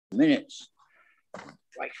Minutes.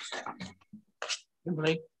 Right.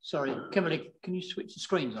 Kimberly, sorry. Kimberly, can you switch the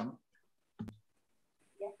screens on?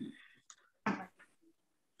 All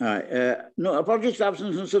right. No apologies for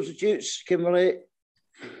absence and substitutes. Kimberly.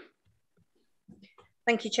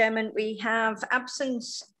 Thank you, Chairman. We have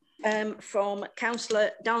absence from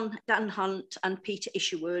Councillor Dan Hunt and Peter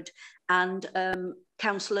Isherwood, and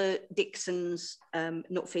Councillor Dixon's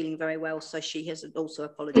not feeling very well, so she has also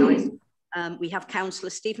apologised. We have Councillor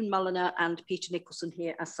Stephen Mulliner and Peter Nicholson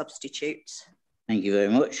here as substitutes. Thank you very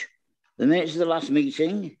much. The minutes of the last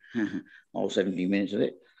meeting, all 17 minutes of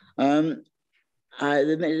it, now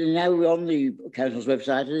we're on the council's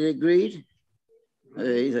website. Are they agreed?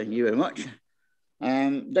 Thank you very much.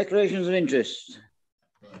 Declarations of interest.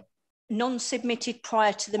 None submitted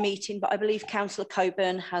prior to the meeting, but I believe Councillor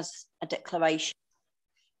Coburn has a declaration.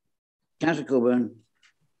 Councillor Coburn.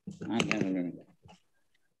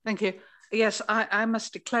 Thank you. Yes, I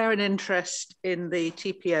must declare an interest in the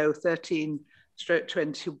TPO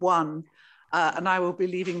 13/21, and I will be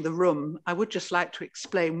leaving the room. I would just like to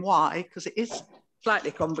explain why, because it is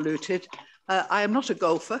slightly convoluted. I am not a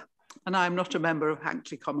golfer, and I am not a member of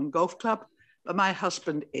Hankley Common Golf Club, but my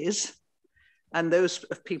husband is. And those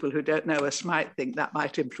of people who don't know us might think that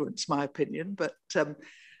might influence my opinion. But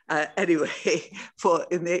anyway,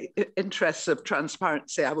 in the interests of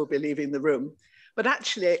transparency, I will be leaving the room. But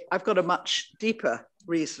actually, I've got a much deeper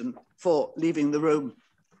reason for leaving the room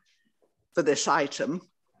for this item.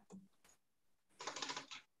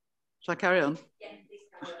 Shall I carry on? Yeah, please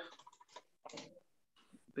carry on.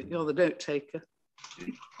 But you're the note taker.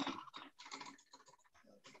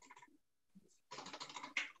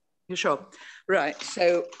 You sure? Right,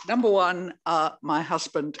 so number one, my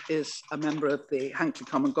husband is a member of the Hankley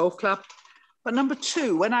Common Golf Club. But number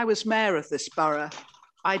two, when I was mayor of this borough,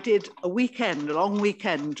 I did a long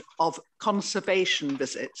weekend of conservation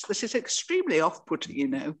visits. This is extremely off-putting, you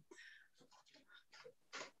know.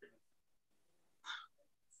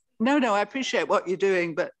 No, I appreciate what you're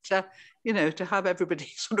doing, but, you know, to have everybody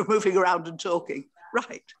sort of moving around and talking.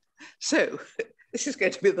 Right, so this is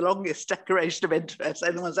going to be the longest declaration of interest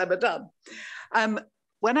anyone's ever done.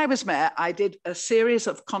 When I was mayor, I did a series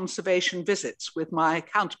of conservation visits with my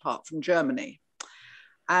counterpart from Germany.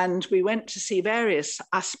 And we went to see various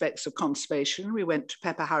aspects of conservation. We went to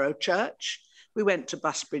Pepperharrow Church, we went to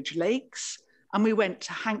Busbridge Lakes, and we went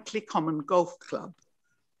to Hankley Common Golf Club.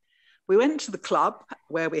 We went to the club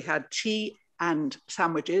where we had tea and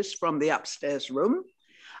sandwiches from the upstairs room,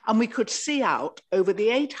 and we could see out over the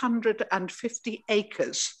 850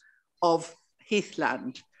 acres of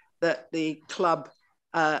heathland that the club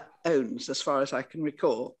owns, as far as I can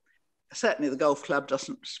recall. Certainly the golf club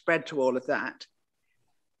doesn't spread to all of that.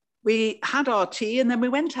 We had our tea and then we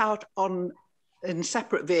went out in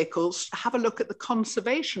separate vehicles to have a look at the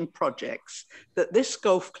conservation projects that this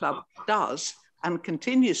golf club does and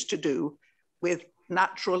continues to do with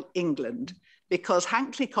Natural England, because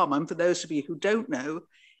Hankley Common, for those of you who don't know,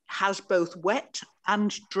 has both wet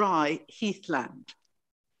and dry heathland.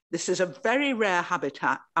 This is a very rare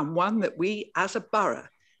habitat and one that we as a borough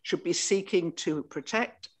should be seeking to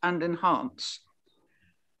protect and enhance.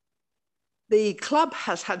 The club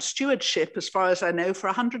has had stewardship, as far as I know, for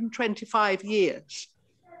 125 years.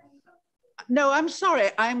 No, I'm sorry,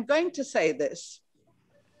 I'm going to say this.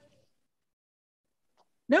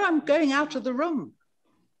 No, I'm going out of the room.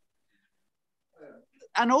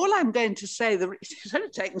 And all I'm going to say, it's only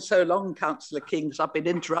taken so long, Councillor King, because I've been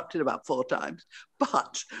interrupted about 4 times.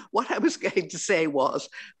 But what I was going to say was,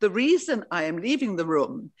 the reason I am leaving the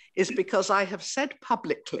room is because I have said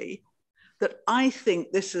publicly that I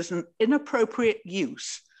think this is an inappropriate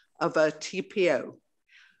use of a TPO.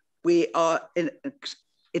 We are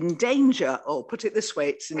in danger, or put it this way,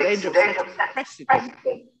 it's in danger of precedent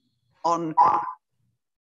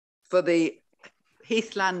for the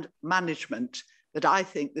heathland management that I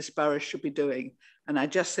think this borough should be doing. And I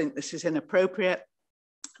just think this is inappropriate,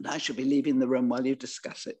 and I should be leaving the room while you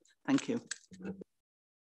discuss it. Thank you.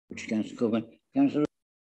 Councillor Coburn. Councillor.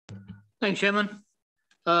 Thanks, Chairman.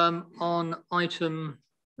 On item,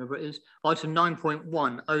 whatever it is, item 9.1,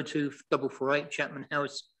 02448 Chapman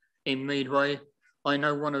House in Meadway. I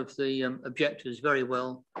know one of the objectors very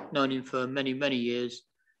well, known him for many, many years.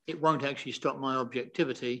 It won't actually stop my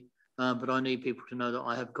objectivity, but I need people to know that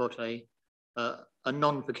I have got a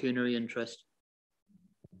non-pecuniary interest.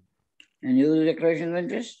 Any other declaration of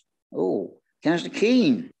interest? Oh, Councillor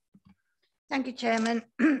Keane. Thank you, Chairman.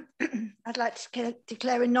 I'd like to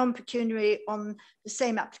declare a non-pecuniary on the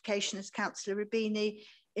same application as Councillor Rubini,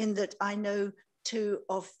 in that I know 2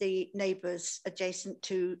 of the neighbours adjacent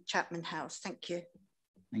to Chapman House. Thank you.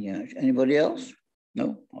 Thank you. Anybody else?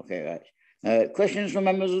 No? Okay. Okay, right. Questions from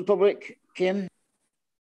members of the public, Kim?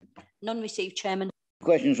 None received, Chairman.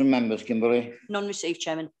 Questions from members, Kimberly? None received,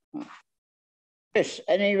 Chairman. Chris,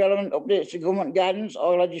 any relevant updates to government guidance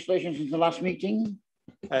or legislation since the last meeting?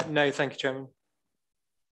 No, thank you, Chairman.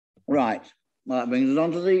 Right. Well, that brings us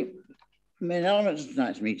on to the main elements of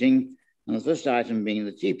tonight's meeting, and the first item being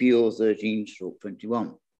the TPO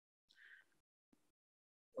 13/21.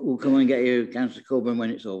 We'll come and get you, Councillor Coburn, when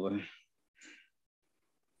it's over.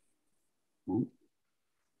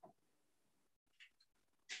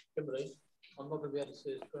 Kimberly, I'm not going to be able to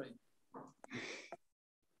see the screen.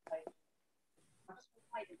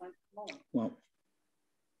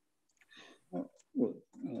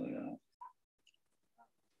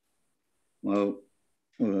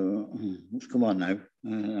 Let's come on now.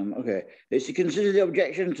 Okay, it's to consider the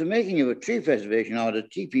objection to making of a tree preservation order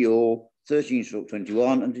TPO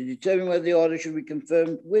 13/21 and to determine whether the order should be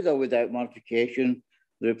confirmed with or without modification.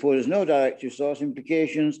 The report has no directive source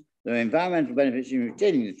implications. There are environmental benefits in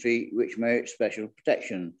retaining the tree, which merits special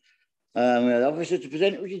protection. We have the officer to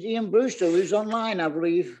present, which is Ian Brewster, who's online, I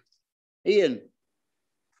believe. Ian.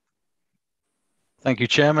 Thank you,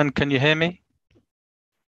 Chairman. Can you hear me?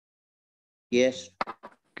 Yes.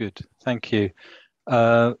 Good. Thank you.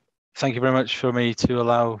 Thank you very much for me to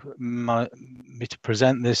allow me to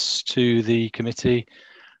present this to the committee,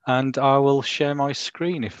 and I will share my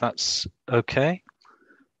screen if that's okay.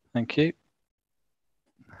 Thank you.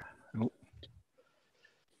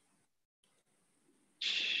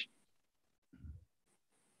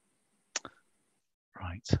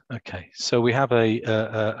 Right. Okay. So we have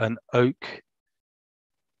an oak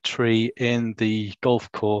tree in the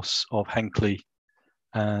golf course of Hankley,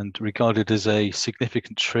 and regarded as a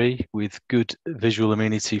significant tree with good visual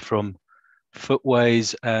amenity from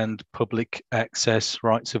footways and public access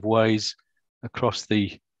rights of ways across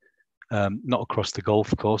the not across the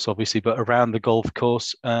golf course obviously, but around the golf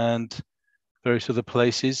course and various other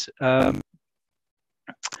places.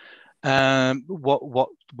 What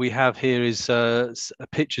we have here is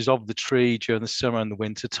pictures of the tree during the summer and the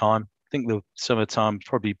winter time. I think the summertime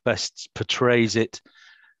probably best portrays it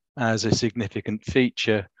as a significant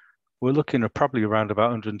feature. We're looking at probably around about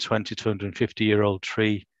 120 to 150-year-old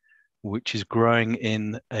tree, which is growing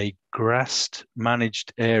in a grassed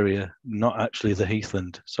managed area, not actually the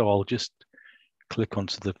heathland. So I'll just click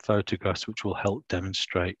onto the photographs, which will help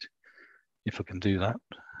demonstrate, if I can do that.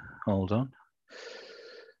 Hold on.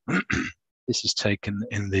 This is taken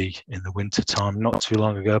in the winter time, not too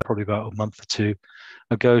long ago, probably about a month or two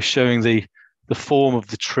ago, showing the form of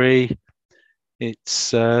the tree.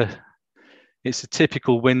 It's a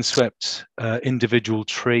typical windswept individual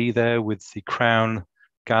tree there, with the crown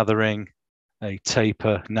gathering a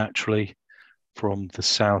taper naturally from the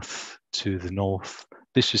south to the north.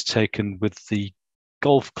 This was taken with the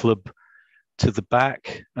golf club to the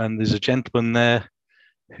back, and there's a gentleman there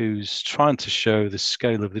who's trying to show the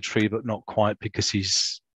scale of the tree, but not quite, because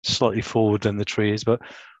he's slightly forward than the tree is. But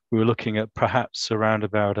we were looking at perhaps around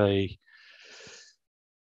about a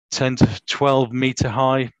 10 to 12 meter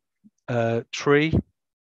high tree,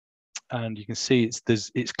 and you can see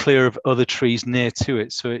it's clear of other trees near to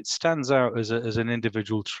it, so it stands out as an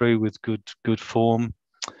individual tree with good form.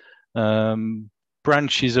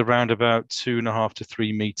 Branches around about 2.5 to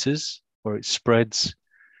 3 meters where it spreads,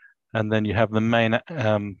 and then you have the main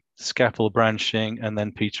scaffold branching and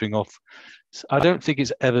then petering off. So I don't think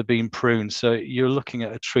it's ever been pruned, so you're looking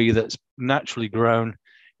at a tree that's naturally grown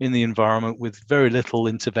in the environment with very little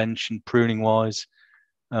intervention pruning wise,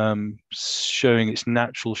 showing its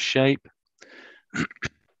natural shape. Let's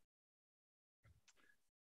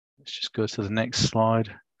just go to the next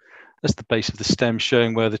slide. That's the base of the stem,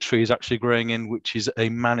 showing where the tree is actually growing in, which is a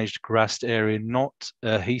managed grassed area, not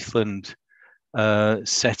a heathland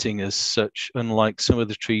setting as such, unlike some of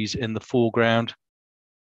the trees in the foreground,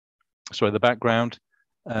 sorry, the background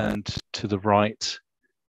and to the right.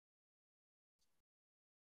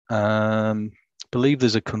 Believe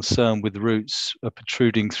there's a concern with roots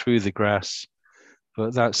protruding through the grass,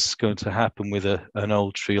 but that's going to happen with an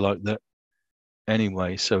old tree like that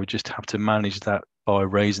anyway. So we just have to manage that by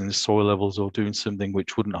raising the soil levels or doing something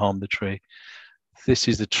which wouldn't harm the tree. This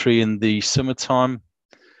is the tree in the summertime,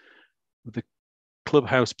 with the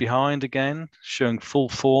clubhouse behind again, showing full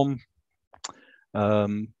form,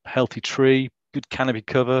 healthy tree, good canopy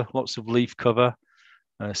cover, lots of leaf cover.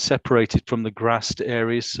 Separated from the grassed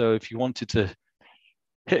areas, so if you wanted to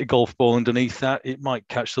hit a golf ball underneath that, it might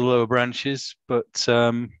catch the lower branches, but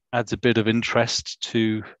adds a bit of interest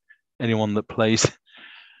to anyone that plays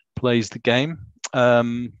the game.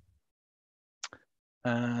 And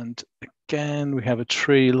again, we have a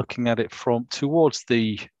tree looking at it from towards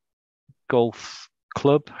the Golf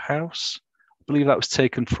Club house. I believe that was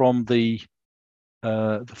taken from the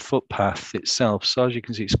footpath itself. So as you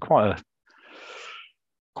can see, it's quite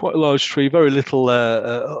a large tree, very little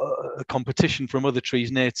competition from other trees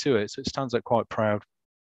near to it, so it stands out quite proud.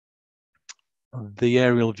 The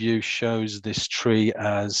aerial view shows this tree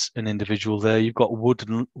as an individual there. You've got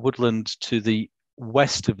woodland to the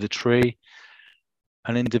west of the tree,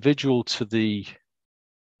 an individual to the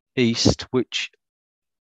east, which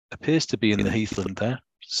appears to be in the heathland there,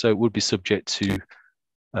 so it would be subject to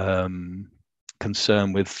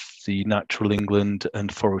concern with the Natural England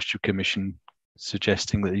and Forestry Commission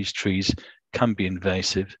suggesting that these trees can be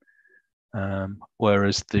invasive,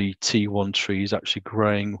 whereas the T1 tree is actually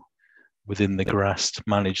growing within the grassed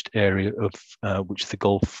managed area of which the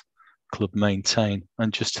golf club maintain.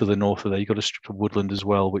 And just to the north of there, you've got a strip of woodland as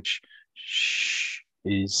well, which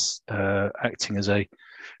is acting as a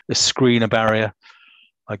screen, a barrier,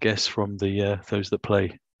 I guess, from the those that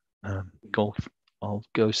play golf. I'll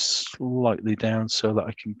go slightly down so that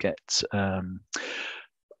I can get.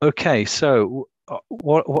 Okay, so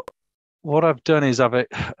what I've done is I've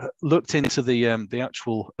looked into the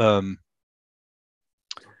actual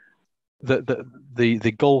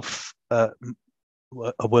the golf.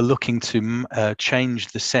 We're looking to change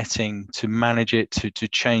the setting, to manage it, to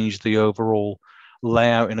change the overall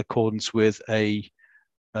layout in accordance with a.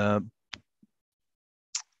 Let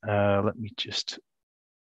me just.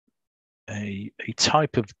 A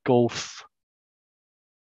type of golf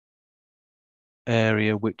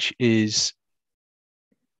area which is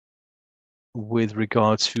with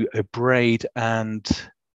regard to a braid and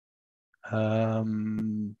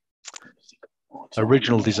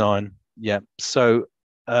original design. Yeah. So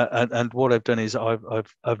and what I've done is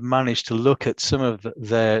I've managed to look at some of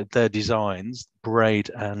their designs, braid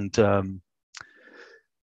and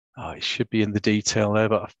it should be in the detail there,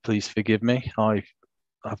 but please forgive me.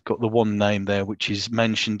 I've got the one name there which is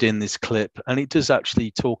mentioned in this clip, and it does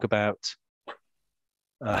actually talk about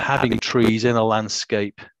having trees in a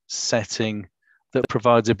landscape setting that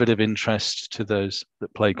provides a bit of interest to those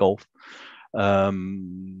that play golf.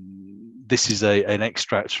 This is an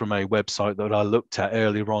extract from a website that I looked at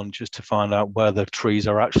earlier on just to find out whether trees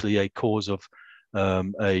are actually a cause of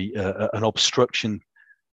an obstruction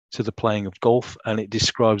to the playing of golf, and it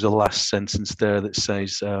describes a last sentence there that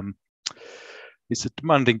says it's a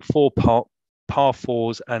demanding par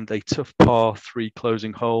fours and a tough par 3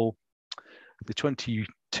 closing hole. The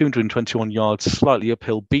 221 yards slightly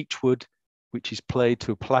uphill beechwood, which is played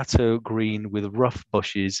to a plateau green with rough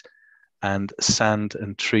bushes and sand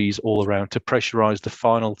and trees all around to pressurize the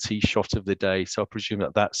final tee shot of the day. So I presume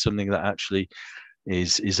that that's something that actually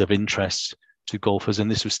is of interest to golfers.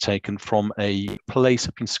 And this was taken from a place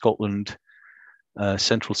up in Scotland,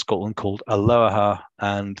 central Scotland, called Aloha,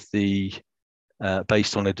 and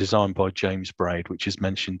based on a design by James Braid, which is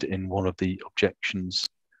mentioned in one of the objections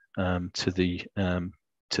to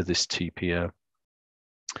this TPO.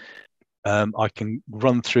 I can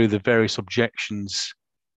run through the various objections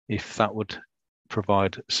if that would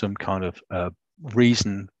provide some kind of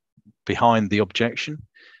reason behind the objection,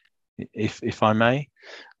 if I may.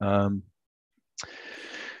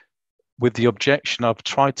 With the objection, I've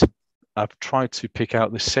tried to pick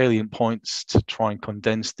out the salient points to try and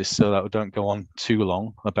condense this so that we don't go on too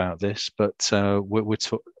long about this. But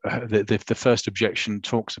the first objection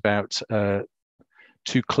talks about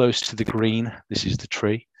too close to the green. This is the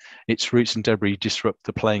tree. Its roots and debris disrupt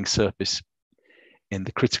the playing surface in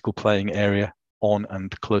the critical playing area on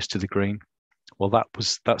and close to the green. Well,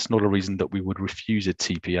 that's not a reason that we would refuse a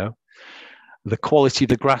TPO. The quality of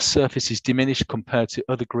the grass surface is diminished compared to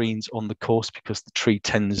other greens on the course because the tree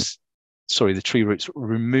roots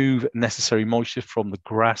remove necessary moisture from the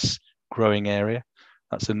grass growing area.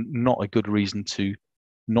 That's not a good reason to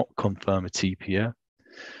not confirm a TPO.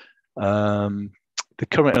 The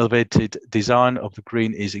current elevated design of the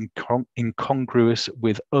green is incongruous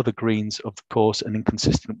with other greens of the course and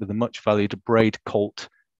inconsistent with the much valued braid colt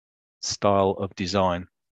style of design.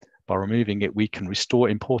 By removing it, we can restore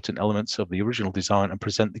important elements of the original design and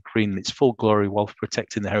present the green in its full glory while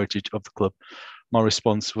protecting the heritage of the club. My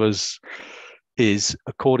response is,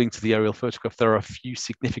 according to the aerial photograph, there are a few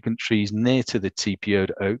significant trees near to the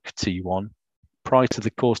TPO'd oak, T1. Prior to the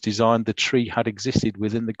course design, the tree had existed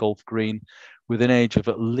within the golf green with an age of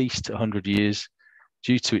at least 100 years.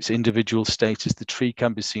 Due to its individual status, the tree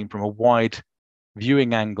can be seen from a wide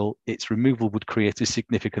viewing angle. Its removal would create a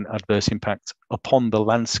significant adverse impact upon the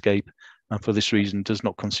landscape, and for this reason does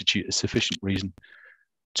not constitute a sufficient reason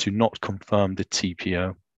to not confirm the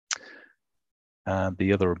TPO. And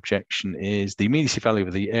the other objection is the immediacy value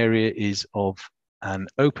of the area is of an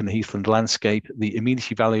open heathland landscape, the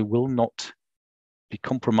amenity value will not be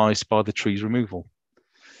compromised by the tree's removal.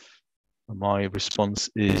 My response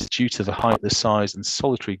is due to the height, the size and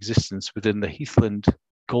solitary existence within the heathland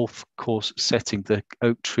golf course setting, the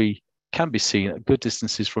oak tree can be seen at good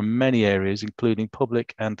distances from many areas, including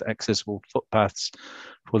public and accessible footpaths.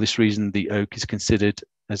 For this reason, the oak is considered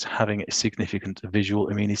as having a significant visual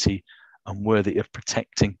amenity and worthy of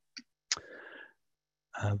protecting.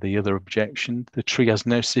 The other objection, the tree has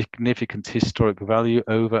no significant historic value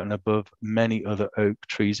over and above many other oak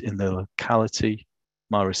trees in the locality.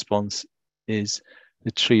 My response is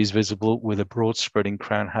the tree is visible with a broad spreading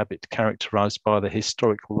crown habit characterized by the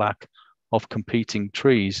historical lack of competing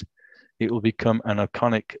trees. It will become an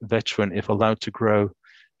iconic veteran if allowed to grow,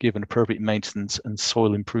 given appropriate maintenance and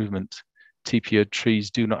soil improvement. TPO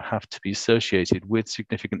trees do not have to be associated with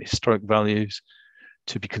significant historic values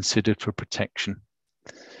to be considered for protection.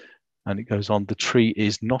 And it goes on, the tree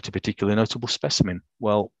is not a particularly notable specimen.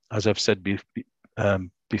 Well, as I've said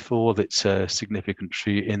before, that's a significant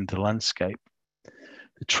tree in the landscape.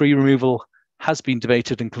 The tree removal has been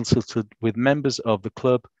debated and consulted with members of the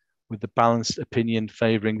club, with the balanced opinion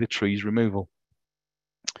favouring the tree's removal.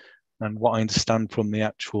 And what I understand from the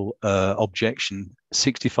actual objection,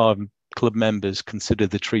 65 club members consider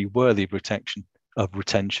the tree worthy of retention.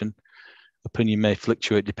 Opinion may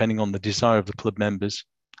fluctuate depending on the desire of the club members.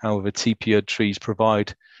 However, TPO trees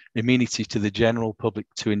provide amenity to the general public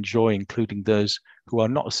to enjoy, including those who are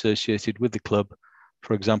not associated with the club,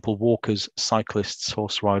 for example, walkers, cyclists,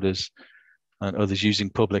 horse riders, and others using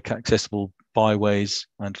public accessible byways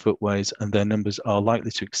and footways, and their numbers are likely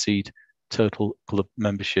to exceed total club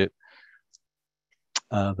membership.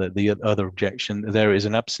 The other objection, there is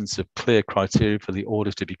an absence of clear criteria for the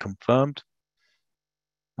order to be confirmed.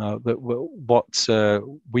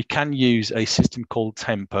 We can use a system called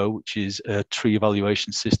Tempo, which is a tree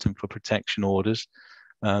evaluation system for protection orders.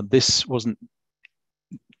 This wasn't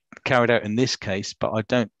carried out in this case, but I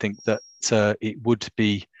don't think that it would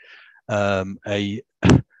be a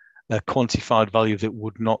quantified value that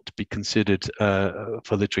would not be considered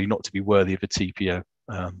for the tree not to be worthy of a TPO.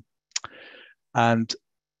 And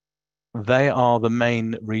they are the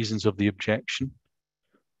main reasons of the objection.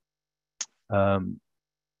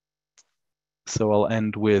 So I'll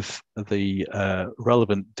end with the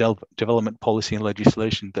relevant development policy and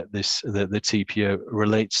legislation that the TPO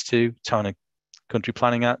relates to. Town and Country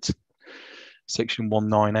Planning Act, Section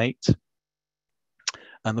 198.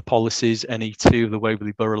 And the policies, NE2 of the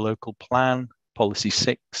Waverley Borough Local Plan, Policy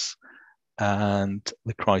 6, and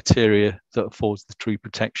the criteria that affords the tree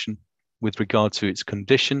protection with regard to its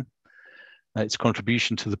condition, its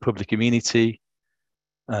contribution to the public amenity,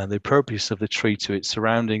 the appropriateness of the tree to its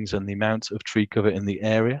surroundings and the amount of tree cover in the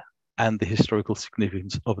area, and the historical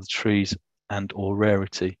significance of the trees and or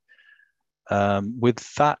rarity.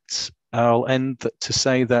 With that, I'll end to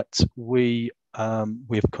say that we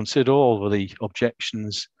have considered all of the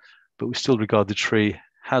objections, but we still regard the tree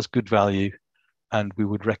has good value, and we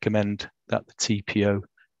would recommend that the TPO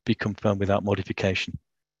be confirmed without modification.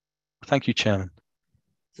 Thank you, Chairman.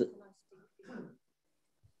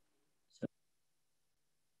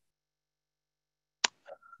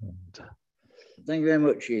 Thank you very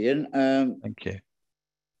much, Ian. Thank you.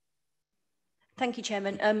 Thank you,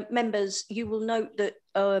 Chairman. Members, you will note that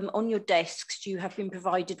on your desks, you have been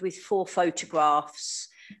provided with 4 photographs.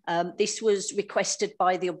 This was requested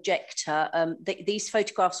by the objector. These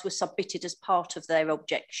photographs were submitted as part of their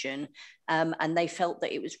objection, and they felt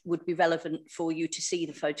that it would be relevant for you to see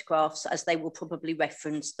the photographs, as they will probably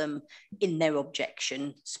reference them in their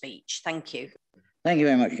objection speech. Thank you. Thank you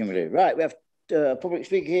very much, Kimberly. Right, we have a public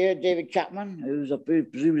speaker here, David Chapman, who's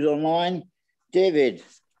presumed online. David,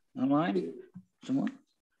 online? Someone?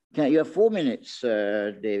 You have 4 minutes,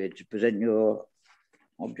 David, to present your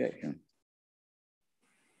objection.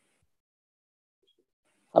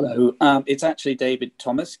 Hello, it's actually David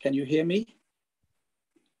Thomas. Can you hear me?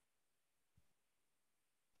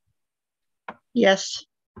 Yes.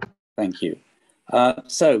 Thank you.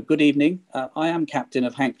 So, good evening. I am captain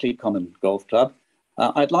of Hankley Common Golf Club.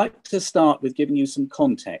 I'd like to start with giving you some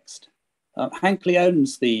context. Hankley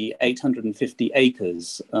owns the 850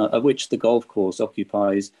 acres, of which the golf course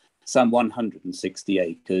occupies some 160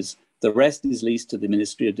 acres. The rest is leased to the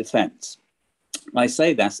Ministry of Defence. I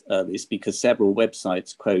say this because several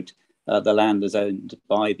websites quote the land as owned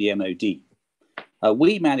by the MOD.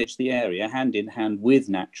 We manage the area hand in hand with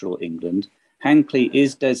Natural England. Hankley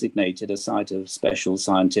is designated a site of special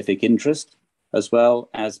scientific interest, as well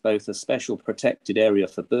as both a special protected area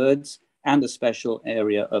for birds and a special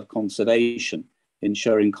area of conservation,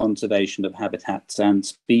 ensuring conservation of habitats and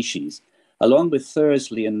species. Along with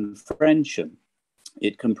Thursley and Frensham,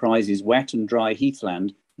 it comprises wet and dry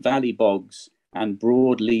heathland, valley bogs, and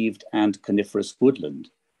broad-leaved and coniferous woodland.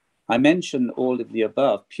 I mention all of the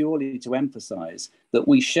above purely to emphasise that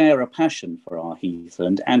we share a passion for our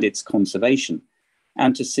heathland and its conservation,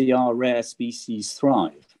 and to see our rare species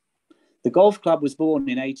thrive. The Golf Club was born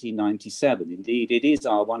in 1897. Indeed, it is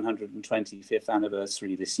our 125th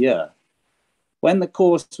anniversary this year. When the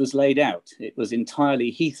course was laid out, it was entirely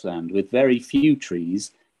heathland with very few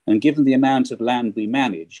trees, and given the amount of land we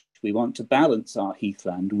manage, we want to balance our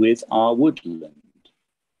heathland with our woodland.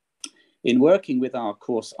 In working with our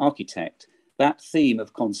course architect, that theme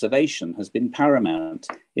of conservation has been paramount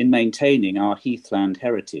in maintaining our heathland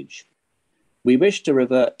heritage. We wish to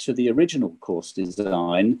revert to the original course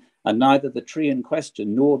design, and neither the tree in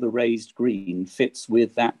question nor the raised green fits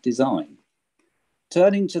with that design.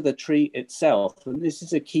 Turning to the tree itself, and this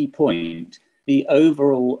is a key point, the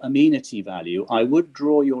overall amenity value, I would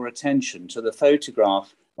draw your attention to the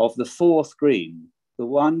photograph of the fourth green, the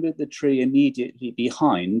one with the tree immediately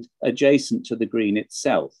behind, adjacent to the green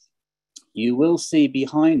itself. You will see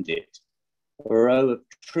behind it a row of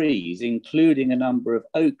trees, including a number of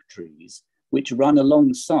oak trees, which run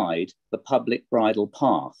alongside the public bridle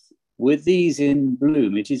path. With these in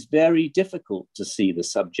bloom, it is very difficult to see the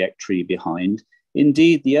subject tree behind.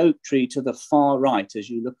 Indeed, the oak tree to the far right, as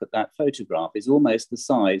you look at that photograph, is almost the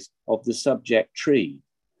size of the subject tree.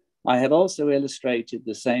 I have also illustrated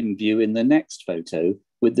the same view in the next photo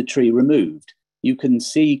with the tree removed. You can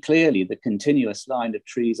see clearly the continuous line of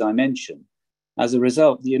trees I mentioned. As a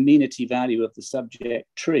result, the amenity value of the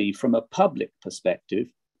subject tree from a public perspective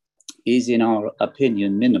is, in our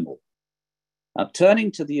opinion, minimal.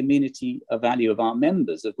 Turning to the amenity value of our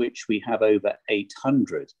members, of which we have over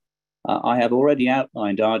 800, I have already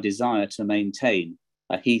outlined our desire to maintain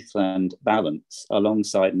a heathland balance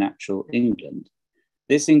alongside natural England.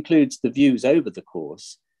 This includes the views over the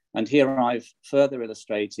course, and here I've further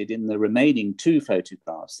illustrated in the remaining two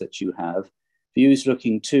photographs that you have, views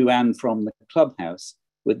looking to and from the clubhouse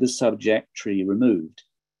with the subject tree removed.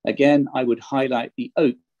 Again, I would highlight the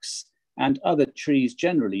oaks and other trees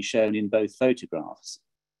generally shown in both photographs.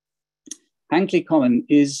 Hankley Common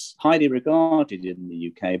is highly regarded in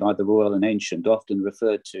the UK by the Royal and Ancient, often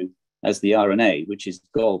referred to as the R&A, which is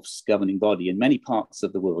golf's governing body in many parts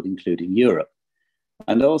of the world, including Europe,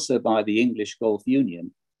 and also by the English Golf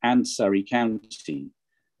Union and Surrey County.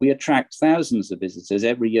 We attract thousands of visitors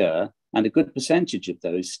every year, and a good percentage of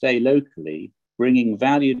those stay locally, bringing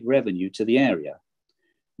valued revenue to the area.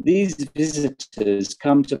 These visitors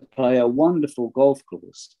come to play a wonderful golf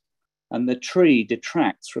course, and the tree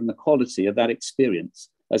detracts from the quality of that experience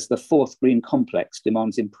as the fourth green complex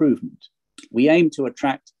demands improvement. We aim to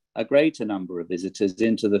attract a greater number of visitors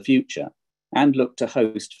into the future and look to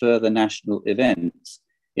host further national events,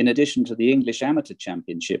 in addition to the English Amateur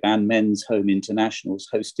Championship and Men's Home Internationals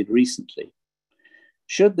hosted recently.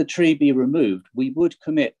 Should the tree be removed, we would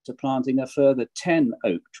commit to planting a further 10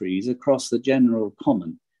 oak trees across the general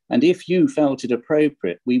common. And if you felt it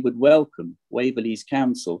appropriate, we would welcome Waverley's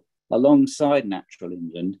Council alongside Natural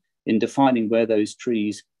England in defining where those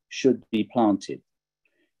trees should be planted.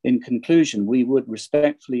 In conclusion, we would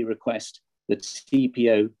respectfully request that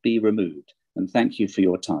TPO be removed, and thank you for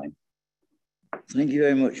your time. Thank you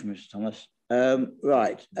very much, Mr. Thomas.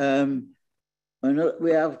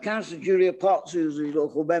 We have Councillor Julia Potts, who's a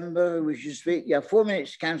local member who wishes to speak. You have 4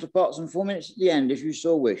 minutes, Councillor Potts, and 4 minutes at the end, if you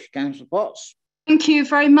so wish. Councillor Potts. Thank you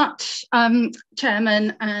very much,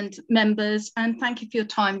 Chairman and members, and thank you for your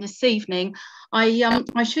time this evening.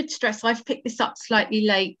 I should stress I've picked this up slightly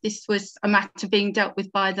late. This was a matter being dealt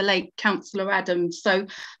with by the late Councillor Adams, so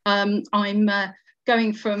I'm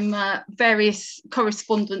going from various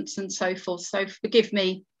correspondence and so forth, so forgive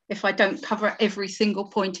me if I don't cover every single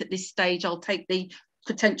point at this stage. I'll take the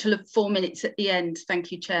potential of 4 minutes at the end.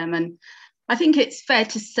 Thank you, Chairman. I think it's fair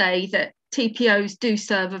to say that TPOs do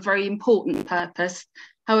serve a very important purpose.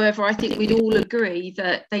 However, I think we'd all agree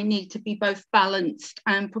that they need to be both balanced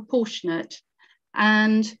and proportionate.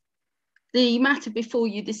 And the matter before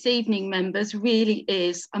you this evening, members, really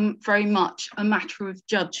is very much a matter of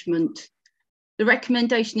judgment. The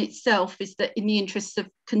recommendation itself is that in the interests of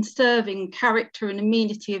conserving character and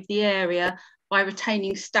amenity of the area by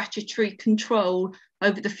retaining statutory control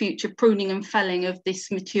over the future pruning and felling of this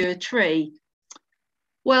mature tree.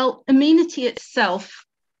 Well, amenity itself,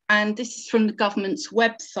 and this is from the government's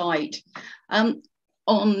website,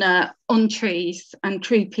 on trees and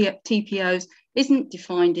tree TPOs, isn't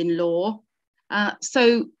defined in law.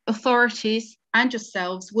 So authorities and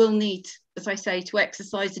yourselves will need, as I say, to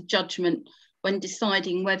exercise a judgment when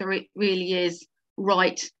deciding whether it really is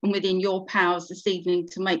right and within your powers this evening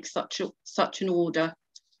to make such an order.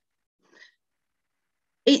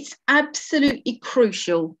 It's absolutely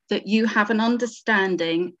crucial that you have an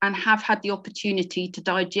understanding and have had the opportunity to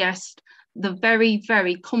digest the very,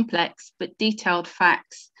 very complex but detailed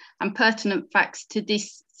facts and pertinent facts to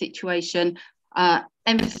this situation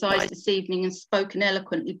emphasised this evening and spoken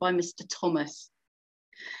eloquently by Mr. Thomas.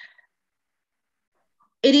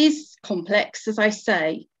 It is complex, as I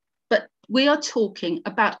say, but we are talking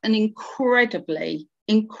about an incredibly,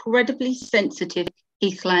 incredibly sensitive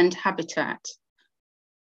heathland habitat.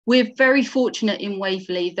 We're very fortunate in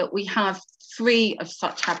Waverley that we have 3 of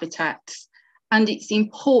such habitats, and it's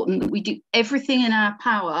important that we do everything in our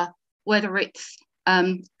power, whether it's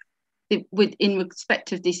in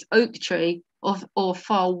respect of this oak tree or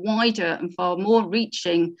far wider and far more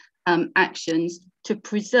reaching actions to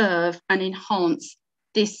preserve and enhance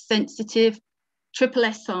this sensitive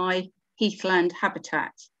SSSI heathland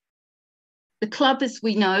habitat. The club, as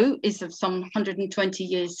we know, is of some 120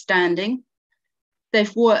 years standing.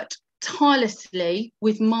 They've worked tirelessly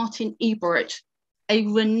with Martin Ebert, a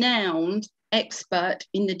renowned expert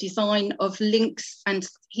in the design of links and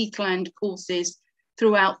heathland courses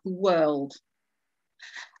throughout the world.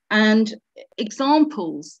 And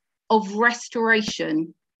examples of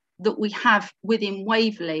restoration that we have within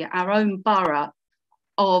Waverley, our own borough,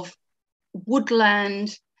 of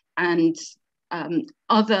woodland and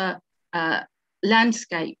other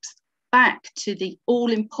landscapes back to the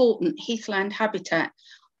all-important heathland habitat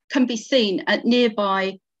can be seen at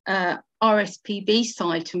nearby RSPB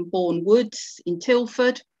site in Bourne Woods in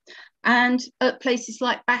Tilford, and at places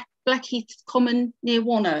like Blackheath Common near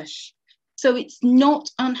Wonersh. So it's not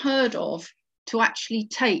unheard of to actually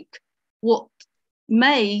take what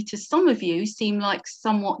may to some of you seem like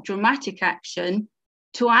somewhat dramatic action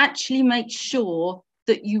to actually make sure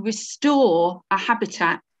that you restore a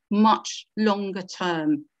habitat much longer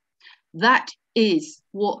term. That is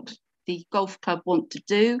what the golf club want to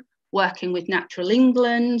do, working with Natural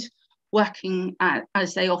England, working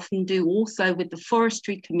as they often do also with the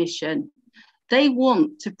Forestry Commission. They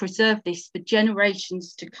want to preserve this for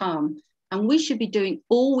generations to come, and we should be doing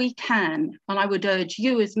all we can, and I would urge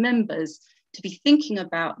you as members to be thinking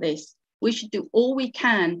about this. We should do all we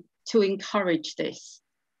can to encourage this.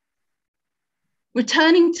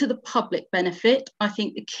 Returning to the public benefit, I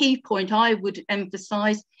think the key point I would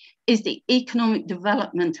emphasise is the economic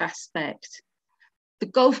development aspect. The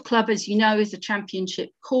golf club, as you know, is a championship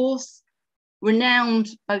course, renowned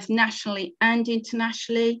both nationally and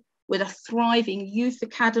internationally, with a thriving youth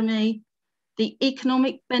academy. The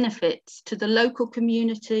economic benefits to the local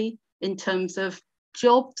community in terms of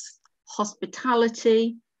jobs,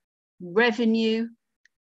 hospitality, revenue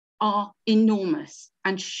are enormous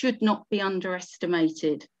and should not be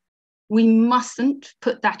underestimated. We mustn't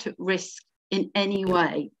put that at risk in any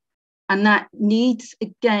way. And that needs,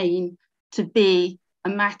 again, to be a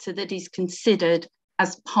matter that is considered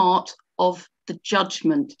as part of the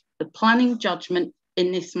judgment, the planning judgment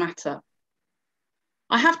in this matter.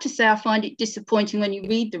 I have to say, I find it disappointing when you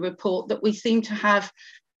read the report that we seem to have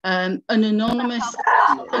an anonymous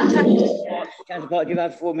contact. Councillor, you've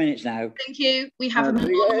had 4 minutes now. Thank you. We have an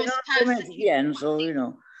anonymous person. At the end, so you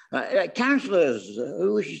know. Councillors,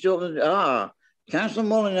 who wishes to open? Councillor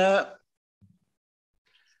Molyneux.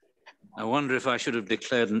 I wonder if I should have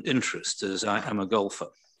declared an interest, as I am a golfer,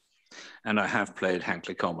 and I have played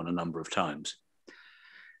Hankley Common a number of times.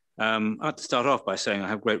 I'd like to start off by saying I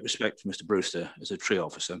have great respect for Mr. Brewster as a tree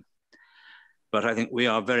officer, but I think we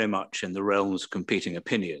are very much in the realms of competing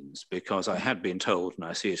opinions, because I had been told, and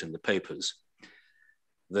I see it in the papers,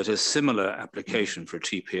 that a similar application for a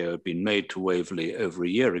TPO had been made to Waverley over a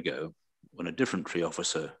year ago when a different tree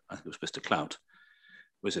officer, I think it was Mr. Clout,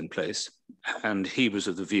 was in place, and he was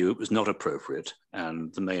of the view it was not appropriate.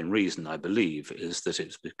 And the main reason, I believe, is that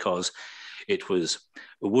it's because it was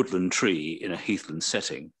a woodland tree in a heathland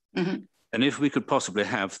setting. Mm-hmm. And if we could possibly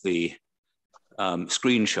have the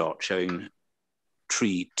screenshot showing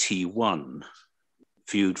tree T1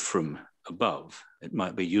 viewed from above, it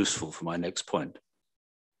might be useful for my next point.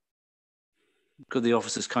 Could the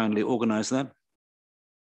officers kindly organise that?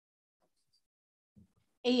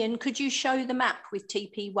 Ian, could you show the map with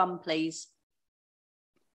TP1, please?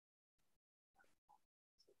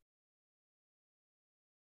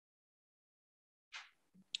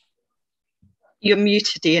 You're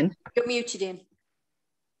muted, Ian. You're muted, Ian.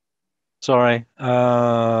 Sorry.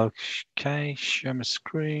 Okay, share my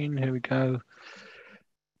screen. Here we go.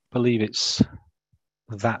 Believe it's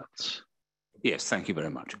that. Yes, thank you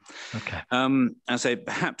very much. Okay. I say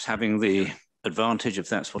perhaps having the advantage, if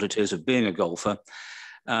that's what it is, of being a golfer,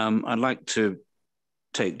 I'd like to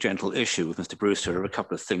take gentle issue with Mr. Brewster are a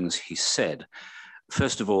couple of things he said.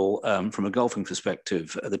 First of all, from a golfing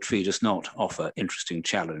perspective, the tree does not offer interesting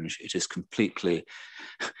challenge. It is completely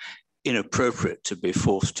inappropriate to be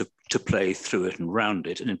forced to play through it and round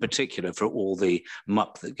it, and in particular for all the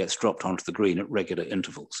muck that gets dropped onto the green at regular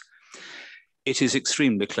intervals. It is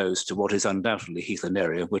extremely close to what is undoubtedly heathland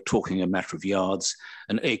area. We're talking a matter of yards,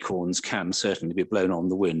 and acorns can certainly be blown on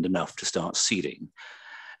the wind enough to start seeding.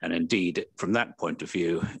 And indeed, from that point of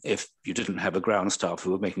view, if you didn't have a ground staff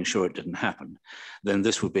who were making sure it didn't happen, then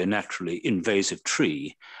this would be a naturally invasive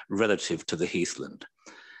tree relative to the heathland.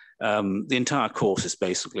 The entire course is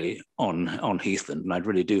basically on heathland, and I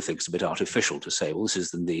really do think it's a bit artificial to say, well, this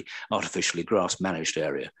is in the artificially grass managed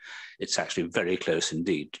area. It's actually very close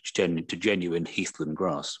indeed to genuine heathland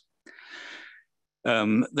grass.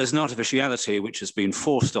 There's an artificiality which has been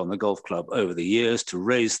forced on the golf club over the years to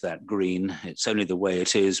raise that green. It's only the way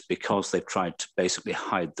it is because they've tried to basically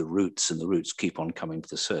hide the roots, and the roots keep on coming to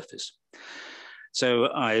the surface. So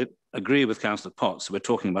I agree with Councillor Potts. We're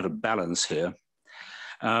talking about a balance here.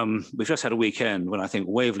 We've just had a weekend when I think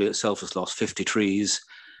Waverley itself has lost 50 trees.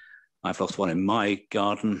 I've lost one in my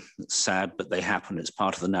garden. It's sad, but they happen. It's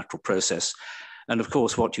part of the natural process. And of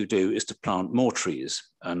course, what you do is to plant more trees.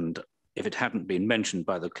 And if it hadn't been mentioned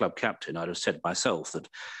by the club captain, I'd have said myself that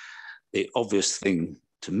the obvious thing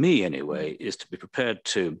to me anyway is to be prepared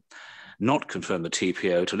to not confirm the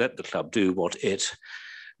TPO, to let the club do what it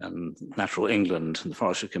and Natural England and the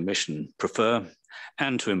Forestry Commission prefer,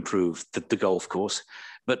 and to improve the golf course,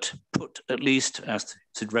 but put at least, as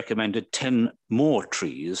Sid recommended, 10 more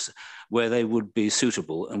trees where they would be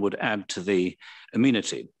suitable and would add to the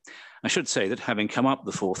amenity. I should say that having come up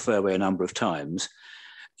the fourth fairway a number of times,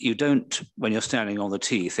 you don't, when you're standing on the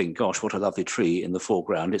tee, think, gosh, what a lovely tree in the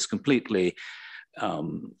foreground. It's completely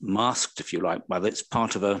masked, if you like, by it's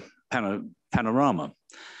part of a panorama.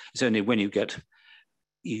 It's only when you get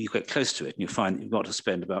close to it and you find that you've got to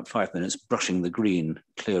spend about 5 minutes brushing the green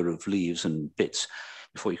clear of leaves and bits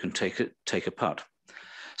before you can take a putt.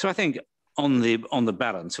 So I think on the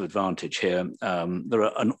balance of advantage here, there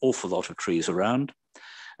are an awful lot of trees around.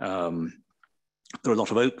 There are a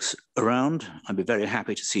lot of oaks around. I'd be very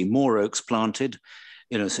happy to see more oaks planted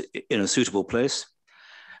in a suitable place.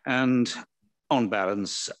 And on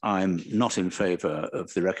balance, I'm not in favour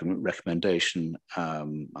of the recommendation.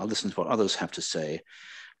 I'll listen to what others have to say.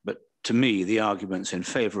 But to me, the arguments in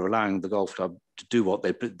favour of allowing the golf club to do what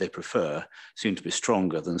they prefer seem to be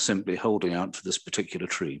stronger than simply holding out for this particular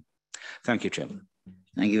tree. Thank you, Chairman.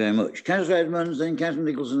 Thank you very much. Councillor Edmonds, then Councillor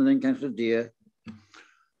Nicholson, and then Councillor Deere.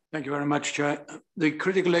 Thank you very much, Chair. The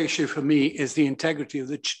critical issue for me is the integrity of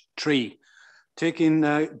the tree. Taking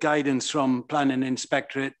guidance from Planning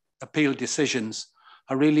Inspectorate appeal decisions,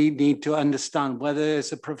 I really need to understand whether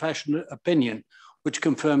there's a professional opinion which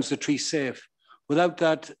confirms the tree safe. Without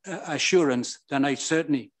that assurance, then I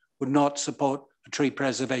certainly would not support a tree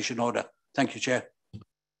preservation order. Thank you, Chair.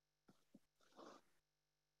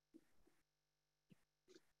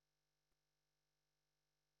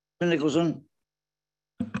 Nicholson.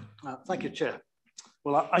 Thank you, Chair.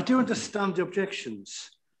 Well, I do understand the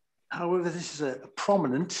objections. However, this is a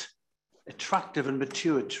prominent, attractive and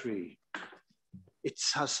mature tree. It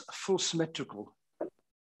has a full symmetrical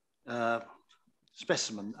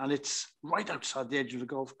specimen, and it's right outside the edge of the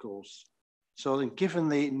golf course. So then, given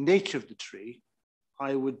the nature of the tree,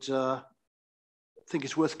 I would think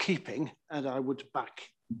it's worth keeping, and I would back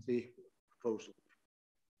the proposal.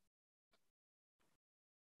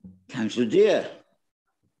 Councillor Deere.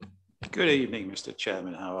 Good evening, Mr.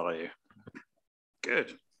 Chairman. How are you?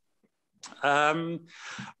 Good. Well,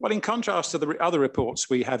 in contrast to the other reports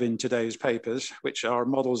we have in today's papers, which are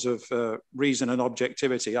models of reason and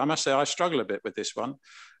objectivity, I must say I struggle a bit with this one.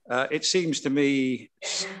 It seems to me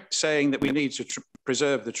saying that we need to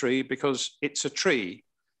preserve the tree because it's a tree.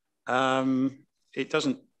 It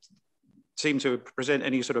doesn't seem to present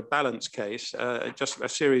any sort of balance case, just a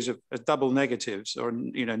series of double negatives or,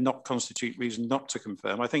 not constitute reason not to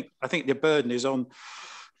confirm. I think the burden is on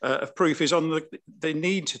of proof is on the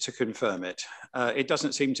need to confirm it. It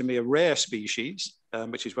doesn't seem to me a rare species,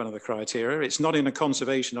 which is one of the criteria. It's not in a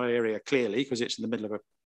conservation area, clearly, because it's in the middle of a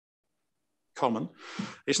common.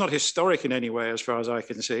 It's not historic in any way, as far as I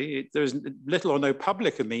can see. There's little or no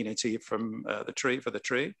public amenity from the tree.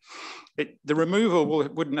 The removal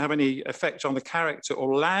wouldn't have any effect on the character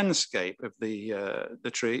or landscape of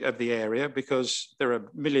the tree, of the area, because there are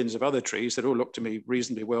millions of other trees that all look to me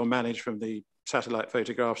reasonably well managed from the satellite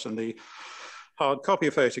photographs and the hard copy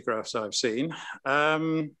photographs I've seen.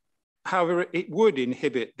 However, it would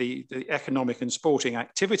inhibit the economic and sporting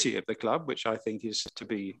activity of the club, which I think is to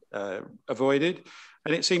be avoided.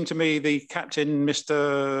 And it seemed to me the captain,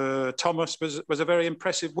 Mr. Thomas, was a very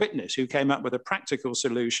impressive witness who came up with a practical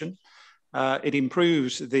solution. It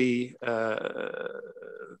improves the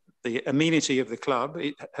amenity of the club.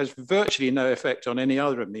 It has virtually no effect on any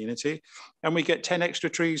other amenity. And we get 10 extra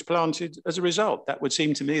trees planted as a result. That would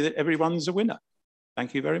seem to me that everyone's a winner.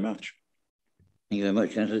 Thank you very much. Thank you very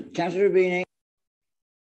much, Councillor. Councillor Rubini.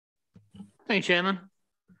 Thank you, Chairman.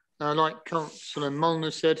 Like Councillor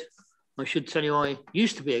Mulliner said, I should tell you I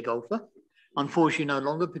used to be a golfer. Unfortunately, no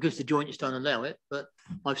longer because the joints don't allow it, but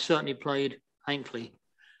I've certainly played Hankley.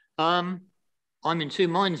 I'm in two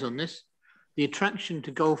minds on this. The attraction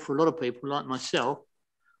to golf for a lot of people like myself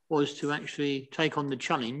was to actually take on the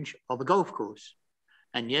challenge of a golf course.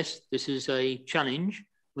 And yes, this is a challenge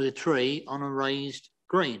with a tree on a raised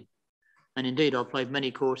green. And indeed, I've played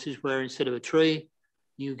many courses where instead of a tree,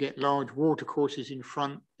 you get large water courses in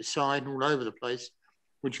front, the side, and all over the place,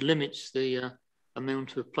 which limits the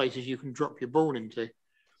amount of places you can drop your ball into.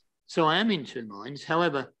 So I am in two minds.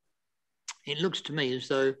 However, it looks to me as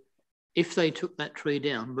though if they took that tree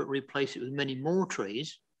down but replace it with many more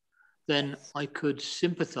trees, then I could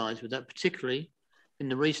sympathise with that, particularly in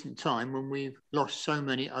the recent time when we've lost so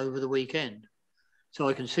many over the weekend. So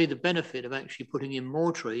I can see the benefit of actually putting in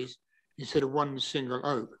more trees instead of one single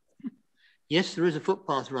oak. Yes, there is a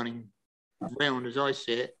footpath running round, as I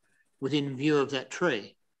see it, within view of that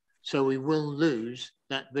tree. So we will lose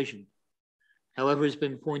that vision. However, as has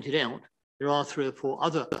been pointed out, there are 3 or 4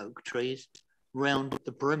 other oak trees round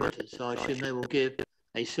the perimeter. So I assume they will give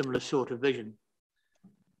a similar sort of vision.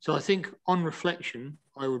 So I think on reflection,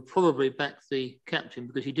 I would probably back the captain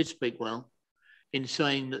because he did speak well in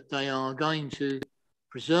saying that they are going to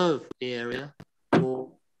preserve the area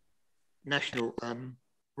for national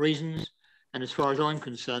reasons. And as far as I'm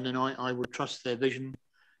concerned, then I would trust their vision.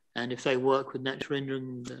 And if they work with Natural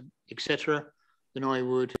England, etc., then I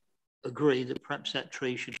would agree that perhaps that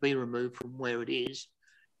tree should be removed from where it is.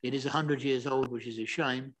 It is 100 years old, which is a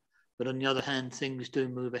shame. But on the other hand, things do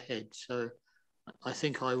move ahead. So I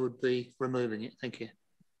think I would be removing it. Thank you.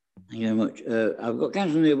 Thank you very much. I've got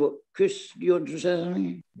Councillor Neal, but Chris, do you want to say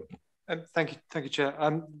something? Thank you, Chair. I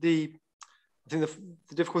think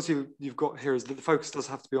the difficulty you've got here is that the focus does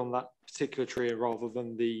have to be on that particular tree rather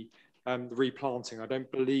than the replanting. I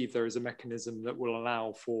don't believe there is a mechanism that will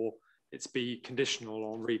allow for it to be conditional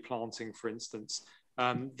on replanting, for instance.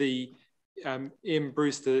 Ian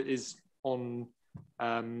Brewster is on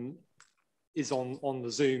the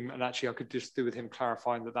Zoom, and actually I could just do with him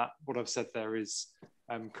clarifying that what I've said there is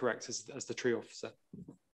correct as the tree officer.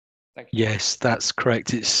 Thank you. Yes, that's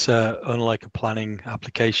correct. It's unlike a planning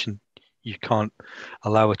application. You can't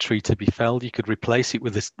allow a tree to be felled. You could replace it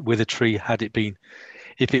with a tree had it been.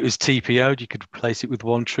 If it was TPO'd, you could replace it with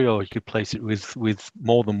one tree, or you could place it with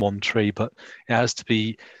more than one tree. But it has to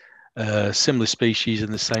be similar species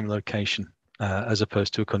in the same location, as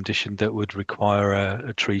opposed to a condition that would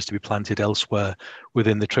require trees to be planted elsewhere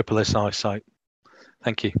within the SSI site.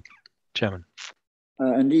 Thank you, Chairman.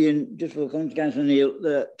 And Ian, just for Councillor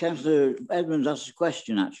Neal, Councillor Edmonds asked a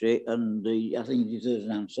question actually, and I think he deserves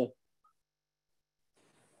an answer.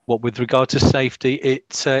 What with regard to safety,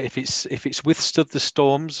 if it's withstood the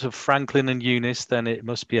storms of Franklin and Eunice, then it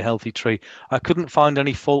must be a healthy tree. I couldn't find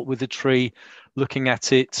any fault with the tree. Looking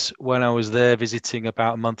at it when I was there visiting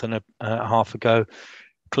about a month and a half ago,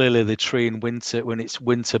 clearly the tree in winter, when it's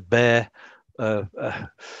winter bare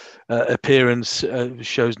appearance,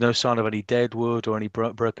 shows no sign of any dead wood or any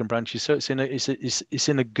broken branches. So it's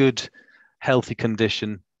in a good, healthy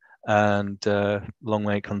condition, and long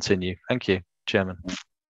may it continue. Thank you, Chairman.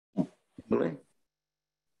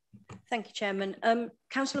 Thank you, Chairman.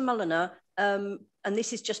 Councillor Mulliner, and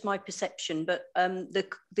this is just my perception, but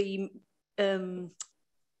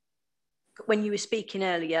when you were speaking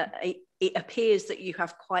earlier, it appears that you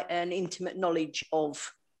have quite an intimate knowledge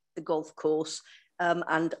of the golf course.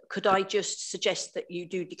 And could I just suggest that you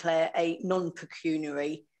do declare a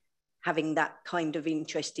non-pecuniary, having that kind of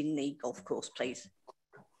interest in the golf course, please?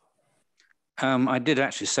 I did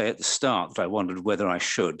actually say at the start that I wondered whether I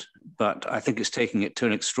should, but I think it's taking it to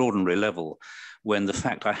an extraordinary level when the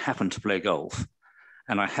fact I happen to play golf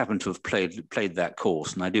and I happen to have played that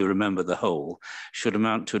course, and I do remember the hole, should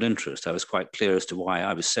amount to an interest. I was quite clear as to why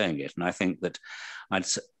I was saying it, and I think that I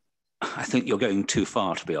think you're going too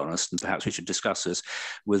far, to be honest, and perhaps we should discuss this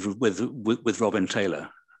with Robin Taylor.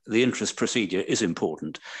 The interest procedure is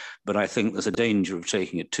important, but I think there's a danger of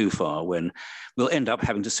taking it too far when we'll end up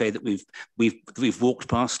having to say that we've walked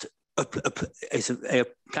past a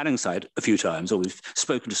planning site a few times, or we've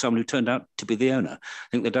spoken to someone who turned out to be the owner. I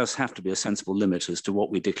think there does have to be a sensible limit as to what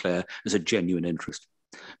we declare as a genuine interest.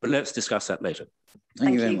 But let's discuss that later.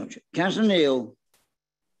 Thank you very much. Councillor Neil.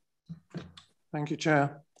 Thank you,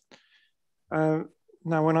 Chair. Now,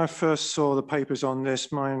 when I first saw the papers on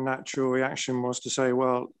this, my natural reaction was to say,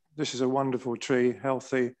 well, this is a wonderful tree,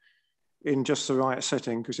 healthy, in just the right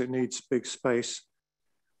setting because it needs big space.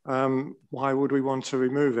 Why would we want to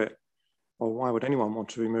remove it? Or why would anyone want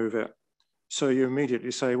to remove it? So you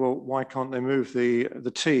immediately say, well, why can't they move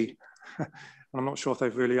the T? I'm not sure if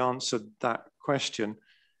they've really answered that question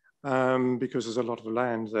because there's a lot of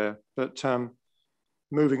land there. But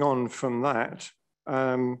moving on from that,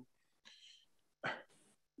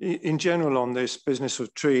 in general on this business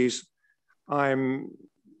of trees, I'm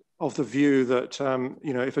of the view that,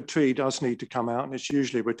 you know, if a tree does need to come out, and it's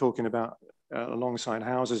usually we're talking about alongside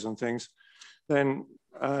houses and things, then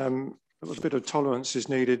a bit of tolerance is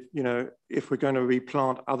needed. You know, if we're going to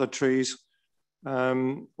replant other trees,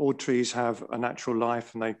 all trees have a natural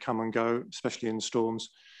life and they come and go, especially in storms.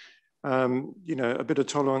 You know, a bit of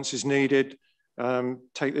tolerance is needed.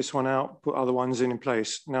 Take this one out, put other ones in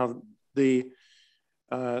place. Now, the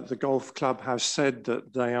golf club has said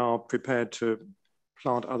that they are prepared to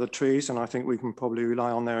plant other trees, and I think we can probably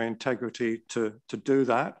rely on their integrity to do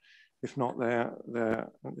that. If not, their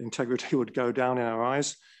integrity would go down in our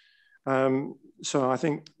eyes. So I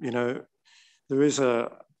think, you know, there is an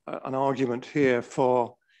argument here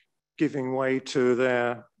for giving way to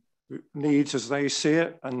their needs as they see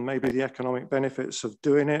it, and maybe the economic benefits of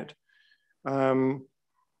doing it.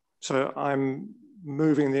 So I'm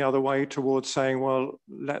moving the other way towards saying, well,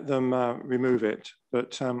 let them remove it.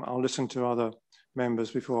 But I'll listen to other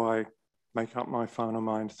members before I make up my final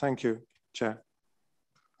mind. Thank you, Chair.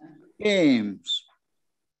 James.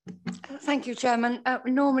 Thank you, Chairman.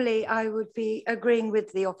 Normally, I would be agreeing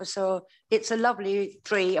with the officer. It's a lovely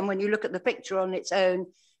tree, and when you look at the picture on its own,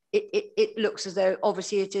 it looks as though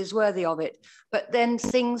obviously it is worthy of it. But then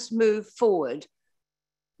things move forward.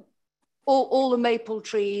 All the maple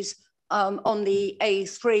trees on the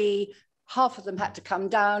A3, half of them had to come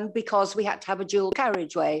down because we had to have a dual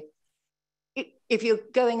carriageway. If you're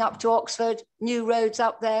going up to Oxford, new roads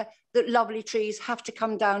up there, the lovely trees have to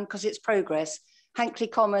come down because it's progress. Hankley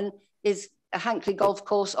Common is a Hankley golf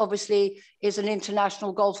course, obviously is an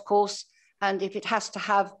international golf course. And if it has to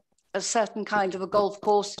have a certain kind of a golf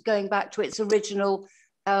course going back to its original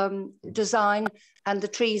design and the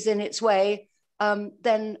trees in its way,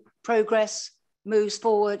 then progress moves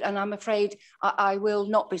forward. And I'm afraid I will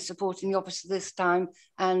not be supporting the officer this time.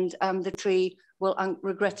 And the tree will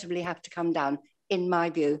regrettably have to come down, in my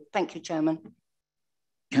view. Thank you, Chairman.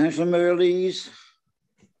 Councillor Murleys.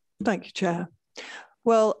 Thank you, Chair.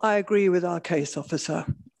 Well, I agree with our case officer.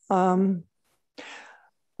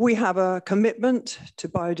 We have a commitment to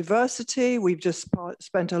biodiversity. We've just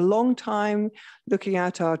spent a long time looking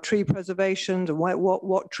at our tree preservation and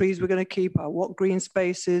what trees we're going to keep, what green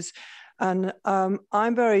spaces. And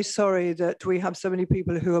I'm very sorry that we have so many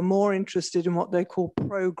people who are more interested in what they call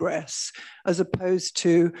progress as opposed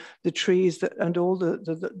to the trees that, and all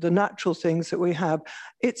the natural things that we have.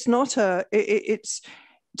 It's not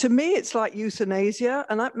to me, it's like euthanasia,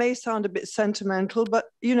 and that may sound a bit sentimental, but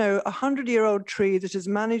you know, 100-year-old tree that has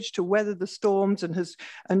managed to weather the storms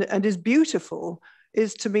and is beautiful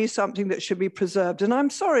is to me something that should be preserved. And I'm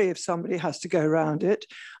sorry if somebody has to go around it.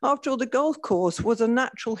 After all, the golf course was a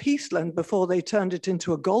natural heathland before they turned it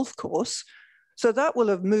into a golf course. So that will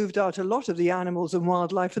have moved out a lot of the animals and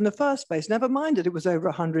wildlife in the first place, never mind that it was over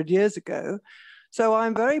 100 years ago. So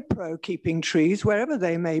I'm very pro keeping trees wherever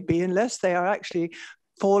they may be, unless they are actually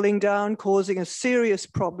falling down, causing a serious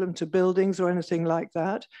problem to buildings or anything like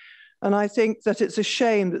that. And I think that it's a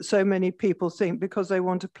shame that so many people think because they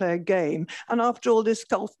want to play a game. And after all, this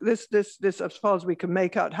as far as we can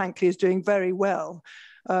make out, Hankley is doing very well.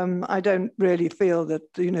 I don't really feel that,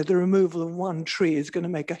 you know, the removal of one tree is going to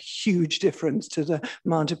make a huge difference to the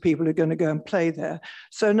amount of people who are going to go and play there.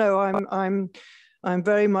 So no, I'm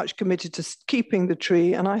very much committed to keeping the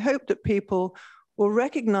tree, and I hope that people will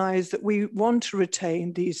recognize that we want to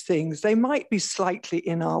retain these things. They might be slightly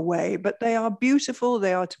in our way, but they are beautiful,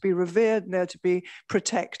 they are to be revered, and they're to be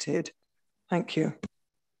protected. Thank you.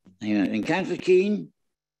 And Councillor Keane.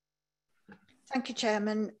 Thank you,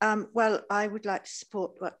 Chairman. Well, I would like to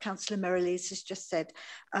support what Councillor Murleys has just said.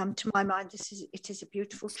 To my mind, it is a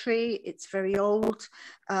beautiful tree. It's very old.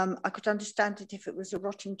 I could understand it if it was a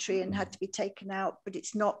rotting tree and had to be taken out, but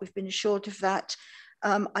it's not. We've been assured of that.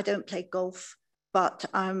 I don't play golf, but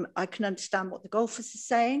I can understand what the golfers are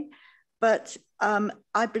saying. But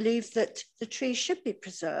I believe that the tree should be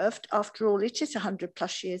preserved. After all, it is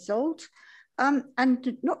 100+ years old.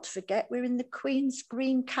 And not to forget, we're in the Queen's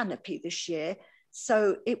Green Canopy this year.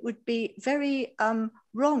 So it would be very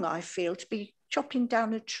wrong, I feel, to be chopping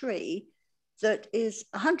down a tree that is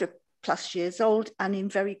 100+ years old and in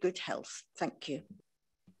very good health. Thank you.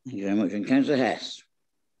 Thank you very much. And Councillor Hess.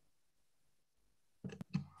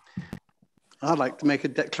 I'd like to make a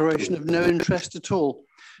declaration of no interest at all,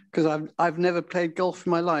 because I've never played golf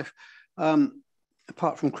in my life,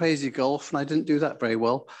 apart from crazy golf, and I didn't do that very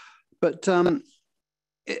well. But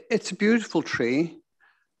it's a beautiful tree,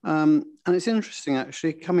 and it's interesting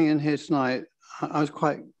actually. Coming in here tonight, I was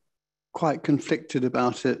quite conflicted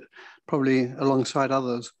about it, probably alongside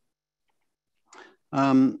others.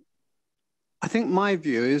 I think my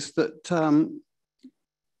view is that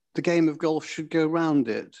the game of golf should go round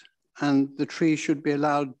it, and the tree should be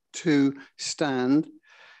allowed to stand.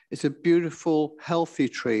 It's a beautiful, healthy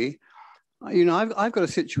tree. You know, I've got a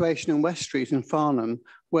situation in West Street in Farnham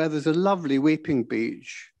where there's a lovely weeping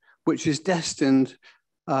beech, which is destined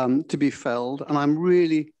to be felled. And I'm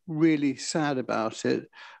really, really sad about it.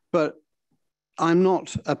 But I'm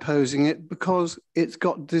not opposing it because it's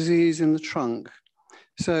got disease in the trunk.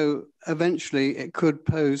 So eventually it could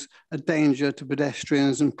pose a danger to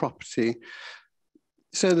pedestrians and property.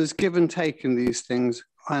 So there's give and take in these things.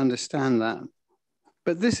 I understand that.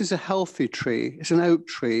 But this is a healthy tree. It's an oak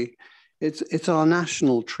tree. It's our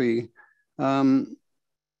national tree. And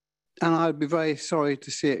I'd be very sorry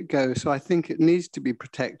to see it go. So I think it needs to be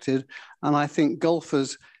protected. And I think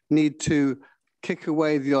golfers need to kick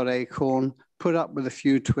away the odd acorn, put up with a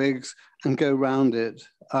few twigs and go round it.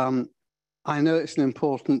 I know it's an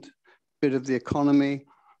important bit of the economy.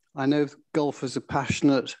 I know golfers are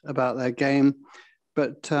passionate about their game,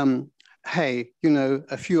 but hey, you know,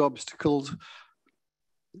 a few obstacles,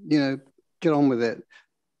 you know, get on with it,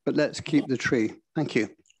 but let's keep the tree. Thank you.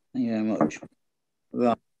 Thank you very much.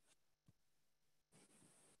 Right.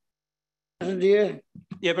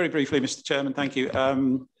 Yeah, very briefly, Mr. Chairman, thank you.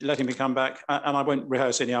 Letting me come back, and I won't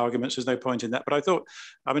rehearse any arguments, there's no point in that, but I thought,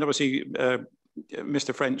 I mean, obviously,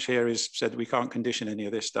 Mr. French here has said we can't condition any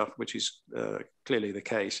of this stuff, which is clearly the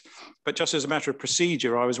case. But just as a matter of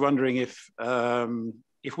procedure, I was wondering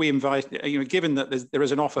if we invite, you know, given that there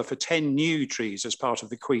is an offer for 10 new trees as part of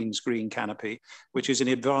the Queen's Green Canopy, which is in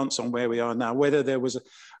advance on where we are now, whether there was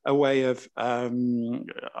a way of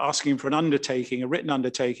asking for an undertaking, a written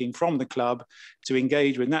undertaking from the club to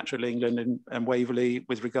engage with Natural England and Waverley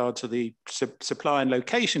with regard to the supply and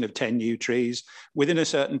location of 10 new trees within a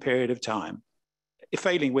certain period of time.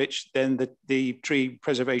 Failing which, then the tree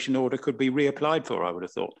preservation order could be reapplied for, I would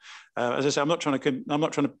have thought. As I say, I'm not trying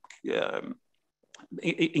to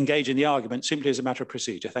engage in the argument, simply as a matter of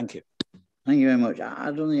procedure. Thank you. Thank you very much. I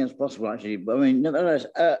don't think that's possible, actually. But I mean, nevertheless,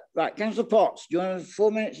 right, Councillor Potts, do you want 4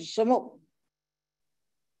 minutes to sum up?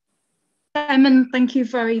 Chairman, thank you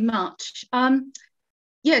very much.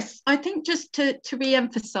 Yes, I think just to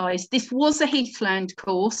re-emphasise, this was a heathland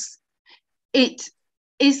course. It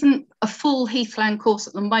isn't a full heathland course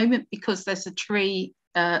at the moment because there's a tree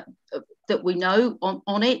that we know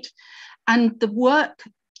on it. And the work,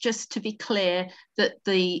 just to be clear, that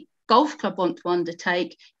the golf club want to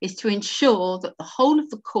undertake is to ensure that the whole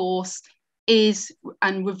of the course is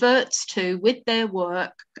and reverts to, with their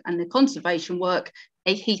work and the conservation work,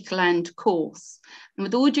 a heathland course. And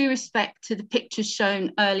with all due respect to the pictures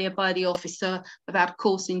shown earlier by the officer about a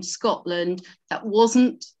course in Scotland, that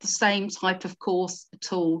wasn't the same type of course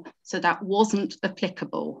at all. So that wasn't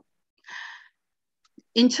applicable.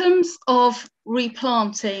 In terms of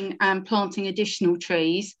replanting and planting additional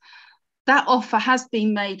trees, that offer has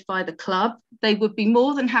been made by the club. They would be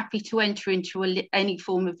more than happy to enter into any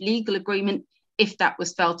form of legal agreement if that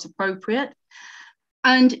was felt appropriate.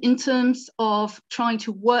 And in terms of trying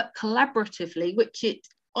to work collaboratively, which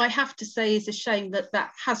I have to say is a shame that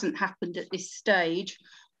that hasn't happened at this stage.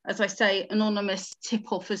 As I say, anonymous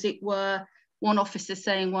tip-off, as it were, one officer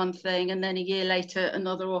saying one thing and then a year later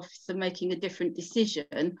another officer making a different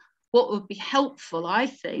decision. What would be helpful, I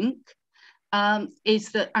think,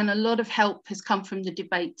 is that, and a lot of help has come from the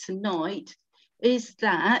debate tonight, is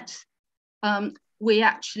that we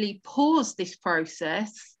actually pause this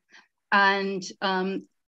process and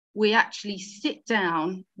we actually sit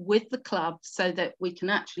down with the club so that we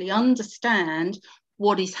can actually understand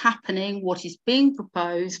what is happening, what is being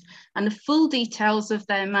proposed, and the full details of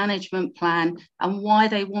their management plan and why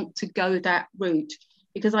they want to go that route.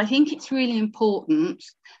 Because I think it's really important,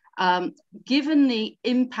 given the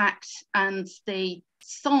impact and the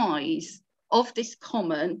size of this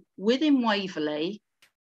common within Waverley,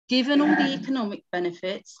 given all the economic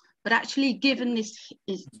benefits, but actually given this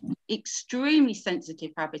is extremely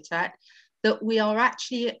sensitive habitat, that we are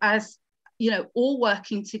actually, as you know, all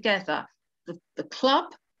working together. The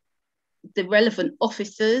club, the relevant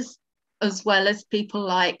officers, as well as people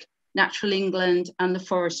like Natural England and the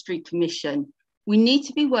Forestry Commission. We need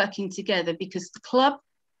to be working together because the club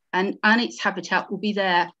and its habitat will be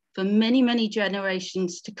there for many, many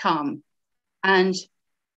generations to come. And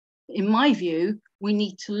in my view, we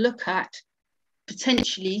need to look at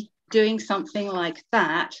potentially doing something like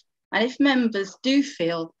that. And if members do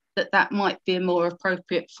feel that that might be a more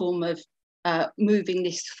appropriate form of moving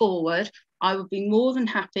this forward, I would be more than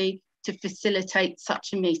happy to facilitate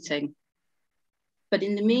such a meeting. But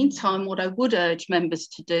in the meantime, what I would urge members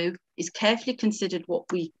to do is carefully consider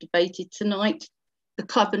what we debated tonight. The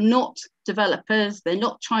club are not developers. They're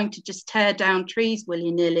not trying to just tear down trees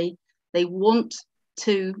willy-nilly. They want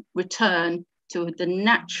to return to the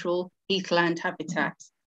natural heathland habitat.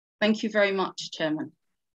 Thank you very much, Chairman.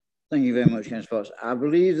 Thank you very much, Councillor Fox. I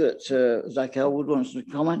believe that Zach Elwood wants to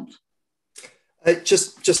comment.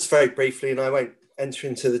 Just very briefly, and I won't enter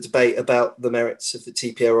into the debate about the merits of the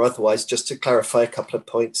TPO or otherwise, just to clarify a couple of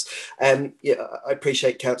points. Yeah, I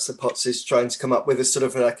appreciate Councillor Potts is trying to come up with a sort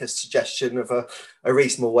of like a suggestion of a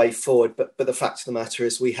reasonable way forward, but the fact of the matter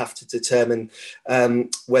is we have to determine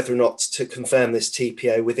whether or not to confirm this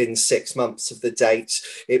TPO within 6 months of the date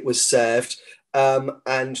it was served,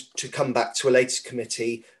 and to come back to a later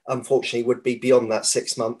committee, unfortunately, would be beyond that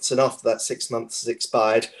 6 months, and after that 6 months has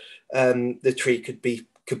expired, the tree could be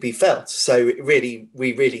felled. So really,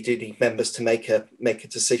 we really do need members to make a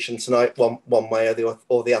decision tonight, one way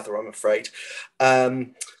or the other, I'm afraid.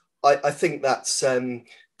 I think that's the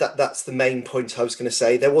main point I was going to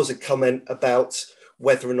say. There was a comment about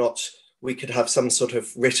whether or not we could have some sort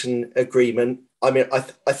of written agreement. I mean,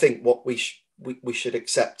 I think what we should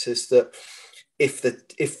accept is that if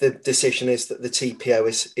the decision is that the TPO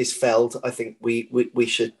is felled, I think we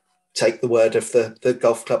should take the word of the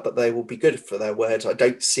golf club that they will be good for their word. I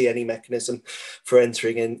don't see any mechanism for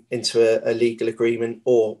entering into a legal agreement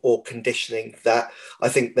or conditioning that. I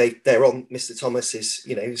think they're on. Mr. Thomas is,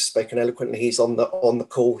 he's spoken eloquently. He's on the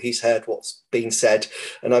call. He's heard what's been said,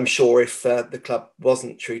 and I'm sure if the club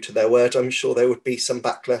wasn't true to their word, I'm sure there would be some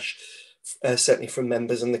backlash. Certainly from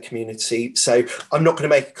members and the community. So I'm not going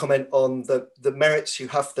to make a comment on the merits. You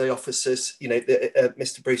have the officers,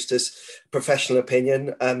 Mr. Brewster's professional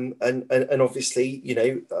opinion, and obviously,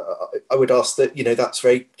 I would ask that that's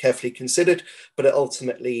very carefully considered. But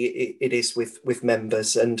ultimately, it is with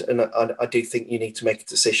members, and I do think you need to make a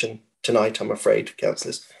decision tonight. I'm afraid,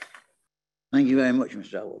 councillors. Thank you very much,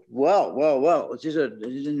 Mr. Elwood. Well. It is an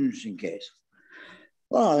interesting case.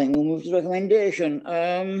 Well, I think we'll move to the recommendation.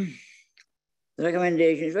 The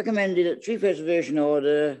recommendation is recommended that Tree Preservation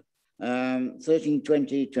Order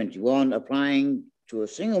 13/20/21 applying to a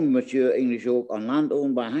single mature English oak on land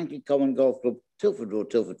owned by Hankley Common Golf Club, Tilford Road,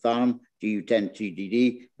 Tilford Farm, GU10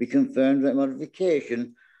 TDD, be confirmed with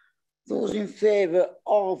modification. Those in favour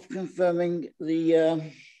of confirming the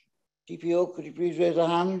TPO, could you please raise their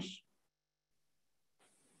hands?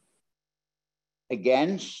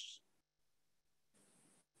 Against?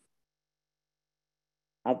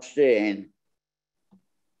 Abstain?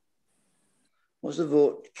 What's the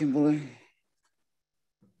vote, Kimberly?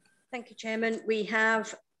 Thank you, Chairman. We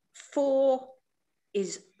have 4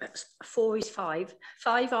 is 5.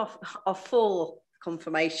 5 of 4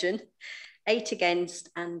 confirmation, 8 against,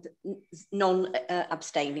 and none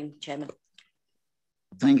abstaining, Chairman.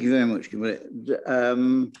 Thank you very much, Kimberly.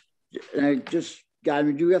 Just guide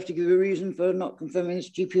me, do we have to give a reason for not confirming this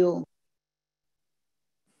GPO?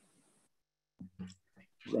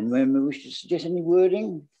 Does anyone wish to suggest any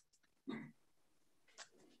wording?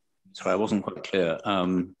 Sorry, I wasn't quite clear.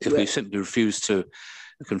 If we simply refuse to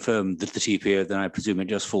confirm the TPO, then I presume it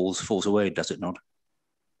just falls away, does it not?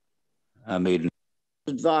 I mean,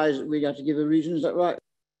 advise we have to give a reason. Is that right?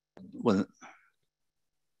 Well,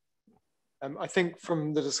 I think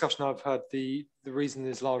from the discussion I've heard, the reason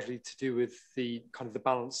is largely to do with the kind of the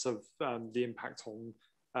balance of the impact on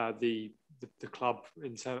the club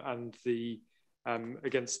and the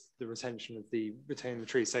against the retention of retaining the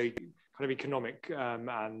tree. So kind of economic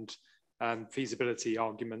and feasibility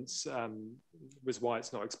arguments was why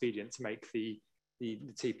it's not expedient to make the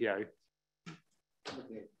TPO.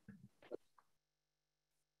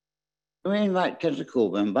 Can we invite Councillor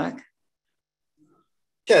Coburn back?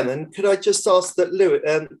 Chairman, could I just ask that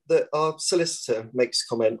that our solicitor makes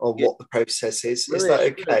comment on what the process is? Lewis, is that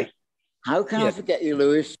okay? How can I forget you,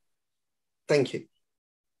 Lewis? Thank you.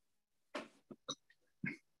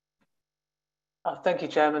 Thank you,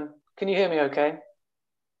 Chairman. Can you hear me okay?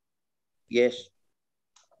 Yes.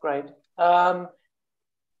 Great. I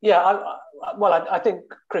think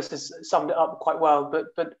Chris has summed it up quite well,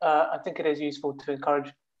 but I think it is useful to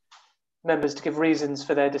encourage members to give reasons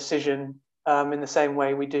for their decision in the same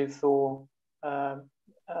way we do for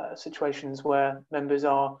situations where members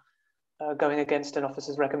are going against an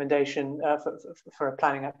officer's recommendation for a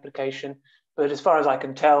planning application. But as far as I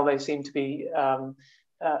can tell, they seem to be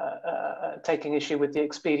taking issue with the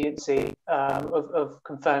expediency of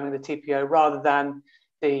confirming the TPO rather than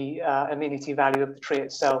the amenity value of the tree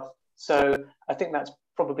itself. So I think that's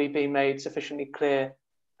probably been made sufficiently clear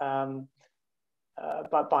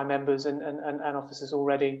by members and officers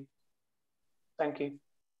already. Thank you.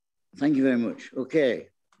 Thank you very much. Okay,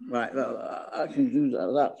 right. Well, I can do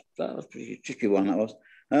that. That was a pretty tricky one. That was.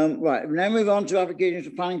 Right. Now move on to applications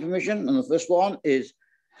for planning permission, and the first one is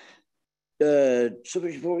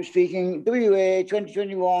subject to speaking WA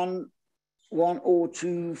 2021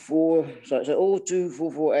 1024. Sorry, so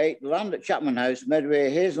 02448. Land at Chapman House,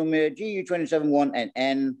 Medway, Hazelmere, GU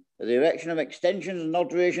 271NN. The erection of extensions and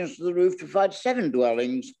alterations to the roof to provide 7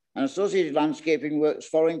 dwellings and associated landscaping works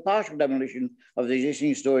following partial demolition of the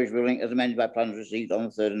existing storage building as amended by plans received on the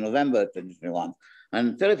 3rd of November 2021.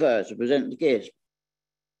 And Philip Hurst to present the case.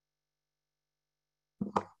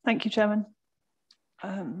 Thank you, Chairman.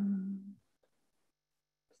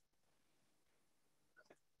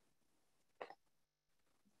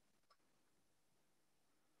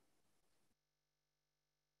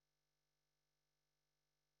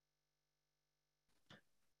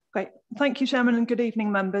 Great. Thank you, Chairman, and good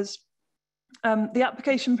evening, members. The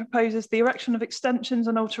application proposes the erection of extensions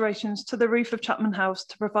and alterations to the roof of Chapman House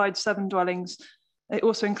to provide 7 dwellings. It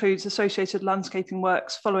also includes associated landscaping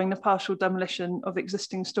works following the partial demolition of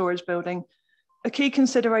existing storage building. A key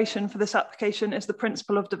consideration for this application is the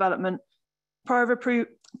principle of development.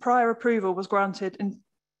 Prior approval was granted in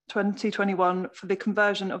 2021 for the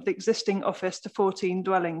conversion of the existing office to 14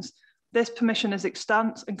 dwellings. This permission is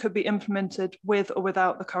extant and could be implemented with or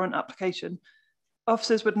without the current application.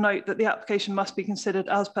 Officers would note that the application must be considered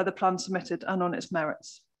as per the plan submitted and on its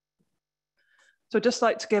merits. So I'd just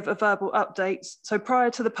like to give a verbal update. So prior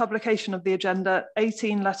to the publication of the agenda,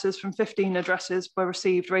 18 letters from 15 addresses were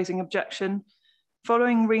received raising objection.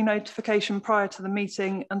 Following re-notification prior to the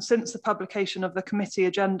meeting and since the publication of the committee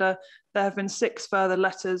agenda, there have been 6 further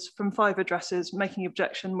letters from 5 addresses making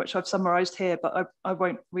objection, which I've summarised here, but I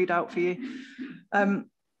won't read out for you.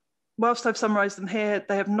 Whilst I've summarised them here,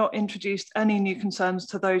 they have not introduced any new concerns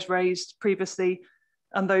to those raised previously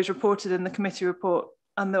and those reported in the committee report,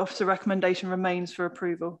 and the officer recommendation remains for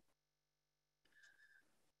approval.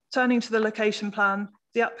 Turning to the location plan,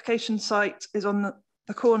 the application site is on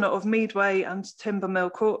the corner of Meadway and Timber Mill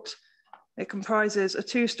Court. It comprises a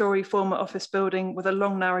 2-storey former office building with a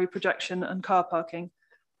long narrow projection and car parking.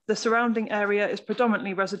 The surrounding area is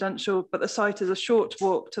predominantly residential, but the site is a short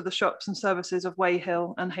walk to the shops and services of Way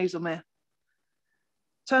Hill and Hazelmere.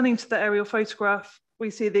 Turning to the aerial photograph, we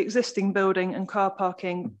see the existing building and car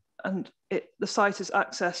parking, and the site is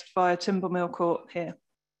accessed via Timber Mill Court here.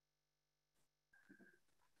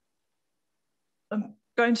 I'm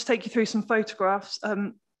going to take you through some photographs.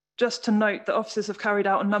 Just to note that officers have carried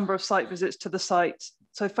out a number of site visits to the site.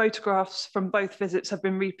 So photographs from both visits have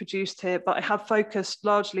been reproduced here, but I have focused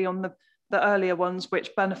largely on the earlier ones,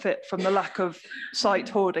 which benefit from the lack of site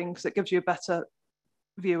hoarding because it gives you a better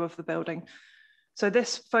view of the building. So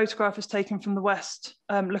this photograph is taken from the west,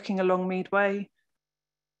 looking along Meadway,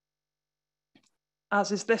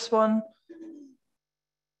 as is this one.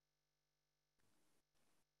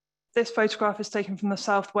 This photograph is taken from the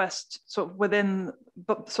southwest, sort of within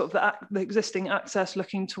sort of the existing access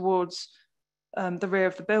looking towards the rear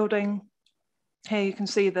of the building. Here you can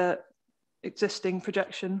see the existing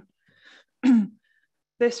projection.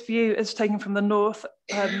 This view is taken from the north.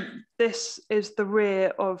 This is the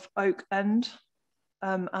rear of Oak End,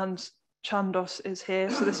 and Chandos is here.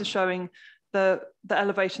 So this is showing the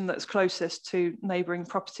elevation that's closest to neighbouring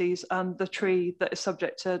properties, and the tree that is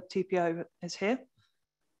subject to TPO is here.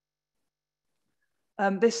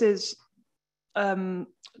 This is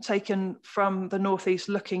taken from the northeast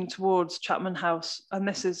looking towards Chapman House, and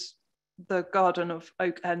this is the garden of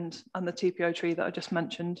Oak End and the TPO tree that I just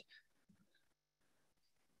mentioned.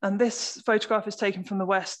 And this photograph is taken from the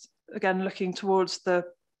west, again looking towards the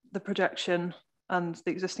projection and the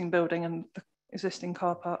existing building and the existing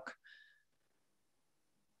car park.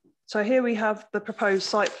 So here we have the proposed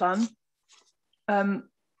site plan.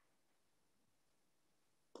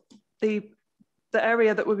 The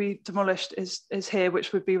area that would be demolished is here,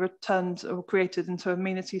 which would be returned or created into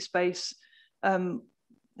amenity space.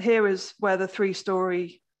 Here is where the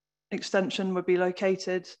 3-storey extension would be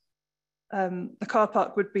located. The car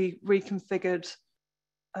park would be reconfigured.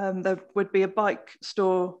 There would be a bike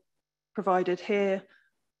store provided here.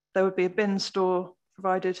 There would be a bin store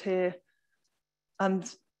provided here. And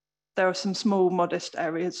there are some small modest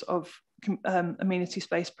areas of amenity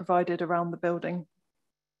space provided around the building.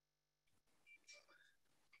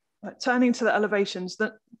 Right, turning to the elevations,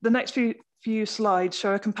 the next few slides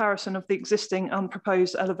show a comparison of the existing and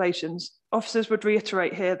proposed elevations. Officers would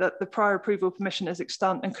reiterate here that the prior approval permission is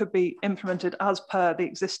extant and could be implemented as per the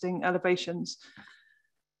existing elevations.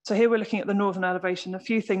 So here we're looking at the northern elevation. A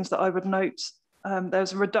few things that I would note: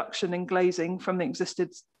 there's a reduction in glazing from the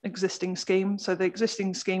existing scheme. So the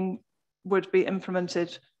existing scheme would be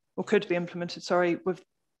implemented, or could be implemented, sorry, with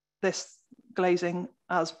this glazing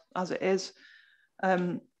as it is.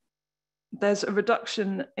 There's a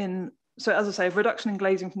reduction in, so as I say, a reduction in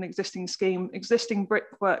glazing from the existing scheme. Existing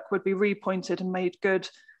brickwork would be repointed and made good,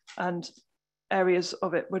 and areas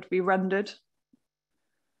of it would be rendered.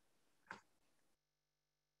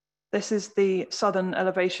 This is the southern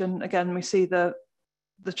elevation. Again, we see the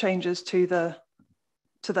changes to the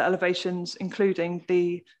elevations, including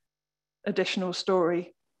the additional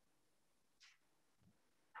story.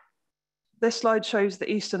 This slide shows the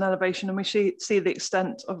eastern elevation, and we see the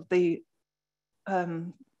extent of the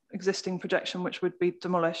existing projection, which would be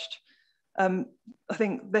demolished. I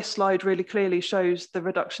think this slide really clearly shows the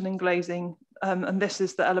reduction in glazing, and this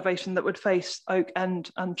is the elevation that would face Oak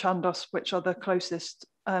End and Chandos, which are the closest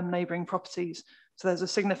neighbouring properties. So there's a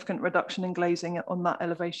significant reduction in glazing on that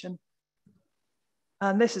elevation.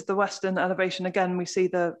 And this is the western elevation. Again, we see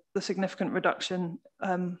the significant reduction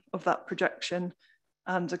of that projection,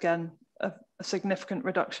 and again, a significant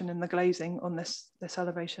reduction in the glazing on this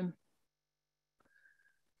elevation.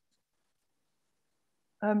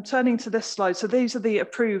 Turning to this slide, so these are the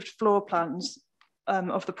approved floor plans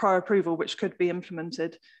of the prior approval, which could be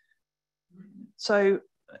implemented. So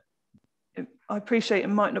I appreciate it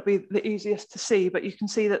might not be the easiest to see, but you can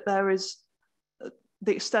see that there is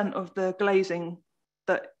the extent of the glazing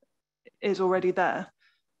that is already there,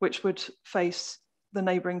 which would face the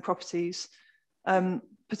neighbouring properties.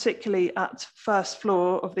 Particularly at first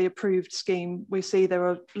floor of the approved scheme, we see there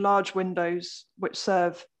are large windows which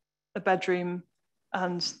serve a bedroom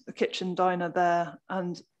and the kitchen diner there,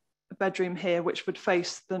 and a bedroom here which would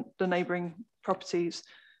face the neighbouring properties.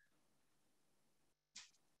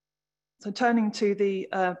 So turning to the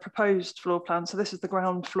proposed floor plan, so this is the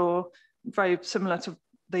ground floor, very similar to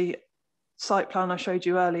the site plan I showed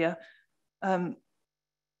you earlier. In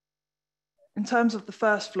terms of the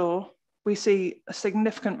first floor, we see a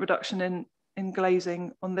significant reduction in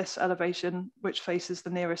glazing on this elevation, which faces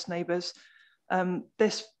the nearest neighbours.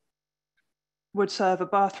 This would serve a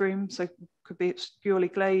bathroom, so could be obscurely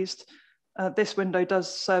glazed. This window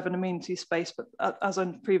does serve an amenity space, but as I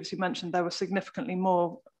previously mentioned, there were significantly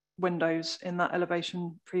more windows in that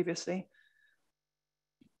elevation previously.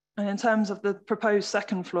 And in terms of the proposed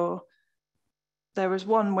second floor, there is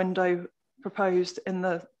one window proposed in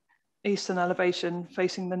the eastern elevation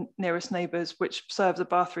facing the nearest neighbours, which serves a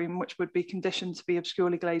bathroom, which would be conditioned to be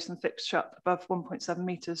obscurely glazed and fixed shut above 1.7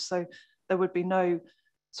 metres. So there would be no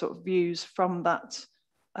sort of views from that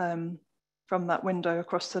window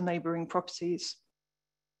across to neighbouring properties.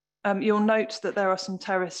 You'll note that there are some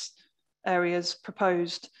terrace areas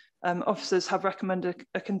proposed. Officers have recommended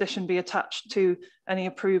a condition be attached to any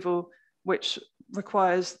approval, which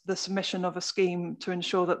requires the submission of a scheme to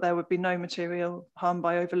ensure that there would be no material harm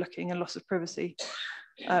by overlooking and loss of privacy.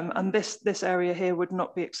 And this area here would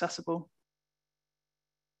not be accessible.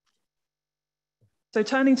 So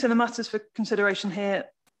turning to the matters for consideration here,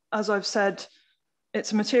 as I've said,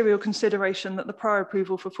 it's a material consideration that the prior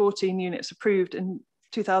approval for 14 units approved in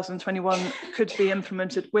 2021 could be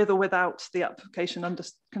implemented with or without the application under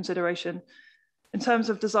consideration. In terms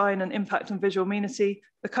of design and impact on visual amenity,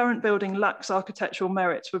 the current building lacks architectural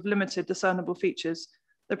merits with limited discernible features.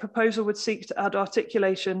 The proposal would seek to add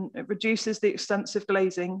articulation, it reduces the extensive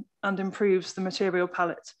glazing and improves the material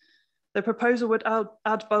palette. The proposal would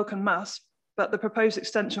add bulk and mass, but the proposed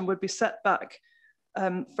extension would be set back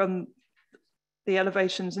from the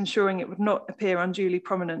elevations, ensuring it would not appear unduly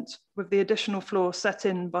prominent, with the additional floor set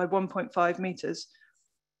in by 1.5 metres.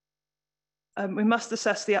 We must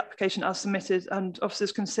assess the application as submitted, and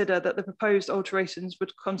officers consider that the proposed alterations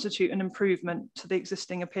would constitute an improvement to the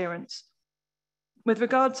existing appearance. With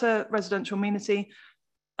regard to residential amenity,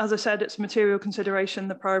 as I said, it's a material consideration.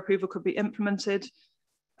 The prior approval could be implemented.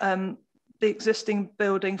 The existing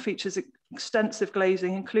building features extensive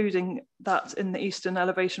glazing, including that in the eastern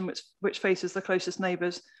elevation, which faces the closest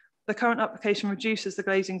neighbours. The current application reduces the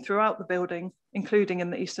glazing throughout the building, including in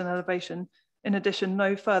the eastern elevation. In addition,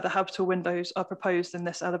 no further habitable windows are proposed in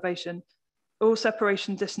this elevation. All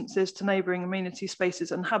separation distances to neighbouring amenity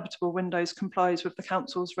spaces and habitable windows complies with the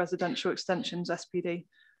Council's Residential Extensions SPD.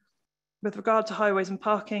 With regard to highways and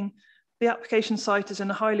parking, the application site is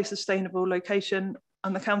in a highly sustainable location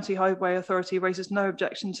and the County Highway Authority raises no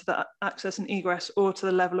objection to the access and egress or to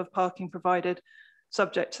the level of parking provided,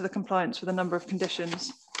 subject to the compliance with a number of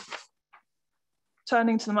conditions.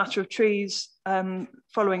 Turning to the matter of trees,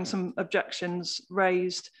 following some objections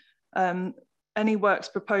raised, any works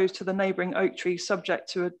proposed to the neighbouring oak tree subject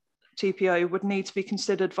to a TPO would need to be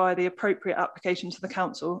considered via the appropriate application to the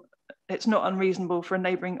council. It's not unreasonable for a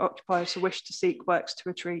neighbouring occupier to wish to seek works to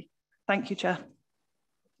a tree. Thank you, Chair.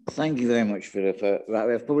 Thank you very much, Philip. Right,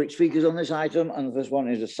 we have public speakers on this item, and the first one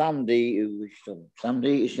is Sam D. Sam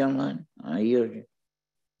D, is she online? I hear you.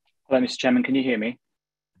 Hello, Mr. Chairman. Can you hear me?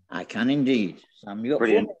 I can indeed. Sam, you got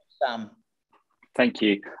Brilliant. 4 minutes, Sam. Thank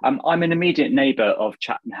you. I'm an immediate neighbour of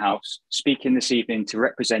Chapman House, speaking this evening to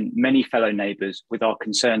represent many fellow neighbours with our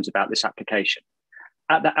concerns about this application.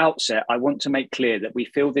 At the outset, I want to make clear that we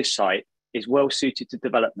feel this site is well suited to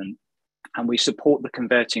development and we support the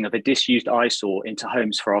converting of a disused eyesore into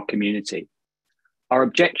homes for our community. Our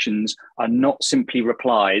objections are not simply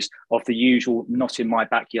replies of the usual not in my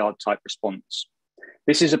backyard type response.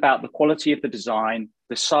 This is about the quality of the design,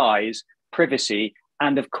 the size, privacy,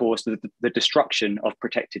 and of course, the destruction of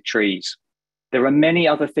protected trees. There are many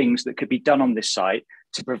other things that could be done on this site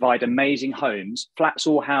to provide amazing homes, flats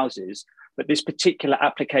or houses, but this particular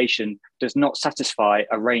application does not satisfy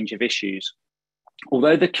a range of issues.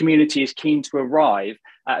 Although the community is keen to arrive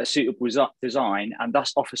at a suitable design and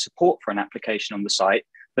thus offer support for an application on the site,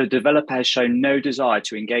 the developer has shown no desire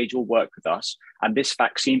to engage or work with us, and this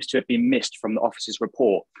fact seems to have been missed from the officer's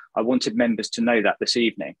report. I wanted members to know that this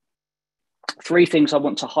evening. 3 things I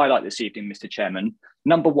want to highlight this evening, Mr. Chairman.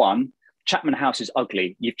 Number 1, Chapman House is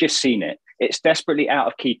ugly. You've just seen it. It's desperately out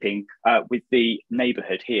of keeping with the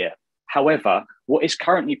neighbourhood here. However, what is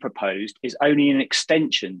currently proposed is only an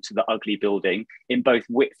extension to the ugly building in both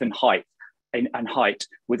width and height,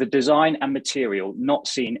 with a design and material not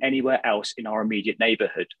seen anywhere else in our immediate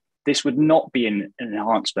neighbourhood. This would not be an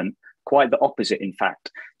enhancement, quite the opposite, in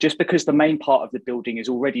fact. Just because the main part of the building is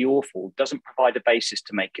already awful doesn't provide a basis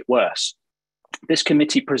to make it worse. This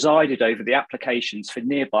committee presided over the applications for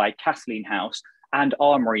nearby Kathleen House and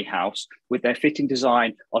Armoury House with their fitting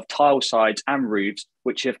design of tile sides and roofs,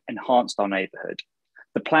 which have enhanced our neighbourhood.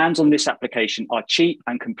 The plans on this application are cheap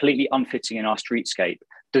and completely unfitting in our streetscape.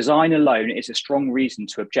 Design alone is a strong reason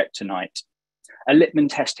to object tonight. A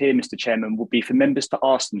litmus test here, Mr. Chairman, would be for members to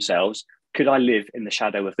ask themselves, could I live in the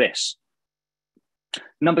shadow of this?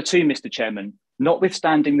 Number 2, Mr. Chairman,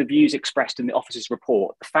 notwithstanding the views expressed in the officer's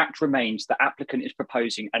report, the fact remains the applicant is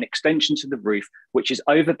proposing an extension to the roof, which is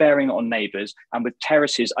overbearing on neighbours and with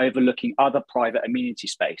terraces overlooking other private amenity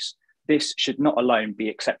space. This should not alone be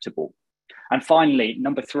acceptable. And finally,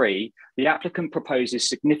 number 3, the applicant proposes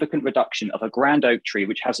significant reduction of a grand oak tree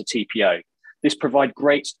which has a TPO. This provides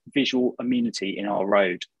great visual amenity in our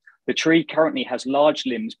road. The tree currently has large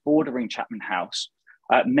limbs bordering Chapman House.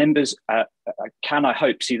 Members can, I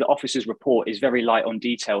hope, see the officer's report is very light on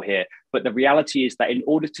detail here, but the reality is that in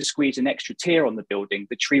order to squeeze an extra tier on the building,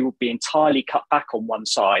 the tree will be entirely cut back on one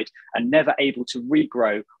side and never able to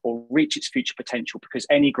regrow or reach its future potential because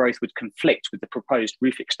any growth would conflict with the proposed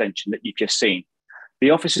roof extension that you've just seen.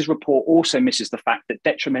 The officer's report also misses the fact that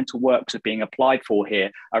detrimental works are being applied for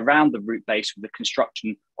here around the root base with the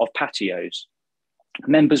construction of patios.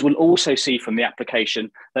 Members will also see from the application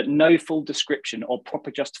that no full description or proper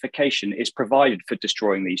justification is provided for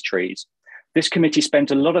destroying these trees. This committee spent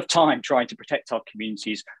a lot of time trying to protect our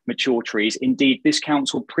community's mature trees. Indeed, this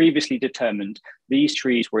council previously determined these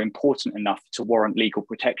trees were important enough to warrant legal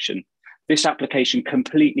protection. This application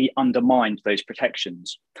completely undermined those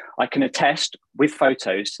protections. I can attest with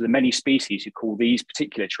photos to the many species who call these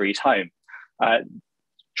particular trees home.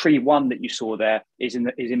 Tree 1 that you saw there is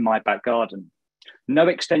in my back garden. No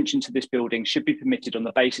extension to this building should be permitted on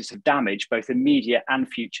the basis of damage, both immediate and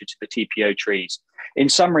future, to the TPO trees. In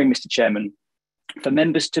summary, Mr. Chairman, for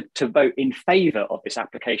members to vote in favour of this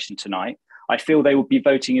application tonight, I feel they will be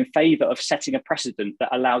voting in favour of setting a precedent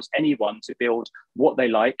that allows anyone to build what they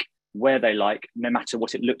like, where they like, no matter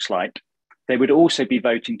what it looks like. They would also be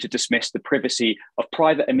voting to dismiss the privacy of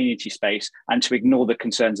private amenity space and to ignore the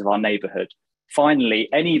concerns of our neighbourhood. Finally,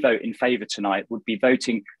 any vote in favour tonight would be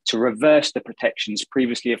voting to reverse the protections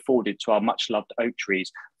previously afforded to our much-loved oak trees,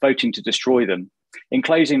 voting to destroy them. In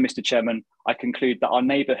closing, Mr. Chairman, I conclude that our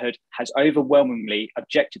neighbourhood has overwhelmingly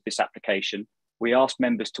objected this application. We ask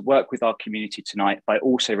members to work with our community tonight by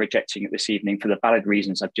also rejecting it this evening for the valid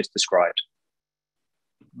reasons I've just described.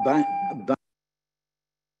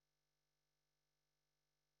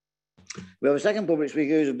 We have a second public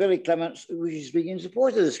speaker, who's Billy Clements, who is speaking in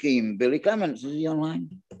support of the scheme. Billy Clements, is he online?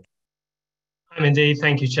 I'm indeed.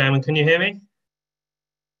 Thank you, Chairman. Can you hear me?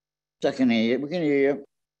 I can hear you. We can hear you.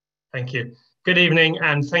 Thank you. Good evening,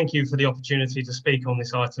 and thank you for the opportunity to speak on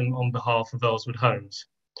this item on behalf of Earlswood Homes.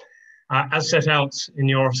 As set out in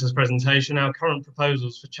your officer's presentation, our current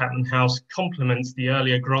proposals for Chapman House complement the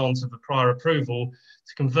earlier grant of the prior approval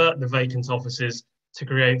to convert the vacant offices to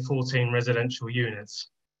create 14 residential units.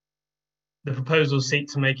 The proposals seek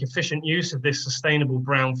to make efficient use of this sustainable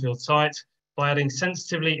brownfield site by adding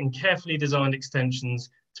sensitively and carefully designed extensions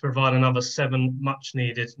to provide another 7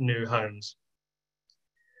 much-needed new homes.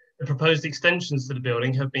 The proposed extensions to the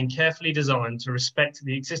building have been carefully designed to respect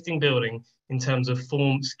the existing building in terms of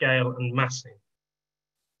form, scale, and massing.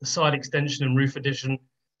 The side extension and roof addition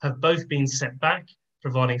have both been set back,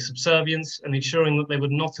 providing subservience and ensuring that they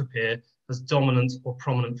would not appear as dominant or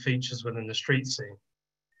prominent features within the street scene.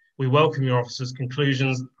 We welcome your officer's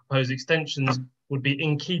conclusions that the proposed extensions would be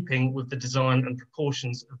in keeping with the design and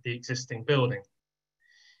proportions of the existing building.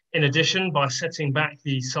 In addition, by setting back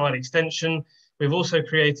the side extension, we've also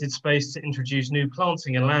created space to introduce new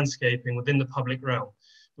planting and landscaping within the public realm,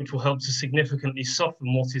 which will help to significantly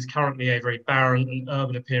soften what is currently a very barren and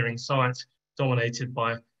urban appearing site dominated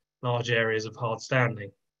by large areas of hard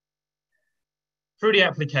standing. Through the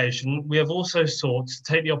application, we have also sought to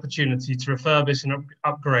take the opportunity to refurbish and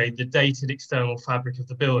upgrade the dated external fabric of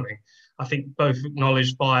the building. I think both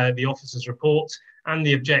acknowledged by the officer's report and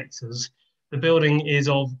the objectors. The building is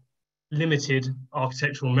of limited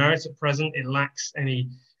architectural merit at present. It lacks any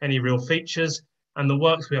real features, and the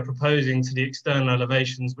works we are proposing to the external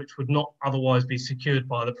elevations, which would not otherwise be secured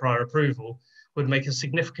by the prior approval, would make a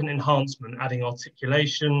significant enhancement, adding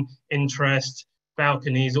articulation, interest,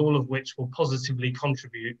 balconies, all of which will positively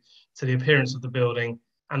contribute to the appearance of the building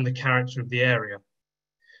and the character of the area.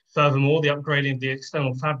 Furthermore, the upgrading of the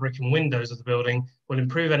external fabric and windows of the building will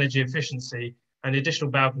improve energy efficiency, and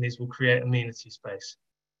additional balconies will create amenity space.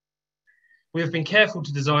 We have been careful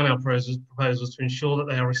to design our proposals to ensure that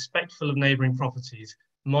they are respectful of neighbouring properties,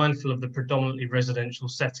 mindful of the predominantly residential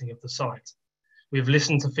setting of the site. We have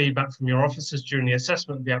listened to feedback from your officers during the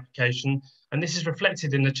assessment of the application, and this is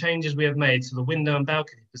reflected in the changes we have made to the window and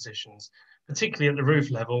balcony positions, particularly at the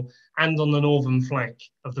roof level and on the northern flank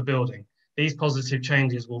of the building. These positive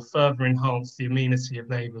changes will further enhance the amenity of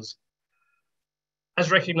neighbours. As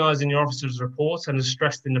recognised in your officer's report and as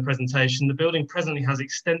stressed in the presentation, the building presently has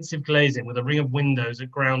extensive glazing with a ring of windows at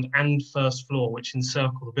ground and first floor which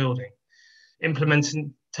encircle the building.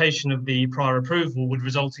 Implementation of the prior approval would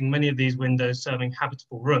result in many of these windows serving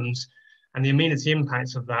habitable rooms, and the amenity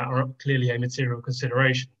impacts of that are clearly a material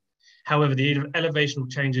consideration. However, the elevational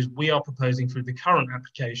changes we are proposing through the current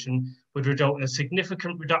application would result in a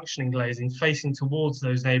significant reduction in glazing facing towards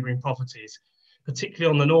those neighbouring properties,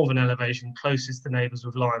 particularly on the northern elevation closest to neighbours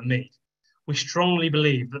with Lyme Mead. We strongly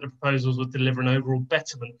believe that the proposals would deliver an overall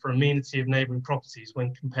betterment for amenity of neighbouring properties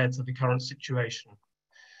when compared to the current situation.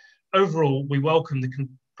 Overall, we welcome the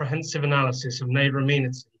comprehensive analysis of neighbour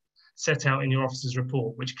amenity set out in your officer's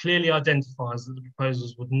report, which clearly identifies that the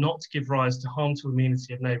proposals would not give rise to harm to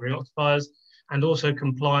amenity of neighbouring occupiers and also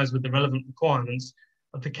complies with the relevant requirements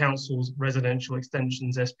of the Council's Residential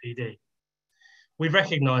Extensions SPD. We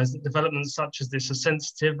recognise that developments such as this are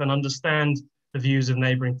sensitive and understand the views of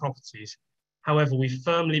neighbouring properties. However, we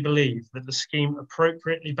firmly believe that the scheme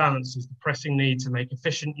appropriately balances the pressing need to make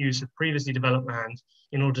efficient use of previously developed land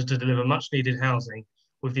in order to deliver much needed housing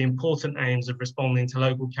with the important aims of responding to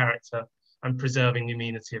local character and preserving the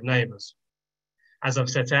amenity of neighbours. As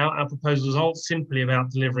I've set out, our proposals aren't simply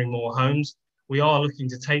about delivering more homes. We are looking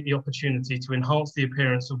to take the opportunity to enhance the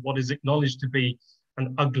appearance of what is acknowledged to be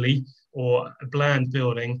an ugly or a bland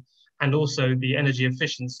building, and also the energy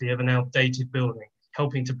efficiency of an outdated building,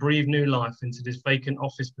 helping to breathe new life into this vacant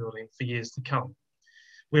office building for years to come.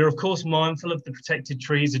 We are of course mindful of the protected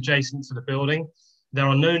trees adjacent to the building. There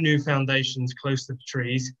are no new foundations close to the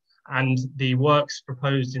trees, and the works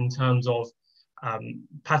proposed in terms of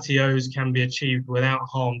patios can be achieved without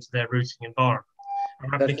harm to their rooting environment.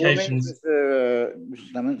 Our applications...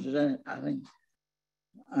 Mr. Clements, I think.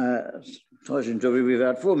 Sorry to interrupt you. We've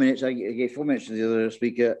had 4 minutes. I gave 4 minutes to the other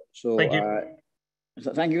speaker. So thank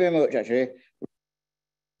you, thank you very much, actually.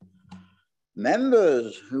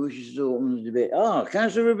 Members who wishes to open the debate.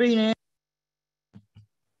 Councillor Rubini.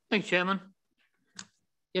 Thank you, Chairman.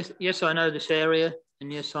 Yes, I know this area,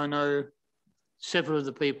 and yes, I know several of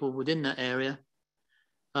the people within that area.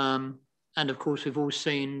 And of course, we've all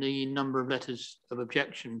seen the number of letters of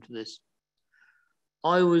objection to this.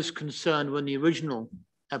 I was concerned when the original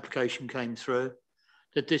application came through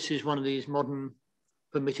that this is one of these modern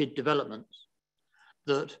permitted developments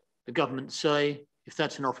that the government say, if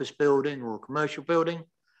that's an office building or a commercial building,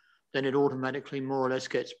 then it automatically more or less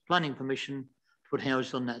gets planning permission to put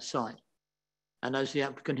houses on that site. And as the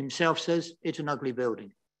applicant himself says, it's an ugly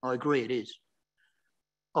building. I agree it is.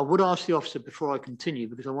 I would ask the officer before I continue,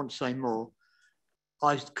 because I want to say more.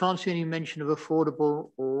 I can't see any mention of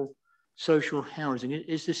affordable or social housing.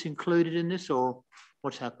 Is this included in this, or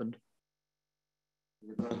what's happened?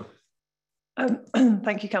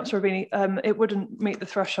 Thank you, Councillor Rubini. It wouldn't meet the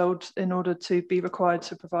threshold in order to be required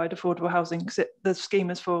to provide affordable housing, because the scheme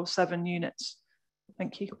is for 7 units.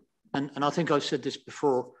 Thank you. And I think I've said this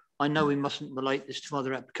before. I know we mustn't relate this to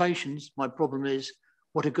other applications. My problem is,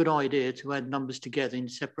 what a good idea to add numbers together in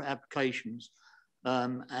separate applications,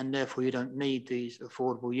 and therefore you don't need these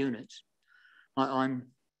affordable units. I'm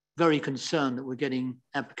very concerned that we're getting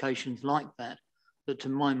applications like that to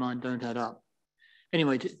my mind don't add up.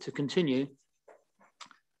 Anyway, to continue,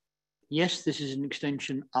 yes, this is an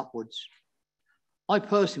extension upwards. I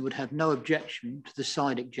personally would have no objection to the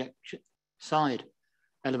side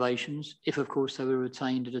elevations if, of course, they were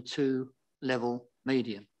retained at a 2-level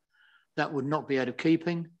median. That would not be out of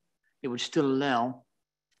keeping. It would still allow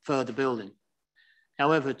further building.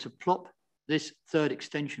 However, to plop this third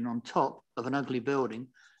extension on top of an ugly building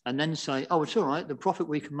and then say, oh, it's all right, the profit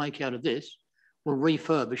we can make out of this will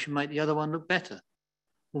refurbish and make the other one look better.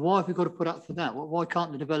 Well, why have we got to put up for that? Well, why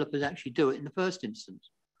can't the developers actually do it in the first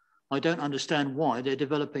instance? I don't understand why they're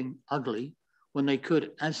developing ugly when they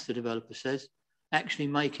could, as the developer says, actually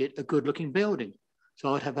make it a good looking building.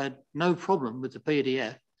 So I'd have had no problem with the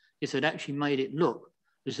PDF if they'd actually made it look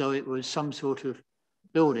as though it was some sort of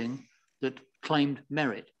building that claimed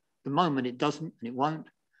merit. The moment it doesn't, and it won't,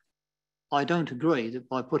 I don't agree that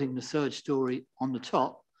by putting the third story on the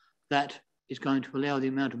top, that is going to allow the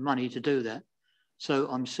amount of money to do that. So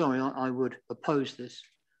I'm sorry, I would oppose this.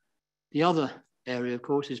 The other area, of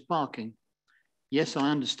course, is parking. Yes,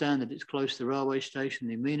 I understand that it's close to the railway station,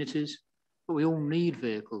 the amenities, but we all need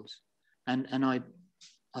vehicles. And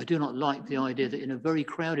I do not like the idea that in a very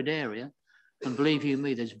crowded area, and believe you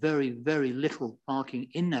me, there's very, very little parking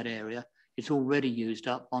in that area. It's already used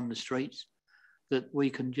up on the streets, that we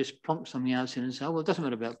can just plonk something else in and say, oh, well, it doesn't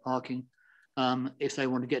matter about parking. If they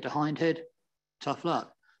want to get to Hindhead, tough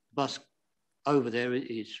luck. The bus over there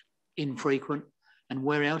is infrequent. And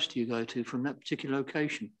where else do you go to from that particular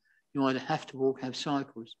location? You either have to walk, have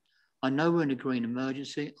cycles. I know we're in a green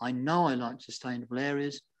emergency. I know I like sustainable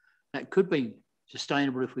areas. That could be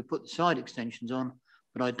sustainable if we put the side extensions on,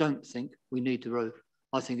 but I don't think we need the roof.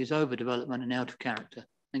 I think it's overdevelopment and out of character.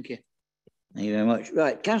 Thank you. Thank you very much.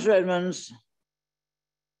 Right, Councillor Edmonds.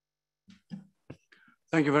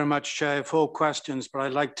 Thank you very much, Chair. 4 questions, but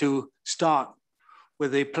I'd like to start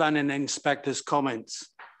with the planning inspector's comments.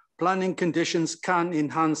 Planning conditions can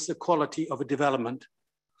enhance the quality of a development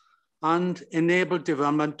and enable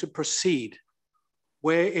development to proceed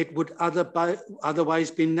where it would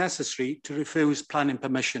otherwise be necessary to refuse planning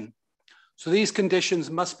permission. So these conditions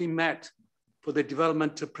must be met for the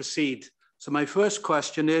development to proceed. So my first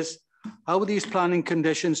question is, how are these planning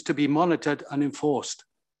conditions to be monitored and enforced?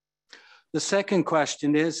 The second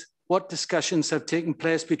question is, what discussions have taken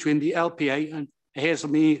place between the LPA and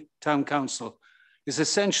Hazelmere Town Council? It's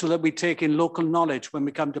essential that we take in local knowledge when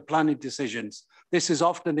we come to planning decisions. This is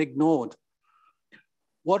often ignored.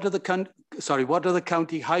 What are the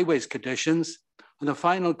county highways conditions? And the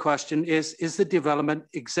final question is the development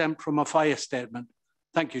exempt from a fire statement?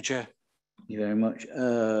 Thank you, Chair. Thank you very much.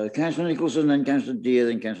 Councillor Nicholson, then Councillor Deere,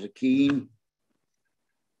 then Councillor Keane.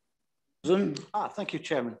 Thank you,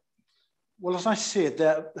 Chairman. Well, as I see it,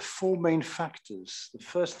 there are 4 main factors. The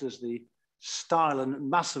first is the style and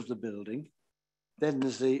mass of the building. Then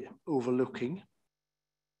there's the overlooking,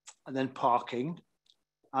 and then parking,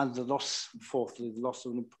 and the loss, fourthly, the loss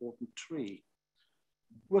of an important tree.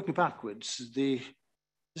 Working backwards, this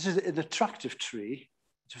is an attractive tree.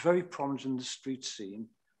 It's very prominent in the street scene.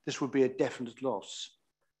 This would be a definite loss.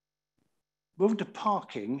 Moving to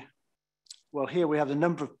parking, well, here we have the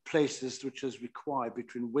number of places which is required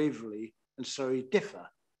between Waverley and Surrey differ.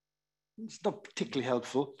 It's not particularly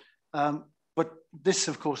helpful, but this,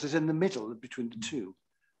 of course, is in the middle between the two.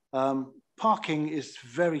 Parking is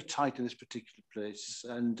very tight in this particular place,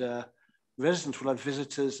 and residents will have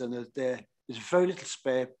visitors, and there is very little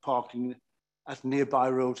spare parking at nearby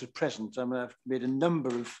roads at present. I mean, I've made a number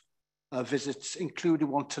of visits, including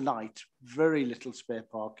one tonight. Very little spare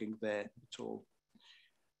parking there at all.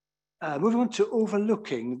 Moving on to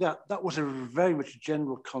overlooking, that was a very much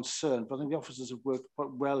general concern, but I think the officers have worked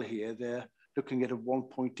quite well here. They're looking at a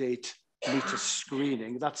 1.8 metre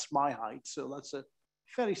screening. That's my height, so that's a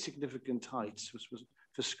fairly significant height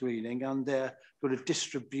for screening, and they're going to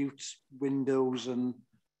distribute windows and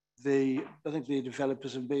I think the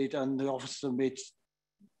developers have made and the officers have made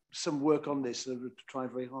some work on this. They've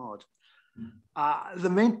tried very hard. The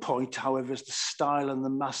main point, however, is the style and the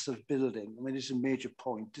mass of building. I mean, it's a major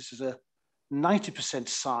point. This is a 90%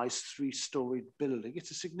 size 3-storied building.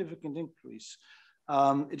 It's a significant increase.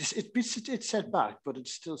 It's set back, but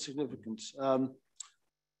it's still significant.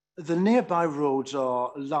 The nearby roads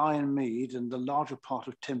are Lion Mead and the larger part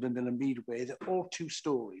of Timbermill and Meadway. They're all 2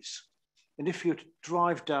 stories. And if you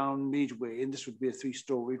drive down Meadway, and this would be a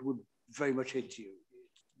 3-story, it would very much hit you.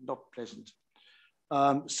 It's not pleasant.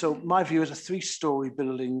 So my view is a 3-story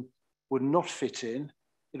building would not fit in.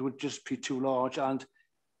 It would just be too large and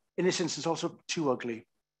in this instance also too ugly.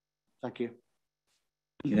 Thank you.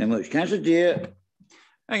 Thank you very much. Councillor Dear.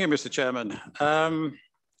 Thank you, Mr. Chairman.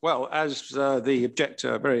 Well, as the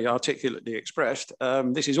objector very articulately expressed,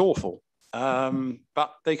 this is awful,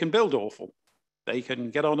 but they can build awful. They can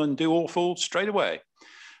get on and do awful straight away.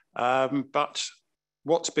 But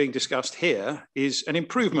what's being discussed here is an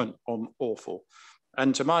improvement on awful.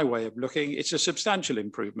 And to my way of looking, it's a substantial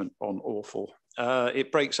improvement on awful.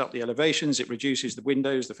 It breaks up the elevations, it reduces the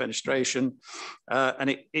windows, the fenestration, and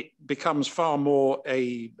it becomes far more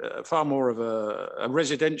of a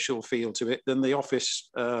residential feel to it than the office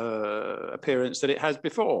appearance that it has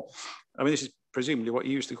before. I mean, this is presumably what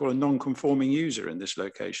you used to call a non-conforming user in this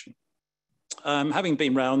location. Having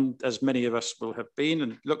been round, as many of us will have been,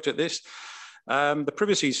 and looked at this, the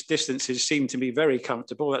privacy distances seem to be very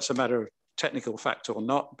comfortable. That's a matter of technical fact or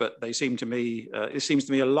not, but they seem to me, it seems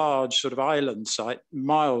to me a large sort of island site,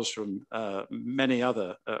 miles from many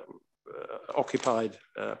other occupied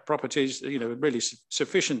properties, you know, really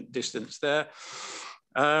sufficient distance there.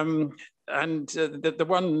 And the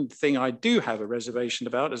one thing I do have a reservation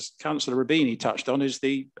about, as Councillor Rubini touched on, is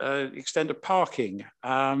the extent of parking.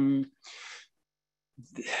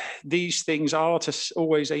 These things are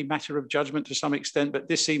always a matter of judgment to some extent, but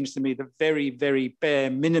this seems to me the very, very bare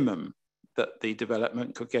minimum that the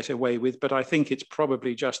development could get away with, but I think it's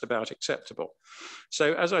probably just about acceptable.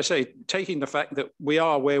 So as I say, taking the fact that we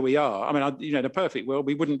are where we are, I mean, you know, in a perfect world,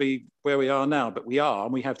 we wouldn't be where we are now, but we are,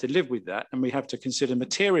 and we have to live with that, and we have to consider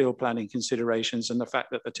material planning considerations and the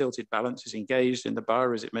fact that the tilted balance is engaged in the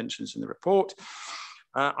borough, as it mentions in the report.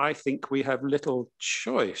 I think we have little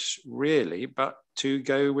choice, really, but to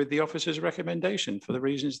go with the officer's recommendation for the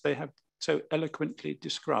reasons they have so eloquently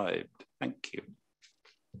described. Thank you.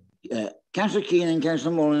 Councillor Keane and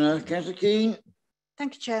Councillor Molyneux. Councillor Keane.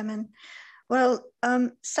 Thank you, Chairman. Well,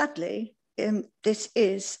 sadly, this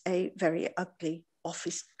is a very ugly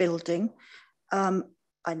office building. I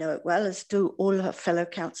know it well, as do all our fellow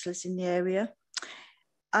councillors in the area.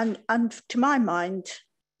 And to my mind,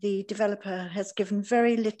 the developer has given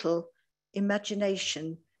very little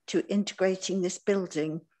imagination to integrating this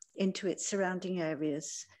building into its surrounding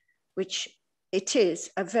areas, which it is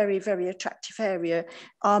a very, very attractive area.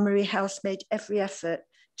 Armoury House made every effort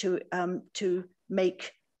to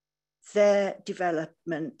make their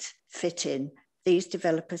development fit in. These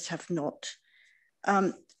developers have not.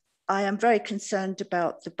 I am very concerned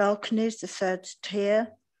about the balconies, the 3rd tier.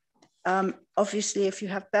 Obviously, if you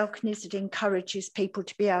have balconies, it encourages people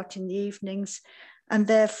to be out in the evenings, and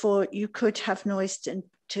therefore you could have noise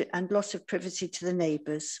and loss of privacy to the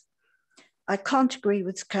neighbours. I can't agree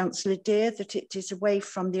with Councillor Dear that it is away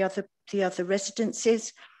from the other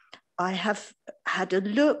residences. I have had a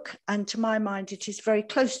look, and to my mind, it is very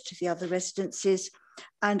close to the other residences,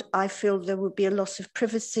 and I feel there would be a loss of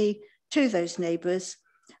privacy to those neighbours.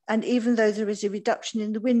 And even though there is a reduction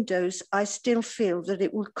in the windows, I still feel that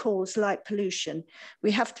it will cause light pollution.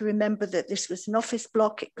 We have to remember that this was an office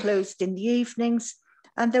block, it closed in the evenings,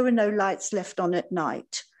 and there were no lights left on at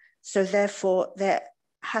night. So therefore, there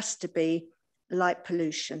has to be light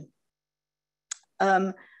pollution.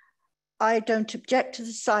 I don't object to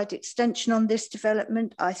the side extension on this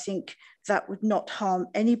development. I think that would not harm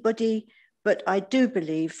anybody, but I do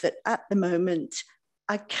believe that at the moment,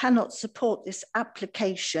 I cannot support this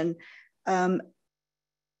application, apart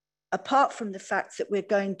from the fact that they're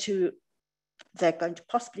going to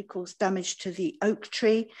possibly cause damage to the oak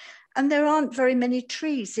tree. And there aren't very many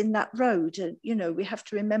trees in that road. And, you know, we have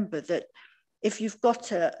to remember that if you've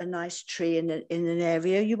got a nice tree in an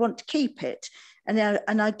area, you want to keep it.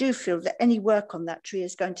 And I do feel that any work on that tree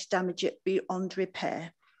is going to damage it beyond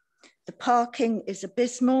repair. The parking is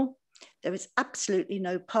abysmal. There is absolutely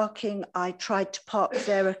no parking. I tried to park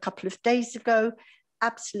there a couple of days ago,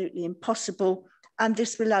 absolutely impossible. And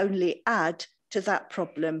this will only add to that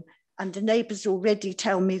problem. And the neighbours already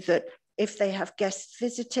tell me that if they have guests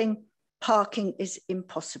visiting, parking is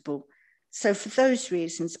impossible. So for those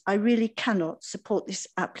reasons, I really cannot support this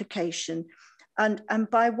application. And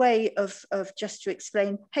by way of just to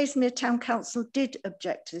explain, Haslemere Town Council did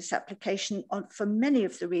object to this application for many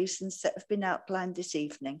of the reasons that have been outlined this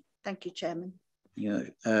evening. Thank you, Chairman. Yeah,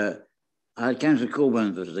 I had Councillor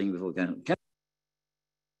Coburn for the thing before Councillor.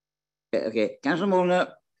 Okay, Councillor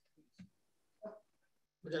Molnar.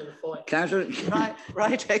 Councillor.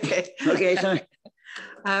 Right, okay. Okay, sorry.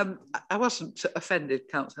 I wasn't offended,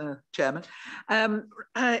 Councillor Chairman.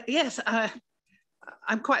 Yes,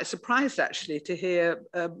 I'm quite surprised actually to hear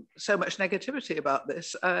so much negativity about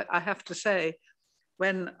this. I have to say,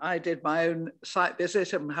 when I did my own site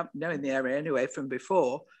visit and knowing the area anyway from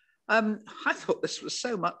before, I thought this was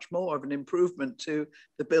so much more of an improvement to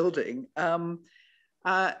the building.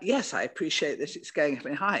 Yes, I appreciate that it's going up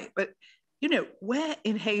in height, but you know, where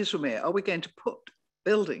in Haslemere are we going to put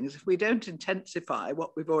buildings if we don't intensify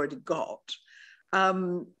what we've already got?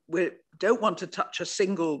 We don't want to touch a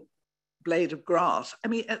single blade of grass. I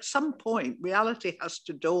mean, at some point, reality has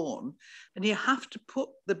to dawn, and you have to put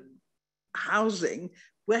the housing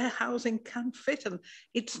where housing can fit, and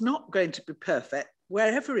it's not going to be perfect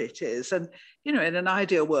wherever it is. And, you know, in an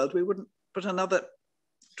ideal world, we wouldn't put another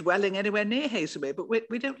dwelling anywhere near Haslemere, but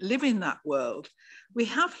we don't live in that world. We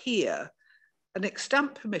have here an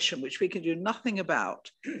extant permission, which we can do nothing about,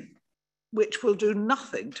 which will do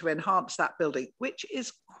nothing to enhance that building, which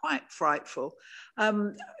is quite frightful.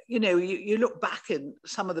 You know, you look back in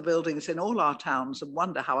some of the buildings in all our towns and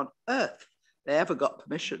wonder how on earth they ever got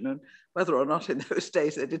permission, and whether or not in those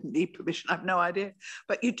days they didn't need permission, I've no idea.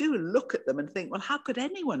 But you do look at them and think, well, how could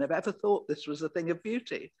anyone have ever thought this was a thing of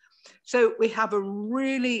beauty? So we have a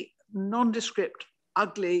really nondescript,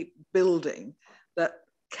 ugly building that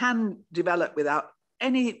can develop without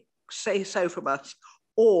any say-so from us,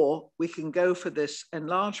 or we can go for this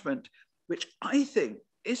enlargement, which I think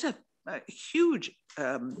is a huge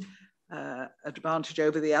advantage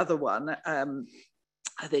over the other one.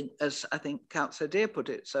 I think, as I think Councillor Dear put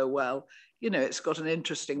it so well, you know, it's got an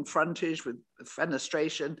interesting frontage with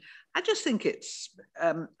fenestration. I just think it's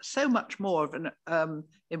so much more of an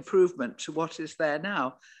improvement to what is there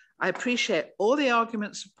now. I appreciate all the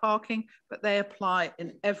arguments of parking, but they apply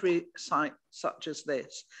in every site such as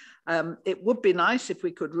this. It would be nice if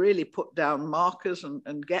we could really put down markers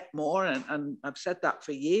and get more, and I've said that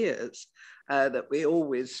for years, that we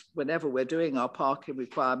always, whenever we're doing our parking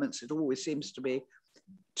requirements, it always seems to be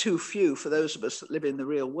too few for those of us that live in the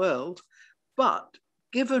real world. But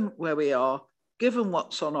given where we are, given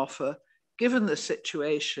what's on offer, given the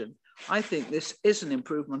situation, I think this is an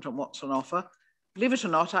improvement on what's on offer. Believe it or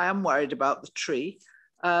not, I am worried about the tree.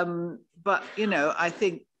 But, you know, I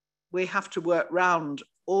think we have to work round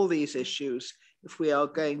all these issues if we are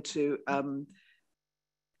going to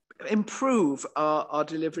improve our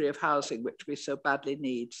delivery of housing, which we so badly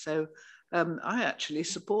need. So I actually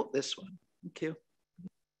support this one. Thank you.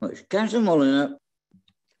 Councillor Molnar.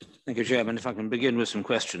 Thank you, Chairman. If I can begin with some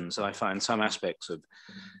questions, I find some aspects of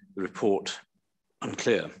the report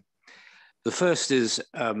unclear. The first is,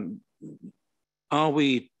 are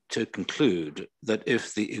we to conclude that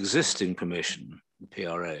if the existing permission, the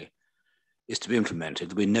PRA, is to be implemented,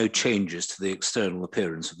 there'll be no changes to the external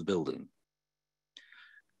appearance of the building?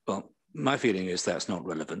 Well, my feeling is that's not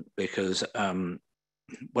relevant, because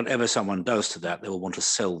whatever someone does to that, they will want to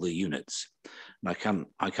sell the units. And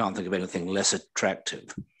I can't think of anything less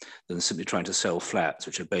attractive than simply trying to sell flats,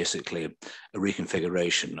 which are basically a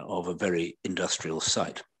reconfiguration of a very industrial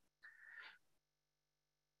site.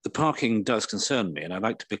 The parking does concern me, and I'd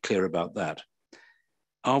like to be clear about that.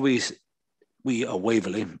 We are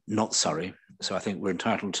Waverley, not Surrey, so I think we're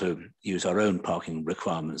entitled to use our own parking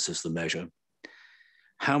requirements as the measure.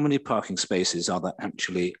 How many parking spaces are there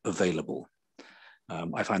actually available?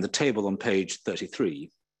 I find the table on page 33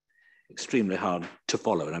 extremely hard to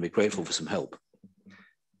follow, and I'd be grateful for some help.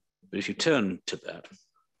 But if you turn to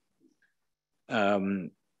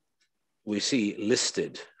that, we see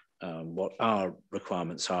listed what our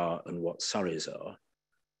requirements are and what Surrey's are.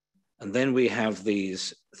 And then we have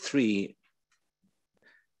these three,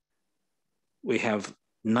 we have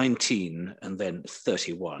 19 and then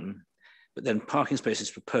 31, but then parking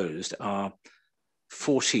spaces proposed are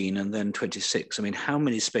 14 and then 26. I mean, how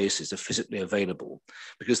many spaces are physically available?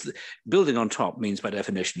 Because the building on top means by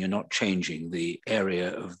definition, you're not changing the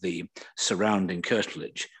area of the surrounding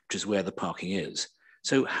curtilage, which is where the parking is.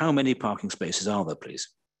 So how many parking spaces are there, please?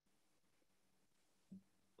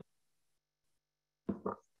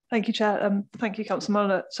 Thank you, Chair. Thank you, Councillor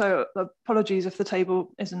Molnar. So apologies if the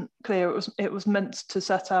table isn't clear. It was meant to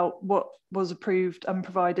set out what was approved and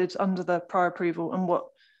provided under the prior approval and what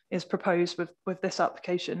is proposed with this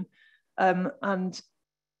application. And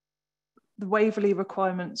the Waverley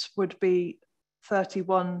requirements would be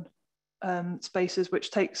 31 spaces,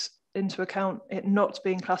 which takes into account it not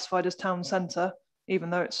being classified as town centre, even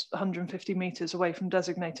though it's 150 metres away from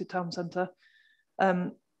designated town centre.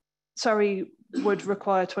 Surrey would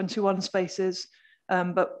require 21 spaces,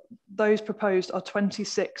 but those proposed are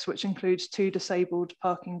 26, which includes 2 disabled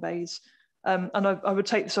parking bays. And I would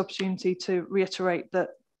take this opportunity to reiterate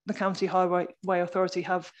that the County Highway Authority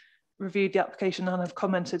have reviewed the application and have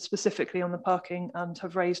commented specifically on the parking and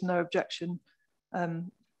have raised no objection.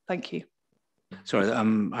 Thank you. Sorry,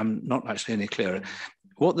 I'm not actually any clearer.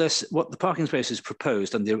 What the parking spaces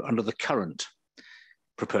proposed under the current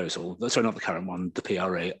proposal, sorry, not the current one, the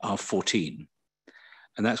PRA, are 14.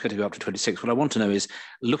 And that's going to go up to 26. What I want to know is,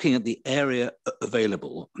 looking at the area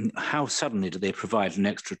available, how suddenly do they provide an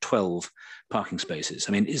extra 12 parking spaces?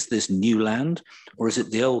 I mean, is this new land or is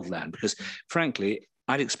it the old land? Because frankly,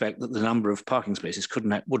 I'd expect that the number of parking spaces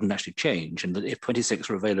wouldn't actually change, and that if 26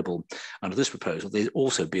 are available under this proposal, they'd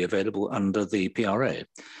also be available under the PRA.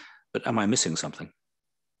 But am I missing something?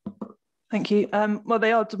 Thank you. Well,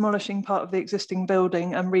 they are demolishing part of the existing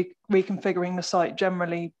building and reconfiguring the site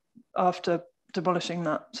generally after demolishing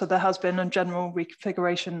that. So there has been a general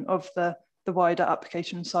reconfiguration of the wider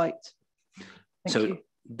application site. So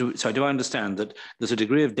do I understand that there's a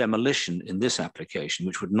degree of demolition in this application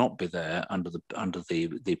which would not be there under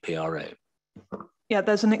the PRA? Yeah,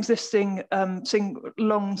 there's an existing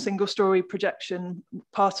long single-storey projection,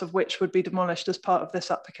 part of which would be demolished as part of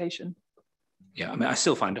this application. Yeah, I mean, I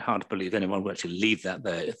still find it hard to believe anyone would actually leave that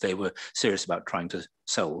there if they were serious about trying to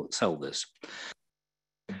sell this.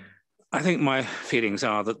 I think my feelings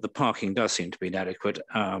are that the parking does seem to be inadequate.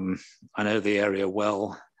 I know the area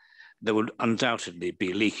well. There would undoubtedly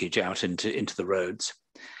be leakage out into the roads.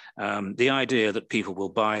 The idea that people will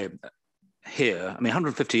buy here, I mean,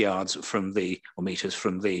 150 yards from or meters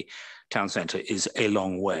from the town centre is a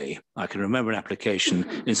long way. I can remember an application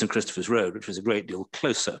in St Christopher's Road, which was a great deal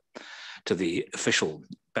closer to the official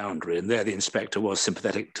boundary, and there the inspector was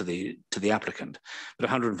sympathetic to the applicant. But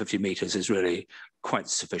 150 metres is really quite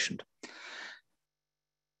sufficient.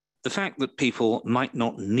 The fact that people might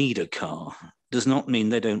not need a car does not mean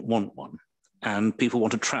they don't want one. And people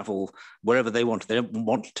want to travel wherever they want. They don't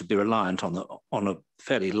want to be reliant on a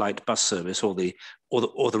fairly light bus service or the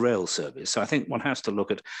rail service. So I think one has to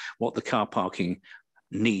look at what the car parking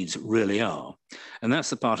needs really are. And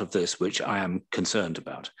that's the part of this which I am concerned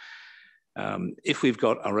about. If we've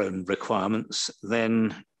got our own requirements,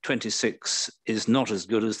 then 26 is not as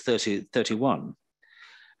good as 31.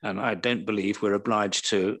 And I don't believe we're obliged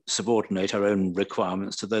to subordinate our own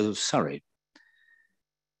requirements to those of Surrey.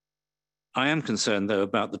 I am concerned, though,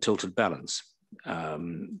 about the tilted balance,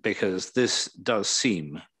 because this does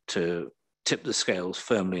seem to tip the scales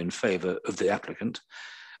firmly in favour of the applicant.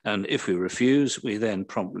 And if we refuse, we then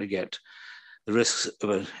promptly get the risks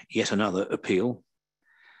of yet another appeal.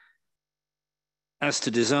 As to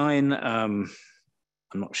design, I'm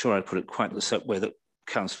not sure I'd put it quite the way that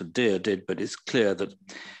Councillor Deere did, but it's clear that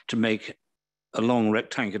to make a long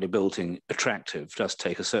rectangular building attractive does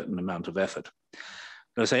take a certain amount of effort.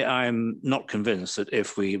 But I say I'm not convinced that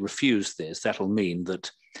if we refuse this, that'll mean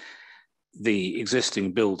that the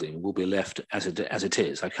existing building will be left as it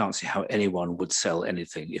is. I can't see how anyone would sell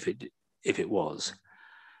anything if it was.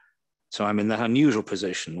 So I'm in that unusual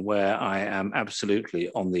position where I am absolutely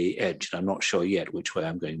on the edge, and I'm not sure yet which way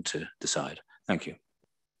I'm going to decide. Thank you.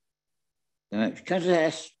 Councillor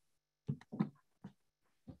Hess.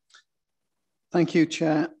 Thank you,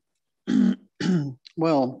 Chair.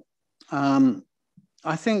 Well,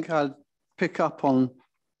 I think I'll pick up on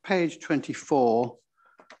page 24,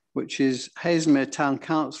 which is Haslemere Town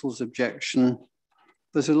Council's objection.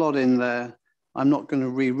 There's a lot in there. I'm not going to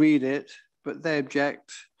reread it, but they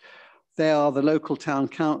object. They are the local town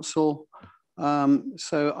council,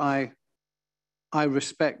 so I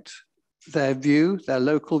respect their view, their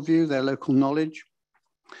local knowledge.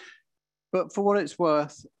 But for what it's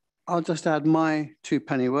worth, I'll just add my 2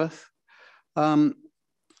 pennyworth.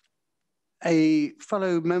 A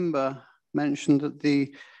fellow member mentioned that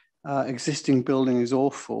the existing building is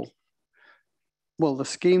awful. Well, the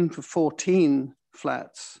scheme for 14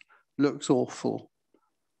 flats looks awful.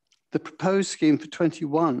 The proposed scheme for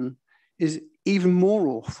 21 is even more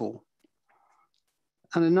awful.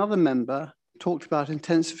 And another member talked about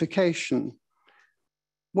intensification.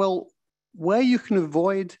 Well, where you can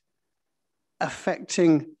avoid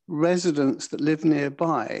affecting residents that live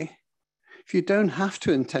nearby, if you don't have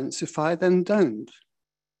to intensify, then don't.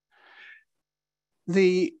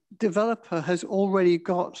 The developer has already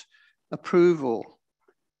got approval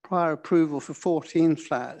prior approval for 14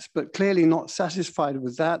 flats, but clearly not satisfied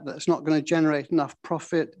with that. That's not going to generate enough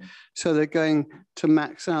profit, so they're going to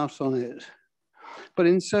max out on it. But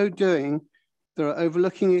in so doing, there are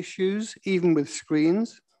overlooking issues, even with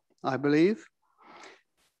screens, I believe.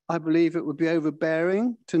 I believe it would be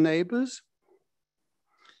overbearing to neighbours.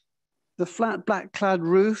 The flat black clad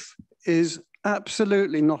roof is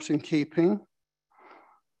absolutely not in keeping.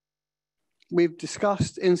 We've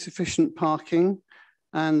discussed insufficient parking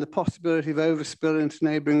and the possibility of overspill into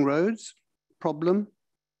neighbouring roads, problem.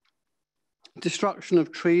 Destruction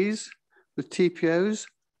of trees with TPOs,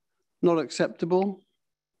 not acceptable.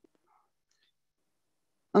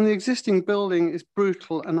 And the existing building is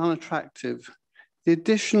brutal and unattractive. The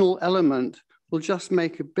additional element will just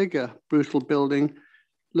make a bigger, brutal building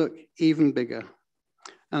look even bigger.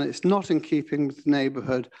 And it's not in keeping with the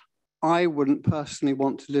neighbourhood. I wouldn't personally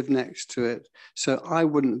want to live next to it, so I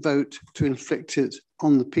wouldn't vote to inflict it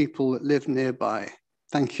on the people that live nearby.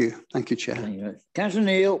 Thank you. Thank you, Chair. Thank you. Councillor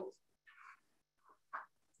Neil.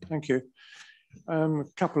 Thank you. A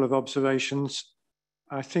couple of observations.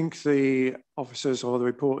 I think the officers or the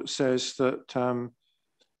report says that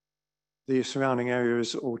the surrounding area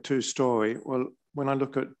is all two-storey. Well, when I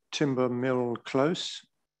look at Timber Mill Close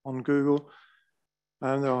on Google,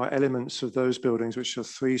 there are elements of those buildings which are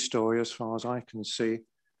three-storey as far as I can see,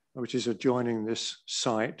 which is adjoining this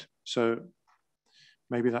site. So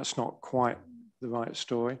maybe that's not quite the right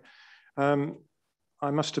story. I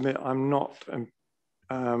must admit, I'm not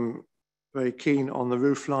very keen on the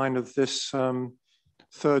roof line of this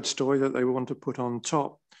third story that they want to put on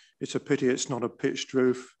top. It's a pity it's not a pitched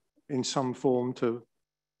roof in some form to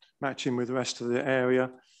match in with the rest of the area.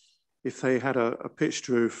 If they had a pitched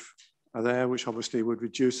roof there, which obviously would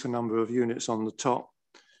reduce the number of units on the top,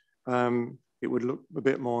 it would look a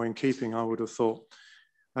bit more in keeping, I would have thought.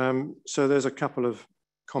 So there's a couple of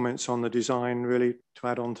comments on the design, really, to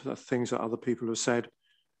add on to the things that other people have said.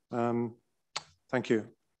 Thank you.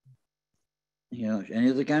 Yeah. Any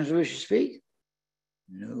other councillor wish to speak?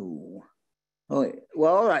 No. Oh,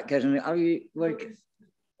 well, all right, Councillor. Are you like?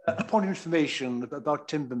 A point of information about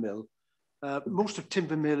Timber Mill. Most of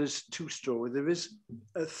Timber Mill is two-storey. There is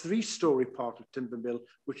a three-storey part of Timber Mill,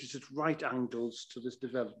 which is at right angles to this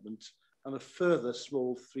development, and a further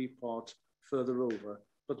small three-part further over.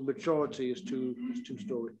 But the majority is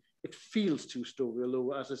two-storey. It feels two-storey,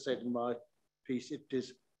 although, as I said in my piece, it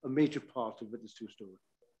is a major part of it is two-storey.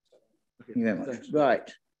 Okay, Thank you very much. thanks.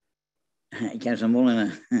 Right. Councillor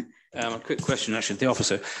Mulliner. A quick question, actually, to the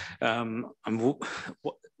officer.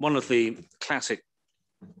 One of the classic,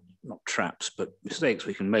 not traps, but mistakes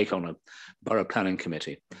we can make on a borough planning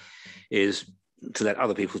committee is to let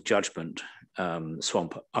other people's judgment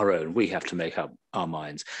swamp our own. We have to make up our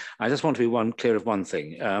minds. I just want to be clear of one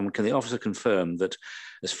thing. Can the officer confirm that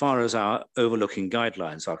as far as our overlooking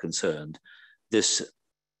guidelines are concerned, this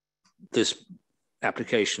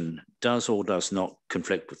application does or does not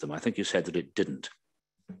conflict with them? I think you said that it didn't.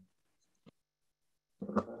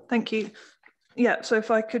 Thank you. Yeah, so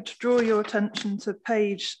if I could draw your attention to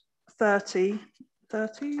page 30,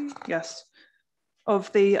 yes,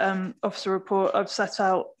 of the officer report. I've set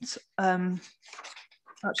out, actually,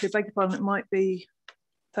 I beg your pardon, it might be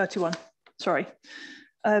 31, sorry.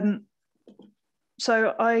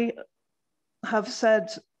 So I have said,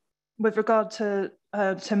 with regard to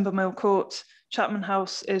Timber Mill Court, Chapman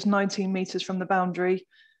House is 19 metres from the boundary.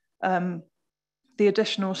 The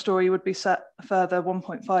additional story would be set a further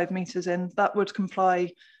 1.5 metres in. That would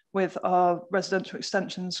comply with our residential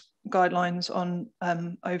extensions guidelines on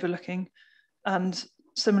overlooking. And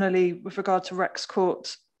similarly, with regard to Rex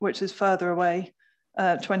Court, which is further away,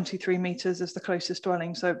 23 metres is the closest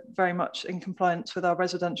dwelling. So very much in compliance with our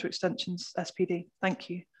residential extensions SPD.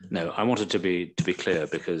 Thank you. No, I wanted to be clear,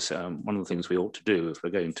 because one of the things we ought to do if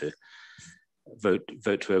we're going to vote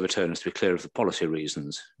to overturn is to be clear of the policy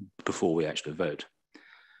reasons before we actually vote.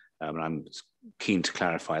 And I'm keen to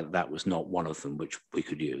clarify that was not one of them which we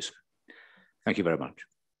could use. Thank you very much.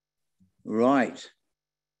 Right.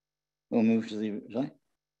 We'll move to the, sorry?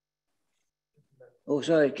 Oh,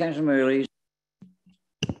 sorry, Councillor Murley.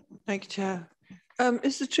 Thank you, Chair.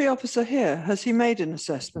 Is the tree officer here? Has he made an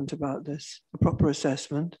assessment about this, a proper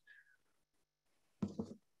assessment?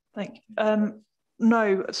 Thank you.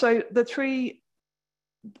 No, so the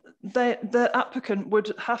applicant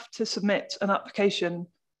would have to submit an application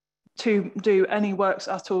to do any works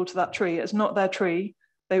at all to that tree. It's not their tree.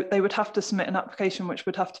 They would have to submit an application which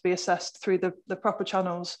would have to be assessed through the proper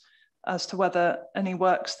channels as to whether any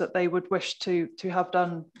works that they would wish to have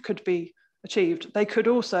done could be achieved. They could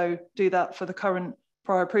also do that for the current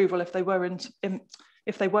prior approval if they were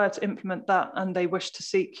if they were to implement that and they wish to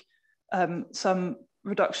seek some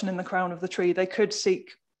reduction in the crown of the tree, they could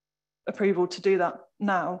seek approval to do that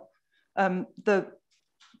now. The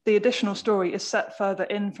additional story is set further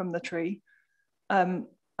in from the tree, and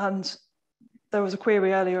there was a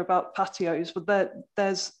query earlier about patios, but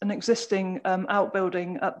there's an existing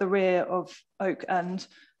outbuilding at the rear of Oak End,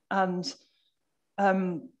 and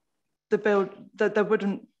there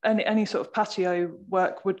wouldn't any sort of patio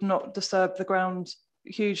work would not disturb the ground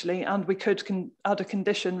hugely, and we could add a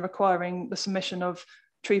condition requiring the submission of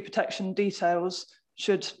tree protection details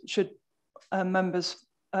should members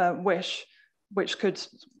wish, which could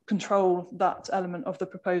control that element of the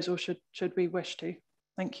proposal should we wish to.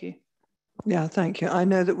 Thank you. Yeah, thank you. I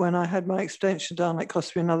know that when I had my extension done, it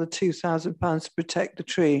cost me another £2,000 to protect the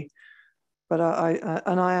tree, but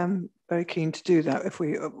I am very keen to do that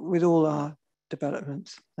with all our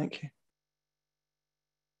developments. Thank you.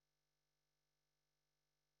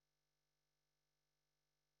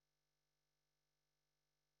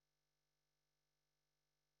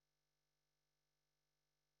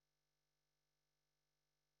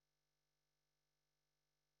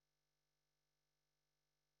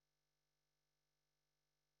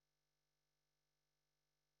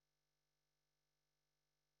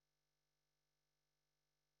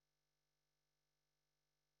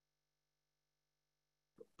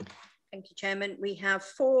 Thank you, Chairman. We have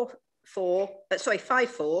 5-4,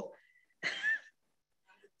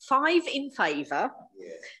 5 in favour,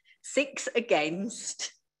 6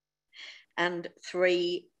 against, and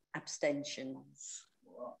 3 abstentions.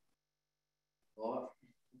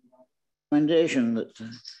 Recommendation that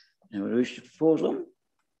we wish to propose on.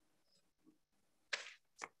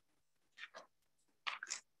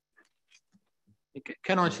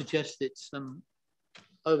 Can I suggest it's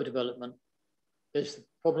overdevelopment? There's the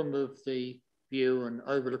problem of the view and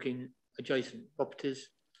overlooking adjacent properties.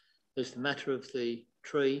 There's the matter of the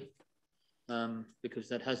tree, because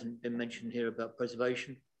that hasn't been mentioned here about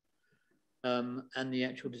preservation, and the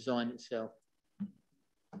actual design itself.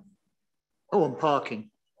 Oh, and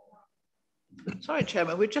parking. Sorry,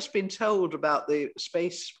 Chairman, we've just been told about the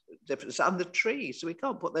space difference and the tree, so we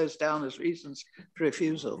can't put those down as reasons for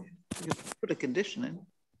refusal. We could put a condition in.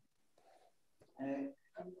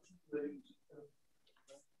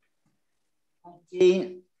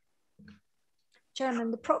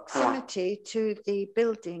 Chairman, the proximity to the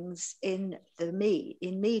buildings in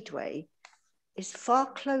Meadway is far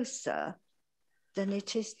closer than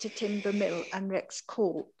it is to Timber Mill and Rex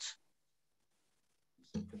Court.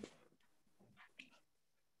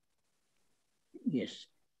 Yes.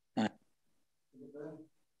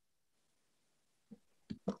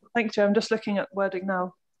 Thank you. I'm just looking at wording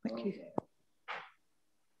now. Thank you.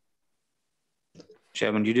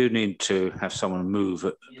 Chairman, you do need to have someone move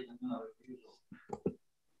it.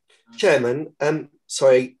 Chairman,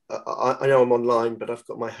 sorry, I know I'm online, but I've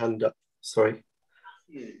got my hand up. Sorry.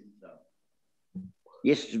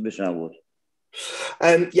 Yes, Mr. Elwood.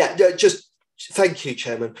 Yeah, just thank you,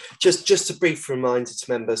 Chairman. Just a brief reminder to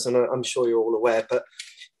members, and I'm sure you're all aware, but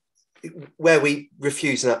where we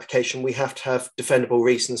refuse an application, we have to have defendable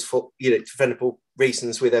reasons for, defendable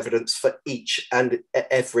reasons with evidence for each and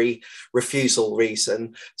every refusal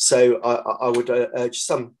reason. So I would urge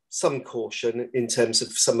some caution in terms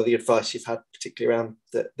of some of the advice you've had, particularly around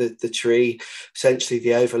the tree, essentially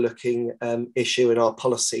the overlooking issue in our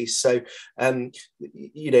policies. So,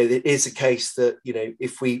 it is a case that, even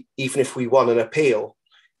if we won an appeal,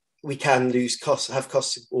 we can lose costs, have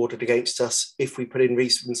costs ordered against us if we put in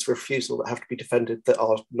reasons for refusal that have to be defended that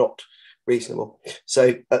are not reasonable.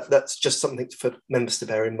 So that's just something for members to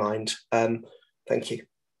bear in mind. Thank you.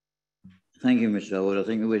 Thank you, Mr. Elwood. I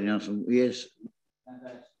think we're waiting on some. Yes.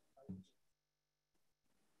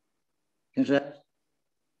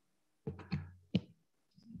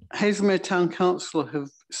 Hazelmere Town Council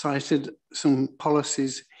have cited some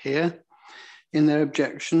policies here in their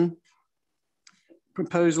objection.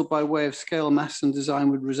 Proposal by way of scale, mass and design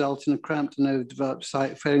would result in a cramped and overdeveloped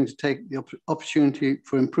site, failing to take the opportunity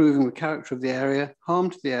for improving the character of the area, harm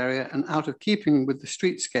to the area, and out of keeping with the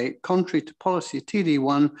streetscape, contrary to policy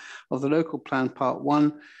TD1 of the local plan part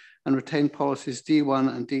 1 and retained policies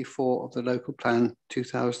D1 and D4 of the local plan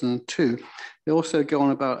 2002. They also go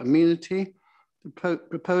on about amenity. The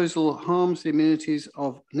proposal harms the amenities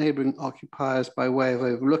of neighbouring occupiers by way of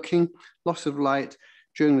overlooking, loss of light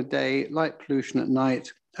during the day, light pollution at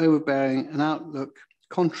night, overbearing and outlook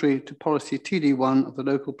contrary to policy TD1 of the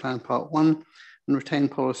local plan part 1 and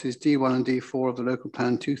retained policies D1 and D4 of the local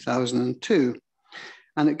plan 2002.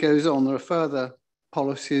 And it goes on, there are further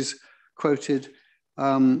policies quoted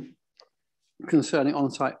concerning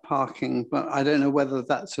on-site parking, but I don't know whether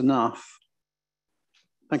that's enough.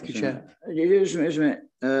 Thank you, Chair. Just a minute.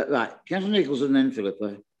 Right, Councillor Nichols and then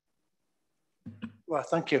Philippa. Well,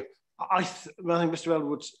 thank you. I think Mr.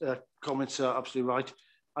 Elwood's comments are absolutely right.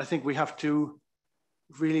 I think we have to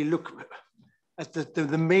really look at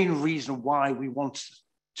the main reason why we want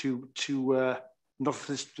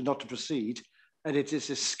not to proceed, and it is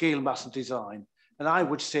a scale, mass and design. And I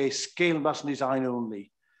would say scale, mass and design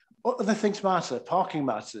only. Other things matter, parking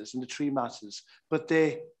matters and the tree matters, but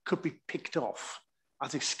they could be picked off. I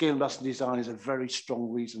think scale, mass and design is a very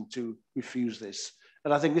strong reason to refuse this.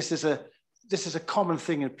 And I think this is a common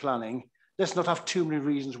thing in planning. Let's not have too many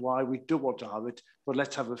reasons why we do want to have it, but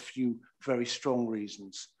let's have a few very strong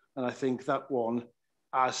reasons. And I think that one,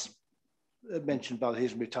 as mentioned by the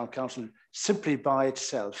Hazelmere Town Council, simply by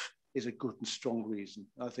itself is a good and strong reason.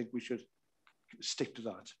 I think we should stick to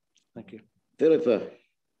that. Thank you. Philippa.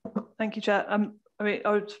 Thank you, Chair. I mean,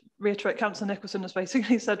 I would reiterate Councillor Nicholson has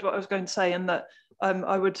basically said what I was going to say, and that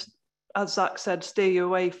I would, as Zach said, steer you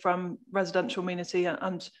away from residential amenity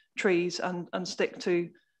and trees and stick to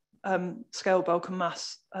scale, bulk and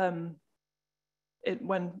mass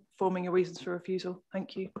when forming your reasons for refusal.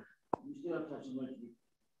 Thank you.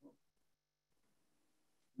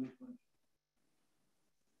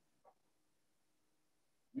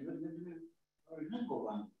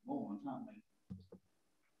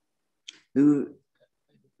 Who?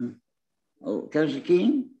 Oh, Councillor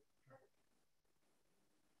Keane?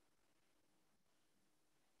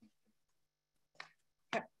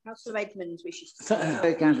 Councillor Edmonds wishes to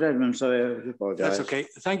say. Councillor Edmonds, sorry, I apologise. That's okay.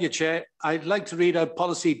 Thank you, Chair. I'd like to read out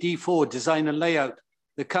policy D4, design and layout.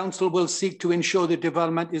 The council will seek to ensure the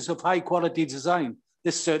development is of high quality design.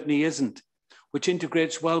 This certainly isn't, which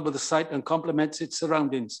integrates well with the site and complements its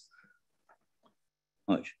surroundings.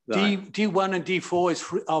 Right. D1 and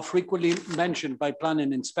D4 are frequently mentioned by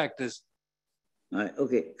planning inspectors. Right,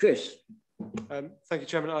 okay. Chris. Thank you,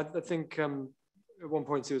 Chairman. I think at one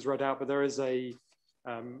point it was read out, but there is a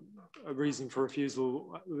reason for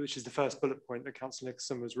refusal, which is the first bullet point that Councillor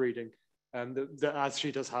Nicholson was reading, that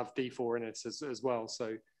actually does have D4 in it as well.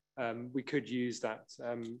 So we could use that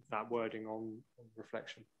that wording on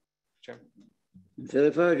reflection. Chairman.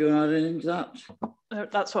 Philippa, do you want to add anything to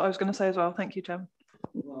that? That's what I was going to say as well. Thank you, Chairman.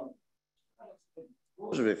 Well,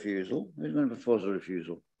 propose a refusal. Who's going to propose a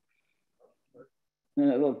refusal?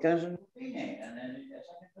 Well, Councillor Martini, and then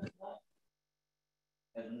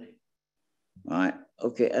right.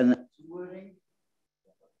 Okay, and wording.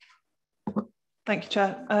 Thank you,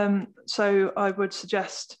 Chair. So I would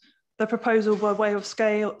suggest the proposal by way of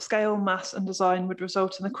scale, mass and design would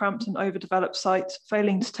result in the cramped and overdeveloped site,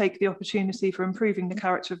 failing to take the opportunity for improving the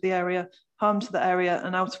character of the area, harm to the area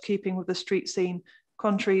and out of keeping with the street scene,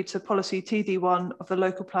 contrary to policy TD1 of the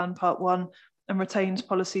local plan part 1 and retains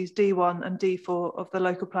policies D1 and D4 of the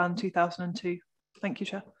local plan 2002. Thank you,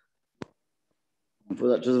 Chair. I'll put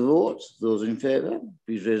that to the vote. Those in favour,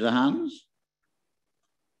 please raise their hands.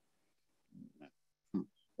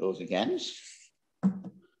 Those against?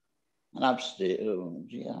 And abstain. Oh,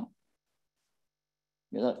 yeah.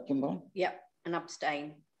 Is that Kimberly? Yep, and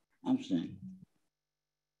abstain. Abstain.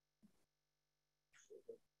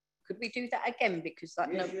 Could we do that again, because that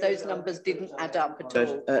those numbers didn't add up at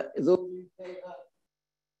all? Those in favour?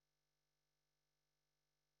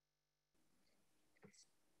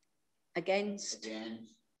 Against?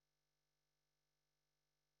 Against.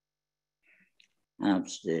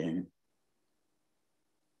 Abstain.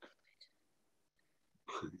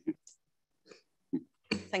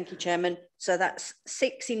 Thank you, Chairman. So that's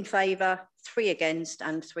 6 in favour, 3 against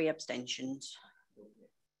and 3 abstentions.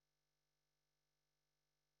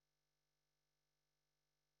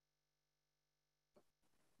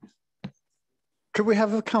 Could we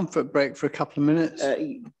have a comfort break for a couple of minutes?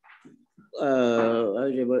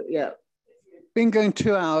 Yeah. Been going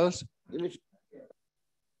 2 hours.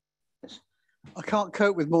 I can't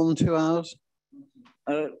cope with more than 2 hours.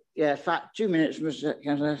 Yeah, in fact, 2 minutes, Mr.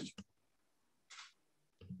 Councillor.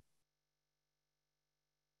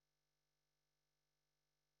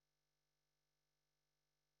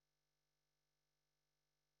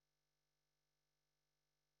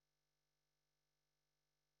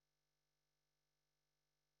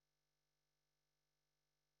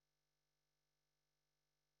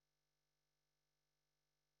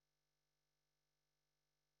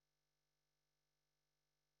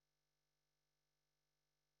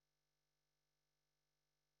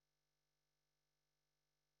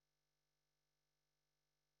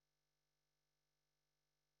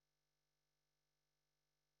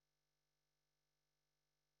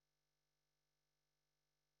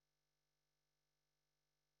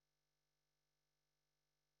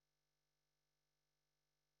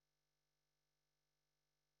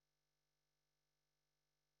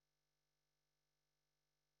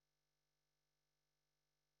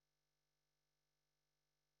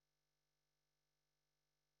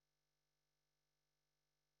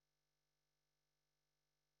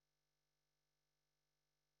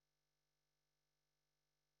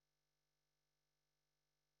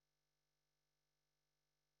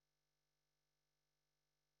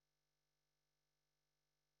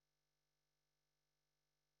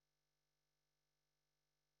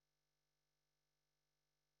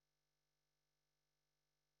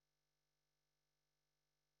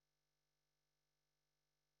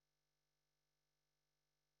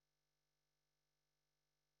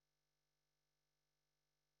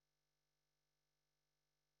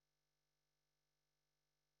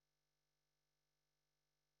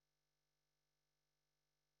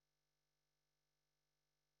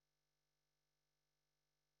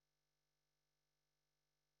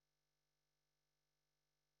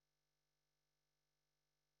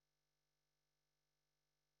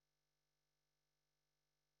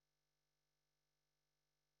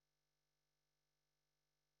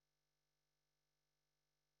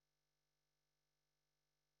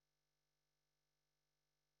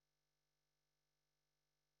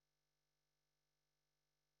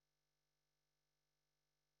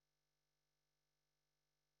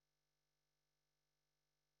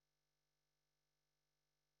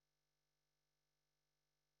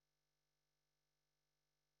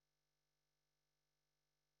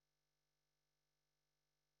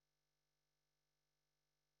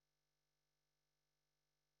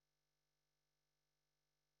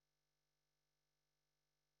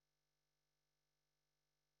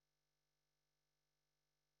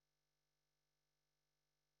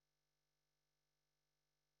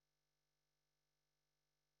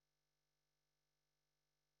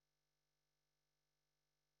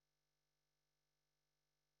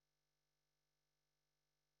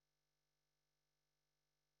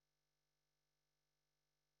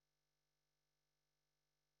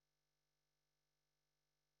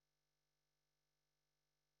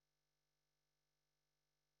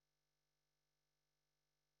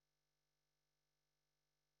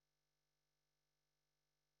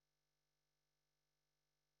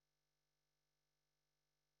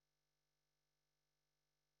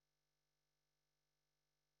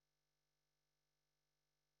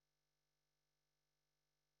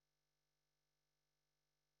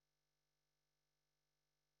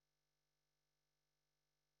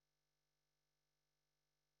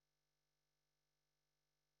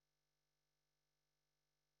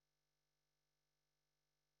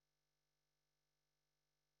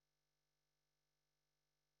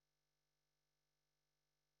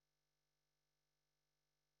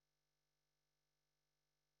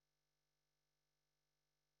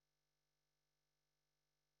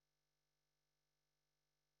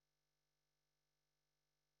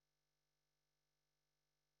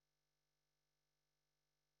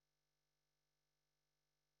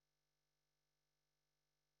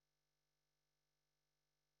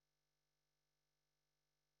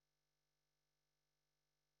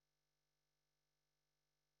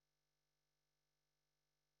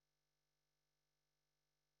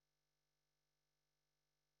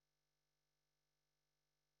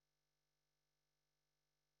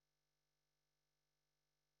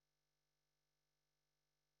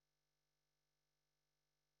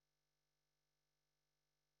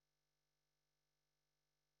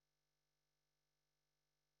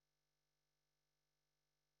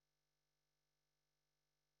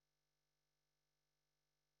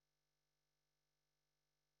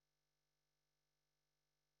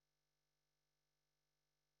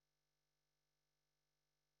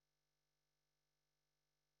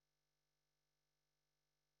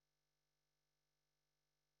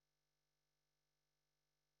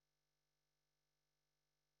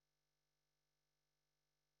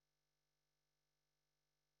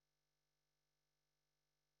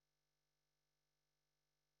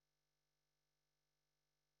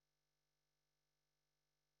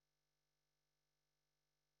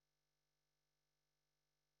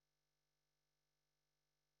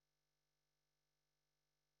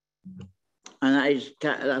 And that is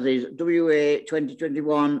WA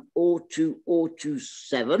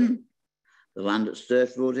 2021-02027, the land at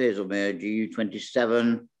Sturf Road, Hazelmere, GU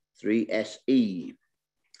 27 3SE.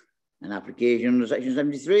 An application under section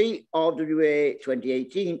 73 of WA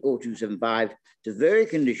 2018-0275 to vary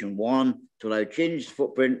condition 1 to allow changes to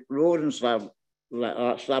footprint, road and slab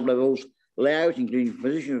levels, layout, including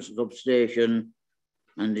position of substation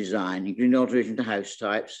and design, including alteration to house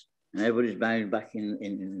types. And everybody's bound back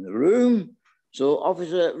in the room. So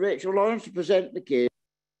Officer Rachel Lawrence to present the case.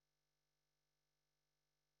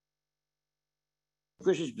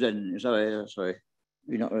 Chris is presenting. Sorry.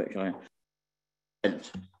 You're not Rachel. Thank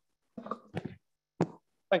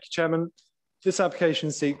you, Chairman. This application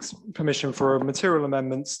seeks permission for material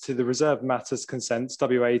amendments to the Reserved Matters Consent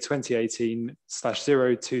WA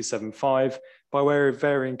 2018/0275 by way of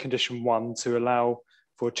varying condition 1 to allow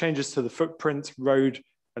for changes to the footprint, road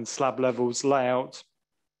and slab levels, layout,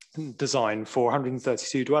 design for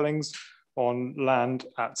 132 dwellings on land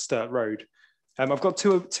at Sturt Road. I've got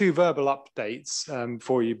two verbal updates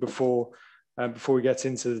for you before we get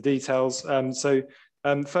into the details.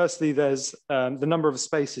 Firstly, there's the number of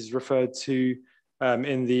spaces referred to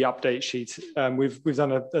in the update sheet. We've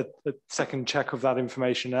done a second check of that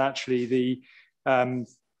information. And actually,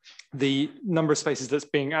 the number of spaces that's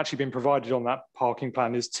actually been provided on that parking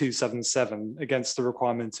plan is 277 against the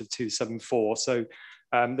requirement of 274. So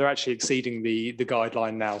they're actually exceeding the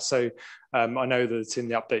guideline now. So I know that in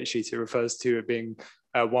the update sheet it refers to it being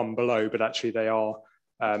one below, but actually they are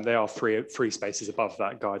three spaces above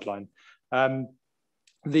that guideline.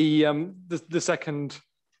 The second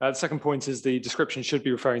point is the description should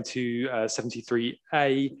be referring to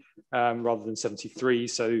 73A rather than 73.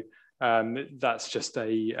 So that's just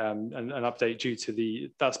an update due to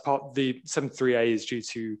the 73A is due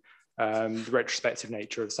to the retrospective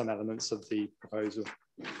nature of some elements of the proposal.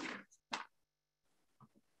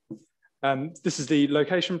 This is the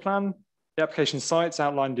location plan. The application site's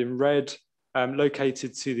outlined in red,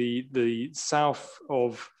 located to the south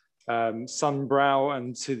of Sunbrow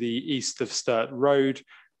and to the east of Sturt Road.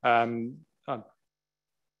 It's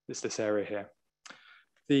this area here.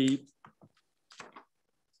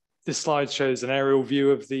 This slide shows an aerial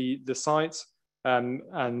view of the site,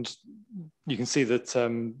 and you can see that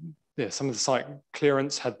some of the site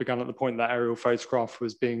clearance had begun at the point that aerial photograph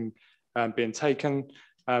was being taken,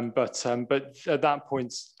 but at that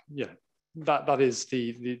point, that is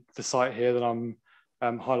the site here that I'm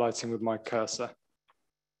highlighting with my cursor.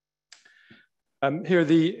 Here's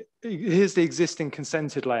the existing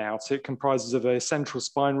consented layout. It comprises of a central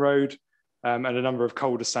spine road and a number of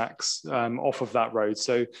cul-de-sacs off of that road.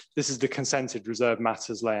 So this is the consented reserved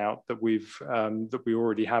matters layout that we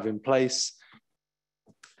already have in place.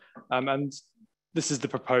 And this is the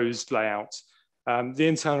proposed layout. The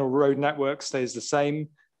internal road network stays the same.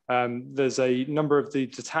 There's a number of the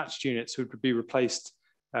detached units would be replaced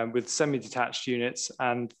with semi-detached units,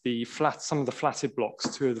 and some of the flatted blocks,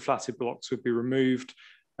 2 of the flatted blocks would be removed.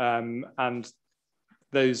 And in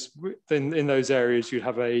those areas, you'd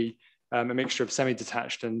have a mixture of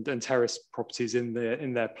semi-detached and terrace properties in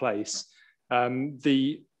their place.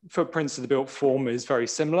 The footprints of the built form is very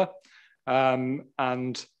similar,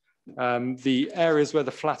 and the areas where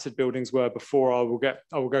the flatted buildings were before, I will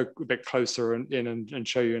go a bit closer in and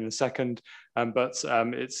show you in a second. But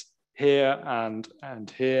it's here and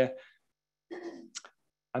here,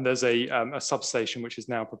 and there's a substation which is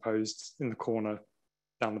now proposed in the corner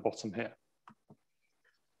down the bottom here.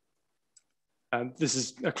 And this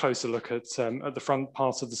is a closer look at the front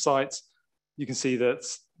part of the site. You can see that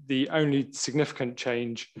the only significant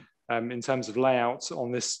change in terms of layout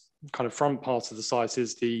on this kind of front part of the site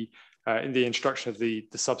is in the introduction of the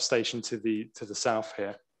substation to the south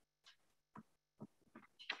here.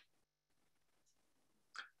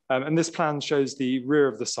 And this plan shows the rear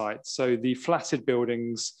of the site. So the flatted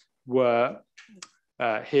buildings were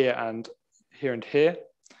here and here and here.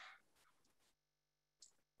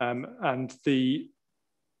 And there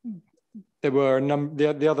were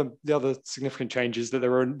the other significant changes that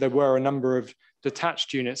there were a number of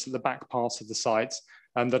detached units at the back part of the site,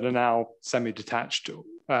 that are now semi-detached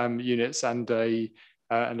units and a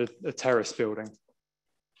terrace building.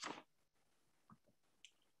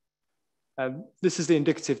 This is the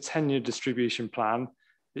indicative tenure distribution plan.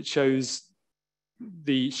 It shows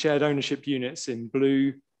the shared ownership units in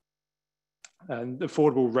blue and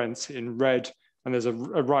affordable rent in red, and there's a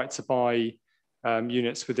right to buy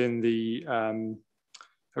units within the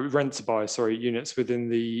rent to buy, units within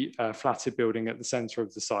the flatted building at the centre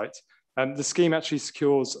of the site. The scheme actually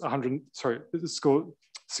secures 39%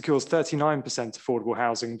 affordable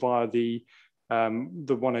housing via the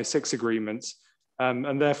the 106 agreement.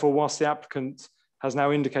 And therefore, whilst the applicant has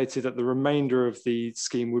now indicated that the remainder of the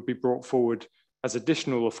scheme would be brought forward as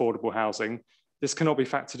additional affordable housing, this cannot be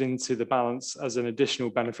factored into the balance as an additional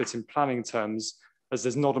benefit in planning terms, as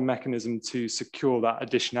there's not a mechanism to secure that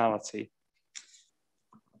additionality.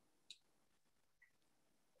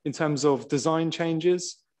 In terms of design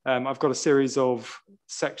changes, I've got a series of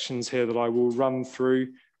sections here that I will run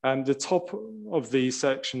through. The top of these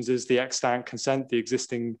sections is the extant consent, the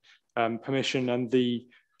existing permission, and the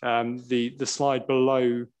slide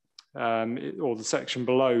below, or the section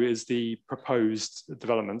below, is the proposed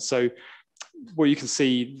development. So what you can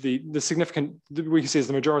see, we can see is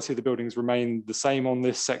the majority of the buildings remain the same on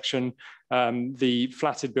this section. The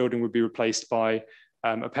flatted building would be replaced by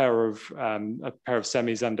a pair of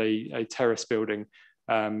semis and a terrace building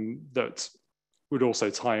that would also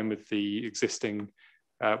tie in with the existing,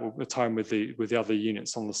 tie in with the other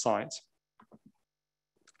units on the site.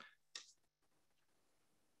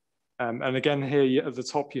 And again, here at the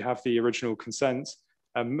top, you have the original consent.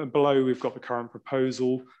 Below, we've got the current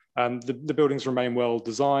proposal. The buildings remain well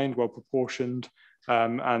designed, well proportioned,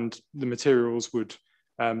 and the materials would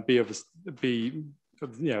be of the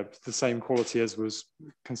same quality as was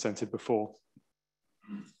consented before.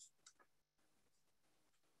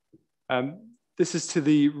 This is to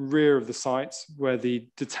the rear of the site, where the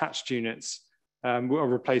detached units are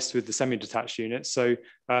replaced with the semi-detached units. So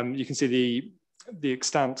you can see the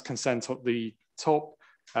extant consent at the top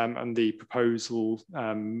and the proposal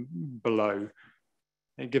below.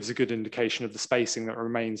 It gives a good indication of the spacing that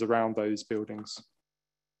remains around those buildings.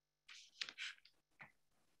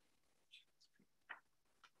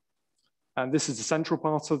 And this is the central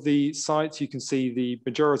part of the site. You can see the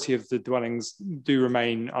majority of the dwellings do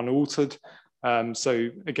remain unaltered. So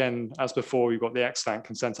again, as before, we've got the extant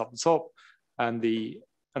consent up the top and the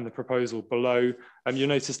proposal below. You'll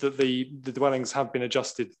notice that the dwellings have been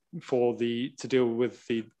adjusted to deal with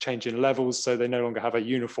the change in levels, so they no longer have a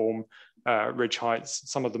uniform ridge heights.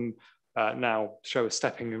 Some of them now show a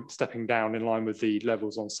stepping down in line with the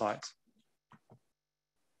levels on site.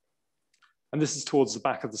 And this is towards the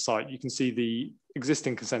back of the site. You can see the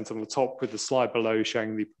existing consent on the top, with the slide below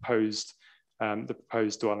showing the proposed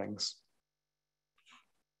dwellings.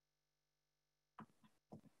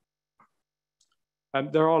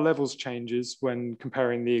 There are levels changes when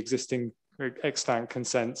comparing the existing extant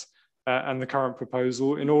consent and the current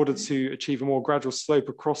proposal. In order to achieve a more gradual slope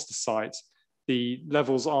across the site, the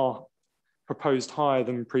levels are proposed higher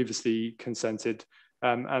than previously consented,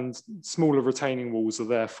 and smaller retaining walls are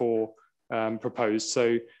therefore proposed.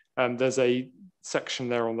 So there's a section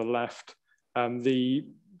there on the left. The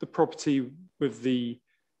property with the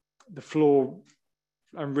floor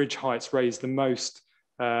and ridge heights raised the most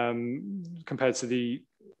compared to the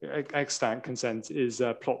extant consent is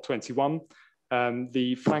plot 21.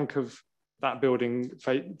 The flank of that building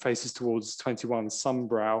faces towards 21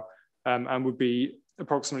 Sunbrow and would be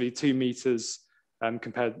approximately 2 meters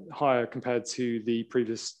higher compared to the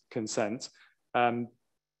previous consent.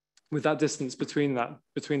 With that distance between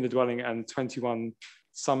the dwelling and 21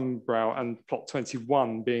 Sunbrow and plot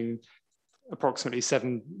 21 being approximately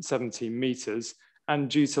 17 meters, and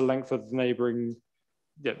due to the length of the neighbouring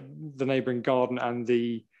garden and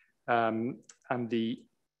the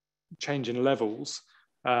change in levels,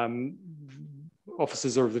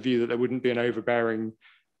 officers are of the view that there wouldn't be an overbearing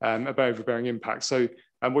impact. So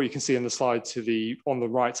what you can see in the slide on the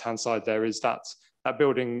right-hand side there is that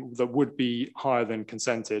building that would be higher than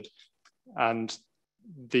consented, and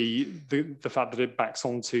the fact that it backs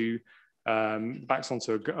onto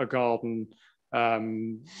a garden,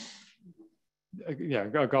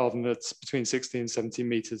 a garden that's between 60 and 70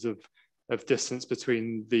 meters of distance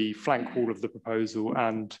between the flank wall of the proposal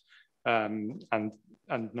and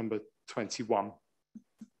number 21.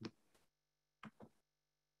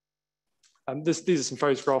 These are some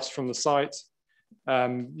photographs from the site.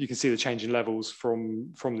 You can see the change in levels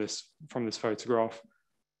from this photograph,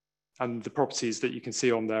 and the properties that you can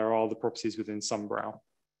see on there are the properties within Sunbrow.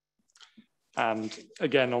 And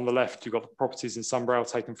again, on the left, you've got the properties in Sunbrow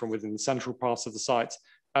taken from within the central part of the site.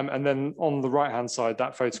 And then on the right-hand side,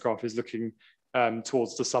 that photograph is looking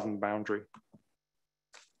towards the southern boundary.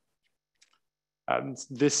 And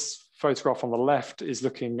this photograph on the left is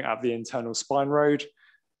looking at the internal spine road,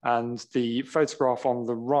 and the photograph on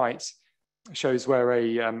the right shows where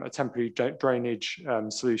a temporary drainage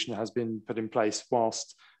solution has been put in place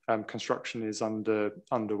whilst construction is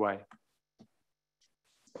underway.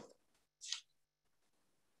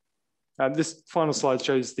 This final slide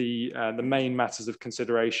shows the main matters of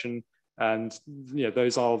consideration, and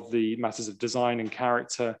those are the matters of design and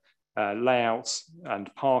character, layouts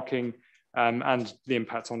and parking, and the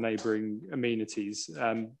impact on neighbouring amenities.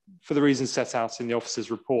 For the reasons set out in the officer's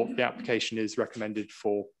report, the application is recommended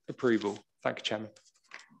for approval. Thank you, Chairman.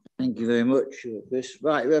 Thank you very much, Chris.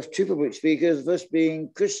 Right, we have two public speakers. The first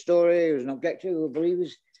being Chris Story, who's an objector, who I believe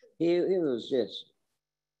is here with us. Yes.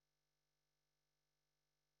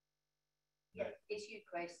 Yeah, it's you,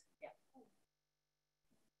 Chris. Yeah.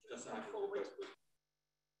 Just forward.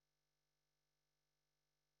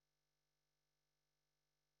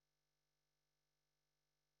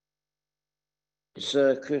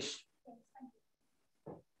 It's Chris.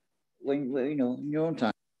 When you know, in your own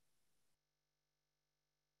time.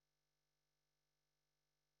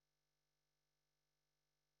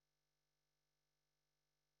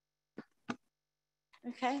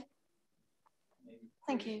 Okay.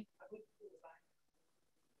 Thank you.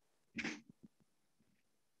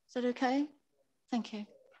 Is that okay? Thank you.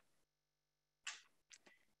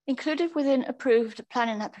 Included within approved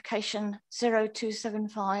planning application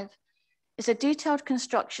 0275 is a detailed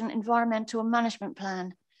construction environmental management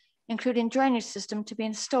plan, including drainage system to be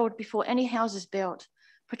installed before any house is built,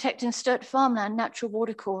 protecting Sturt farmland natural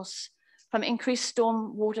watercourse from increased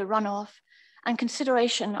storm water runoff and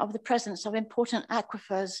consideration of the presence of important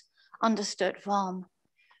aquifers under Sturt Farm.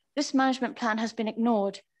 This management plan has been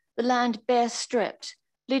ignored, the land bare stripped,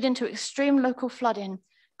 leading to extreme local flooding,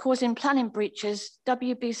 causing planning breaches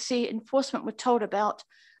WBC enforcement were told about,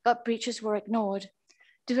 but breaches were ignored.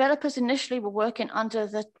 Developers initially were working under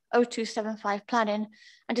the 0275 planning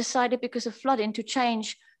and decided because of flooding to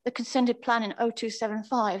change the consented plan in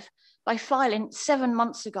 0275 by filing 7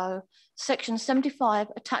 months ago, section 75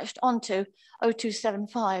 attached onto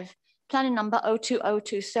 0275, planning number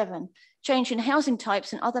 02027, changing housing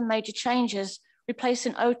types and other major changes,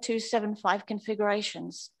 replacing 0275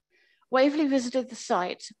 configurations. Waverley visited the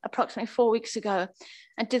site approximately 4 weeks ago,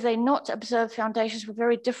 and did they not observe foundations were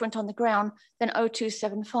very different on the ground than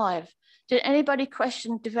 0275? Did anybody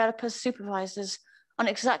question developers' supervisors on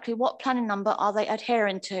exactly what planning number are they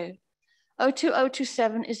adhering to?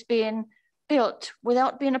 02027 is being built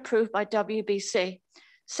without being approved by WBC.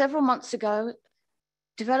 Several months ago,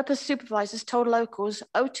 developer supervisors told locals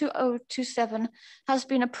 02027 has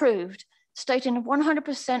been approved, stating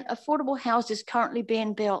 100% affordable houses currently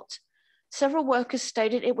being built. Several workers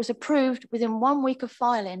stated it was approved within 1 week of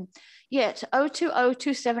filing, yet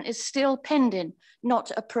 02027 is still pending,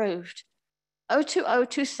 not approved.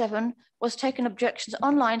 02027 was taking objections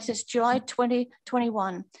online since July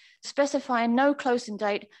 2021, specifying no closing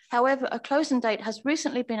date. However, a closing date has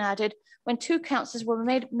recently been added when 2 councillors were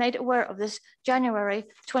made aware of this January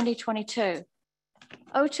 2022.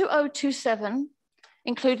 02027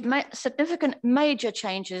 include significant major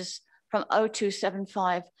changes from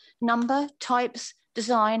 0275, number, types,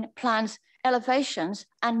 design, plans, elevations,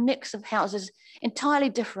 and mix of houses entirely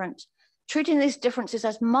different. Treating these differences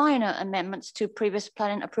as minor amendments to previous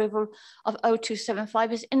planning approval of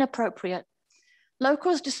 0275 is inappropriate.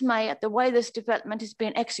 Locals' dismay at the way this development is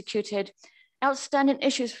being executed, outstanding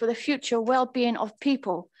issues for the future well-being of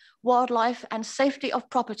people, wildlife, and safety of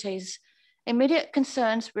properties. Immediate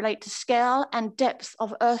concerns relate to scale and depth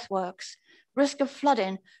of earthworks, risk of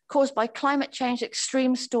flooding caused by climate change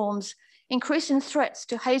extreme storms, increasing threats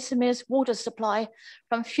to Hazelmere's water supply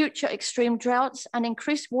from future extreme droughts, and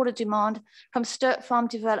increased water demand from Sturt Farm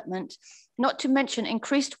development, not to mention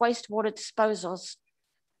increased wastewater disposals.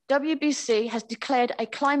 WBC has declared a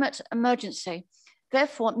climate emergency.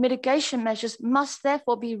 Therefore, mitigation measures must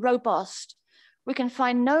therefore be robust. We can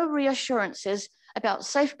find no reassurances about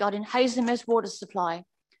safeguarding Hazelmere's water supply.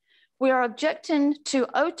 We are objecting to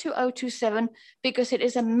 02027 because it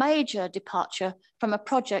is a major departure from a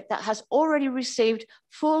project that has already received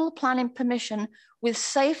full planning permission with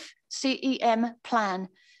safe CEM plan.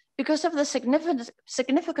 Because of the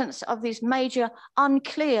significance of these major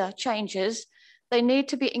unclear changes, they need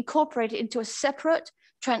to be incorporated into a separate,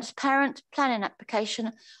 transparent planning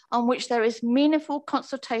application on which there is meaningful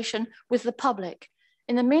consultation with the public.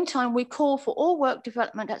 In the meantime, we call for all work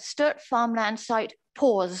development at Sturt Farmland site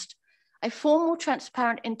paused. A formal,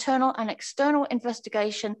 transparent internal and external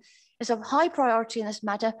investigation is of high priority in this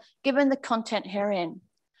matter, given the content herein.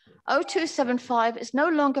 0275 is no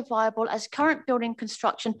longer viable as current building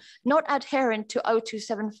construction not adhering to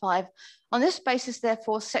 0275. On this basis,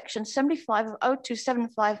 therefore, section 75 of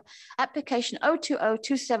 0275, application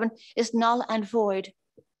 02027 is null and void.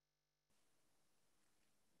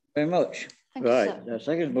 Very much. Thank right, you, the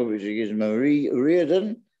second public speaker is Marie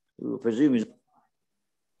Reardon, who I presume is...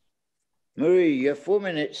 Marie, you have 4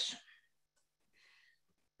 minutes.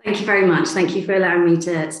 Thank you very much. Thank you for allowing me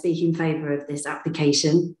to speak in favour of this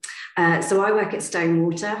application. So I work at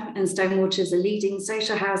Stonewater, and Stonewater is a leading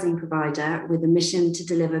social housing provider with a mission to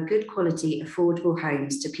deliver good quality, affordable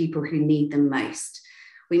homes to people who need them most.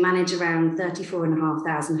 We manage around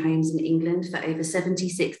 34,500 homes in England for over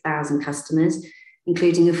 76,000 customers,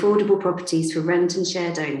 including affordable properties for rent and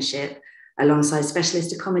shared ownership, alongside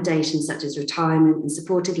specialist accommodation such as retirement and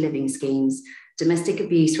supported living schemes, domestic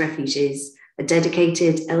abuse refuges, a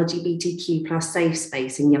dedicated LGBTQ+ safe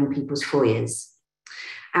space in young people's foyers.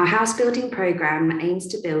 Our house building programme aims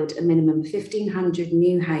to build a minimum of 1,500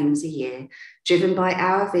 new homes a year, driven by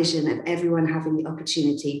our vision of everyone having the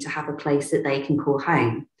opportunity to have a place that they can call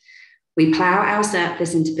home. We plough our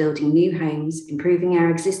surplus into building new homes, improving our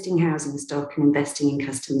existing housing stock and investing in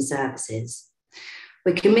customer services.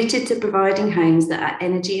 We're committed to providing homes that are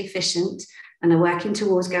energy efficient and are working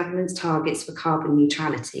towards government's targets for carbon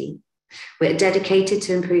neutrality. We're dedicated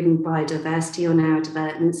to improving biodiversity on our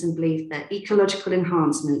developments and believe that ecological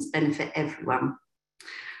enhancements benefit everyone.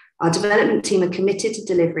 Our development team are committed to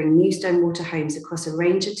delivering new Stonewater homes across a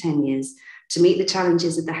range of tenures to meet the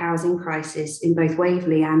challenges of the housing crisis in both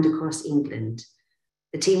Waverley and across England.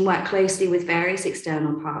 The team work closely with various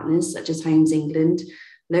external partners such as Homes England,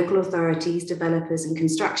 local authorities, developers and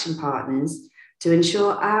construction partners to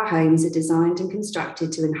ensure our homes are designed and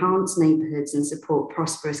constructed to enhance neighbourhoods and support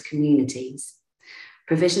prosperous communities.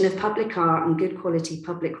 Provision of public art and good quality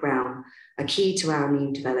public realm are key to our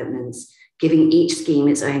new developments, giving each scheme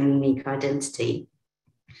its own unique identity.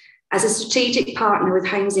 As a strategic partner with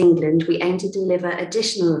Homes England, we aim to deliver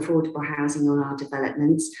additional affordable housing on our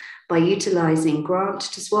developments by utilising grant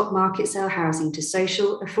to swap market sale housing to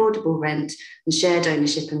social, affordable rent and shared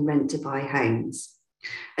ownership and rent to buy homes.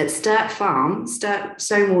 At Sturt Farm,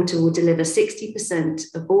 Stonewater will deliver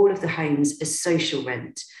 60% of all of the homes as social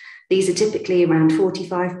rent. These are typically around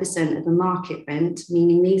 45% of the market rent,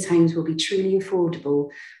 meaning these homes will be truly affordable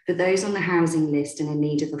for those on the housing list and in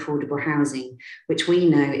need of affordable housing, which we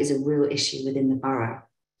know is a real issue within the borough.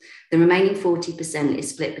 The remaining 40% is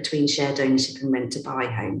split between shared ownership and rent to buy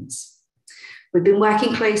homes. We've been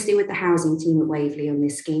working closely with the housing team at Waverley on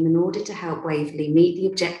this scheme in order to help Waverley meet the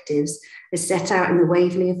objectives as set out in the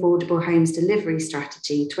Waverley Affordable Homes Delivery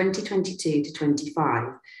Strategy 2022 to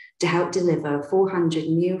 25 to help deliver 400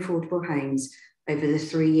 new affordable homes over the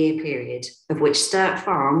 3-year period, of which Sturt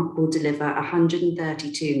Farm will deliver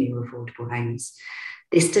 132 new affordable homes.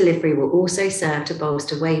 This delivery will also serve to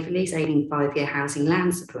bolster Waverley's aiming 5-year housing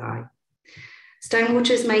land supply.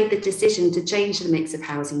 Stonewater has made the decision to change the mix of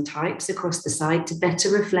housing types across the site to better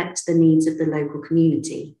reflect the needs of the local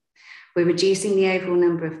community. We're reducing the overall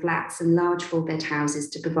number of flats and large 4-bed houses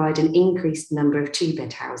to provide an increased number of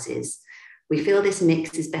 2-bed houses. We feel this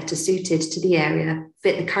mix is better suited to the area,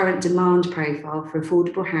 fit the current demand profile for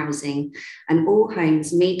affordable housing, and all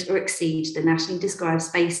homes meet or exceed the nationally described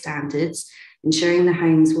space standards, ensuring the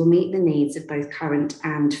homes will meet the needs of both current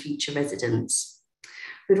and future residents.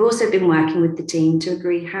 We've also been working with the team to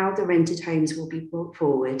agree how the rented homes will be brought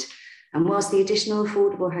forward, and whilst the additional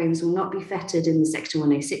affordable homes will not be fettered in the Section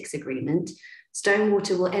 106 agreement,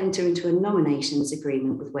 Stonewater will enter into a nominations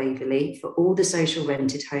agreement with Waverley for all the social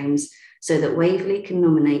rented homes so that Waverley can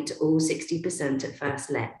nominate to all 60% at first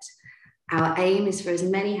let. Our aim is for as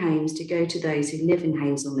many homes to go to those who live in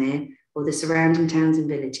Hazelmere or the surrounding towns and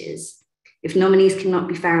villages. If nominees cannot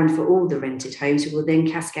be found for all the rented homes, we will then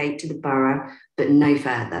cascade to the borough, but no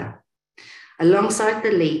further. Alongside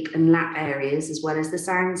the LEAP and LAP areas, as well as the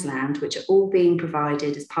Sounds land, which are all being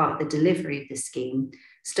provided as part of the delivery of this scheme,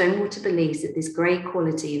 Stonewater believes that this great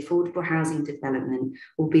quality affordable housing development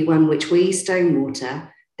will be one which we,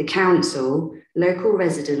 Stonewater, the council, local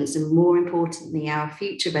residents, and more importantly, our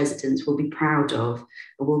future residents will be proud of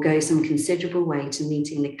and will go some considerable way to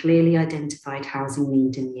meeting the clearly identified housing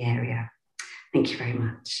need in the area. Thank you very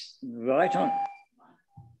much. Right on.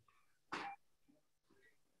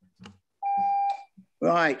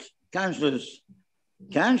 Right, councillors.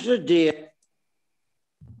 Councillor Dear.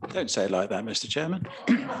 Don't say it like that, Mr. Chairman.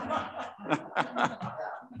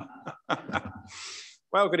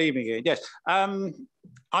 Well, good evening again. Yes,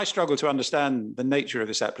 I struggle to understand the nature of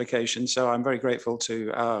this application, so I'm very grateful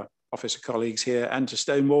to our officer colleagues here and to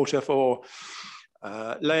Stonewater for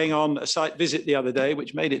laying on a site visit the other day,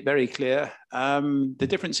 which made it very clear. The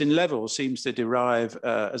difference in level seems to derive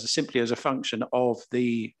simply as a function of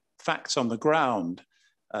the facts on the ground,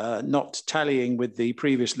 not tallying with the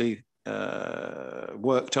previously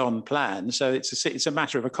worked on plan. So it's a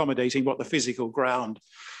matter of accommodating what the physical ground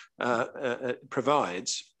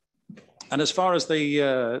provides. And as far as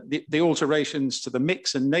the alterations to the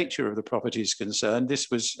mix and nature of the property is concerned, this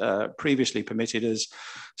was previously permitted as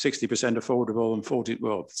 60% affordable and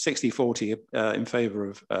 60-40 in favour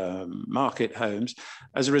of market homes.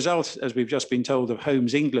 As a result, as we've just been told, of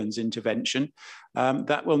Homes England's intervention,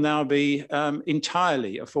 that will now be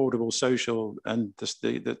entirely affordable social and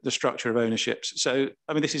the structure of ownerships. So,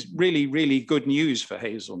 I mean, this is really, really good news for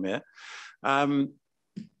Haslemere.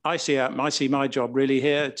 I see my job really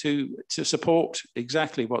here to support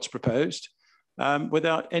exactly what's proposed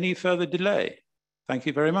without any further delay. Thank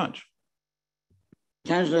you very much.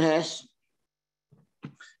 Councillor Hess.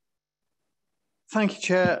 Thank you,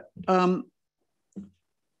 Chair.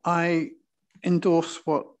 I endorse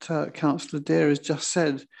what Councillor Deere has just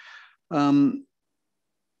said. A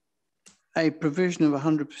provision of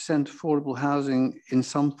 100% affordable housing in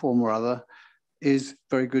some form or other is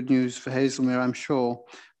very good news for Haslemere, I'm sure.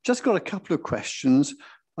 Just got a couple of questions,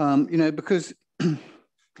 you know, because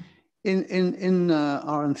in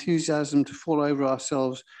our enthusiasm to fall over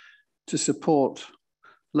ourselves to support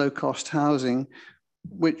low-cost housing,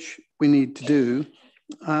 which we need to do,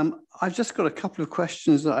 I've just got a couple of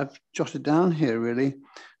questions that I've jotted down here, really,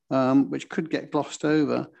 which could get glossed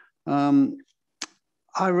over.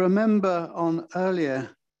 I remember on earlier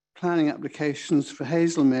planning applications for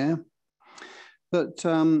Haslemere that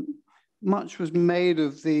much was made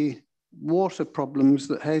of the water problems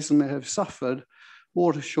that Haslemere have suffered,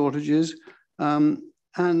 water shortages, and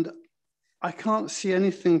I can't see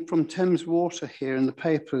anything from Thames Water here in the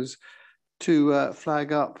papers to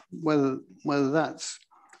flag up whether that's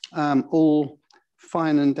all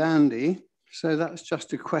fine and dandy. So that's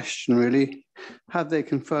just a question, really. Have they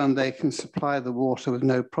confirmed they can supply the water with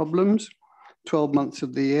no problems, 12 months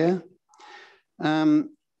of the year?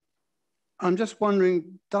 I'm just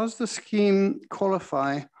wondering, does the scheme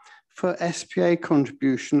qualify for SPA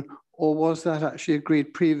contribution, or was that actually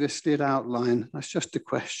agreed previously at outline? That's just a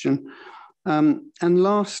question. And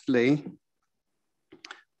lastly,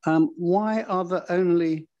 why are there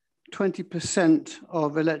only 20%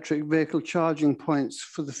 of electric vehicle charging points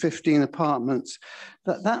for the 15 apartments?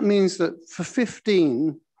 That means that for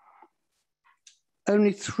 15,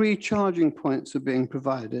 only 3 charging points are being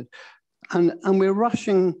provided. And we're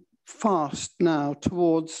rushing fast now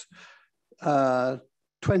towards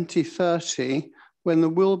 2030, when there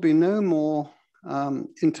will be no more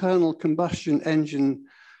internal combustion engine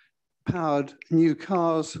powered new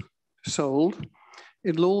cars sold.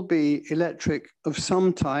 It'll all be electric of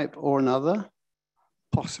some type or another,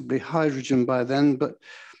 possibly hydrogen by then, but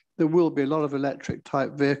there will be a lot of electric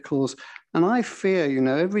type vehicles. And I fear, you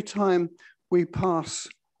know, every time we pass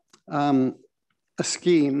a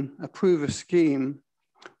scheme, approve a scheme,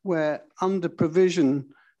 where under provision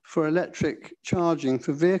for electric charging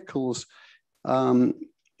for vehicles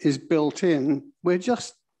is built in, we're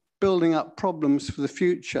just building up problems for the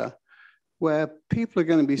future, where people are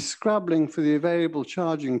going to be scrabbling for the available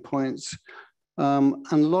charging points, and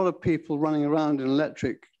a lot of people running around in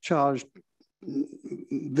electric charged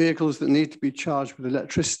vehicles that need to be charged with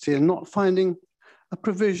electricity and not finding a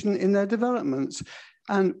provision in their developments.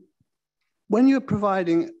 And when you're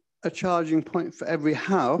providing a charging point for every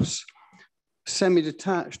house,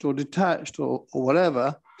 semi-detached or detached or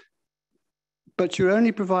whatever, but you're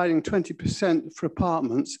only providing 20% for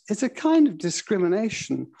apartments, it's a kind of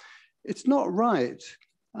discrimination. It's not right.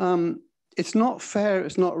 It's not fair,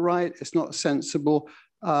 it's not right, it's not sensible.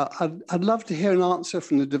 I'd love to hear an answer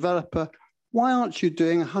from the developer. Why aren't you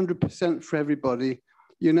doing 100% for everybody?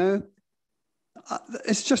 You know,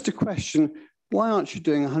 it's just a question. Why aren't you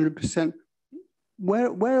doing 100%?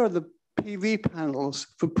 Where are the PV panels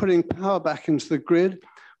for putting power back into the grid?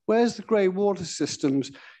 Where's the grey water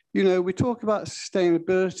systems? You know, we talk about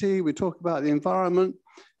sustainability, we talk about the environment,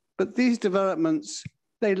 but these developments,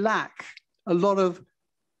 they lack a lot of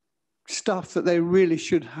stuff that they really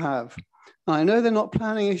should have. I know they're not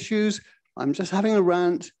planning issues. I'm just having a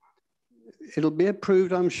rant. It'll be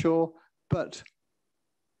approved, I'm sure, but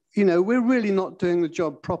you know, we're really not doing the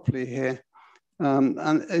job properly here.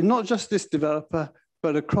 And not just this developer,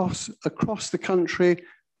 but across the country,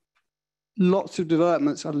 lots of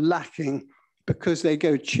developments are lacking because they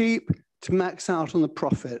go cheap to max out on the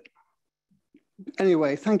profit.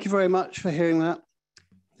 Anyway, thank you very much for hearing that.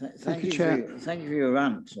 Thank you, Chair. Thank you for your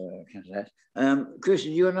rant, Councillor Hess. Chris, do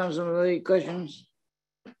you want to answer some of the questions?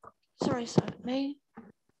 Sorry, sir, me?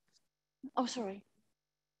 Oh, sorry.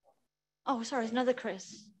 Oh, sorry, it's another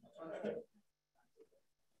Chris.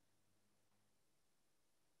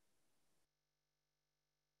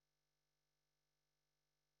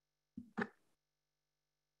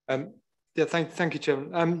 Yeah, thank you,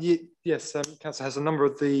 Chairman. Yes, Council has a number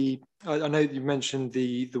of the. I know you mentioned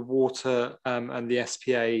the water and the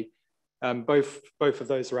SPA. Both of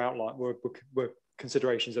those are outlined. Were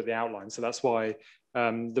considerations of the outline, so that's why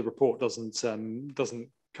the report doesn't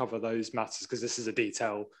cover those matters, because this is a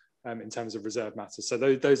detail in terms of reserve matters. So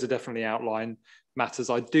those are definitely outline matters.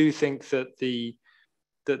 I do think that the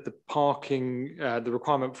parking, the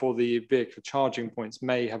requirement for the vehicle charging points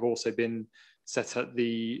may have also been set at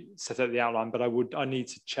the outline, but I need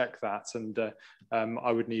to check that, and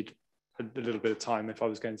I would need a little bit of time if I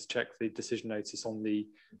was going to check the decision notice on the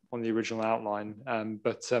original outline.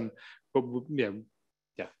 But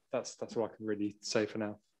yeah, that's all I can really say for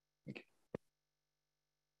now. Thank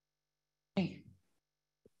you.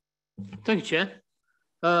 Thank you, Chair.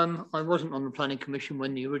 I wasn't on the Planning Commission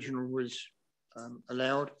when the original was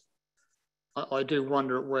allowed. I do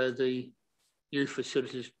wonder where the youth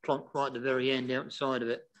facilities plonked right at the very end outside of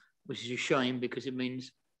it, which is a shame because it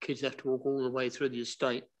means kids have to walk all the way through the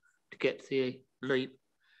estate to get to the leap.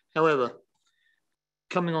 However,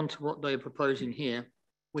 coming on to what they're proposing here,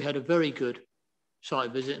 we had a very good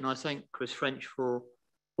site visit, and I thank Chris French for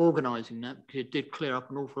organising that, because it did clear up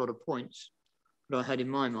an awful lot of points that I had in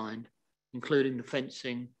my mind, including the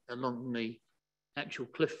fencing along the actual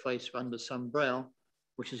cliff face under some brow,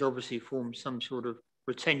 which has obviously formed some sort of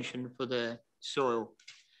retention for their soil.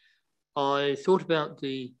 I thought about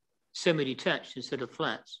the semi-detached instead of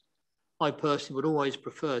flats. I personally would always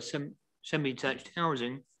prefer semi-detached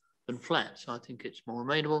housing than flats. I think it's more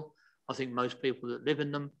amenable. I think most people that live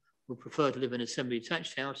in them would prefer to live in a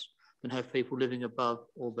semi-detached house than have people living above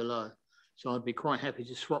or below. So I'd be quite happy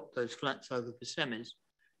to swap those flats over for semis.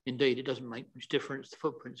 Indeed, it doesn't make much difference. The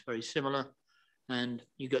footprint's very similar and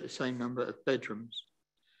you get the same number of bedrooms.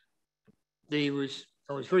 I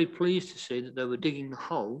was very pleased to see that they were digging the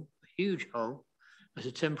hole, a huge hole, as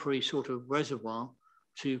a temporary sort of reservoir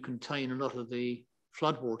to contain a lot of the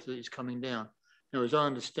floodwater that is coming down. Now, as I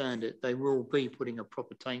understand it, they will be putting a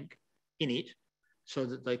proper tank in it so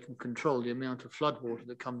that they can control the amount of floodwater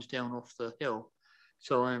that comes down off the hill.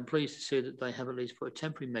 So I am pleased to see that they have at least put a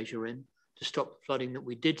temporary measure in to stop the flooding that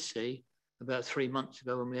we did see about 3 months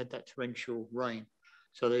ago when we had that torrential rain.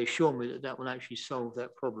 So they assure me that that will actually solve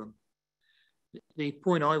that problem. The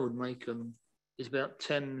point I would make is about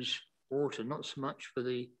Thames water, not so much for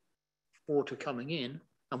the water coming in,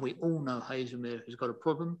 and we all know Haslemere has got a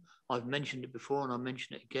problem. I've mentioned it before and I'll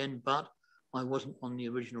mention it again, but I wasn't on the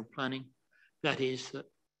original planning. That is that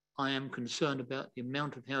I am concerned about the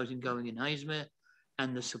amount of housing going in Haslemere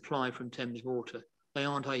and the supply from Thames Water. They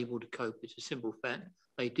aren't able to cope. It's a simple fact.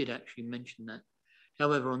 They did actually mention that.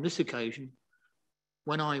 However, on this occasion,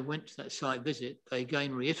 when I went to that site visit, they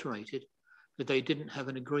again reiterated that they didn't have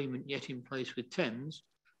an agreement yet in place with Thames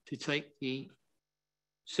to take the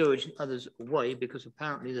sewage and others away, because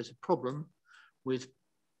apparently there's a problem with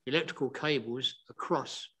electrical cables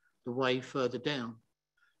across the way further down.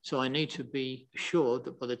 So I need to be assured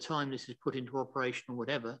that by the time this is put into operation or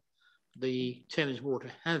whatever, the Thames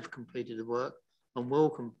Water have completed the work and will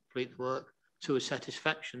complete the work to a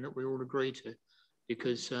satisfaction that we all agree to.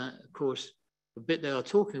 Because, of course, the bit they are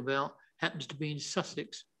talking about happens to be in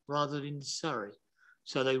Sussex rather than in Surrey.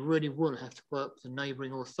 So they really will have to work with the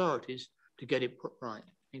neighbouring authorities to get it put right.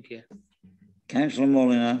 Thank you. Councillor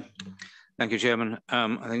Molyneux. Thank you, Chairman.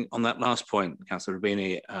 I think on that last point, Councillor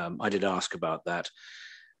Rubini, I did ask about that.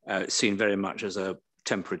 It's seen very much as a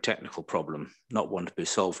temporary technical problem, not one to be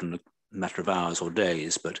solved in a matter of hours or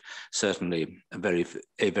days, but certainly a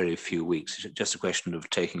very few weeks. It's just a question of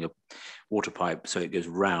taking a water pipe so it goes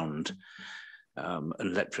round an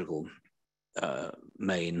electrical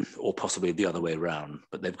main, or possibly the other way around,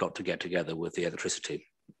 but they've got to get together with the electricity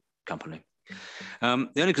company. The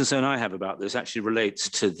only concern I have about this actually relates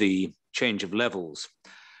to the change of levels.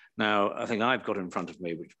 Now, I think I've got in front of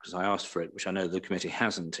me, because I asked for it, which I know the committee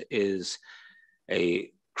hasn't, is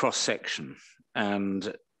a cross-section.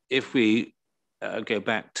 And if we go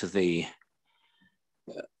back to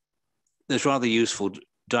there's rather useful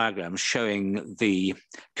diagrams showing the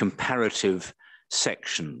comparative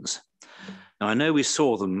sections. Now, I know we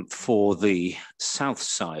saw them for the south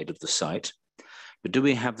side of the site, but do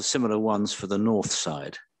we have the similar ones for the north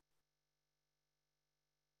side?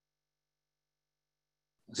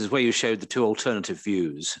 This is where you showed the two alternative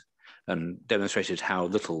views and demonstrated how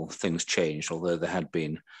little things changed, although there had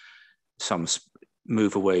been some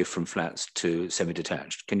move away from flats to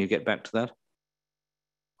semi-detached. Can you get back to that?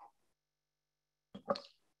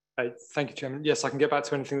 Thank you, Chairman. Yes, I can get back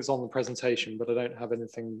to anything that's on the presentation, but I don't have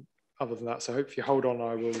anything other than that. So hopefully hold on,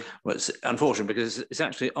 I will. Well, it's unfortunate because it's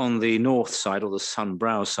actually on the north side or the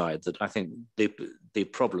Sunbrow side that I think the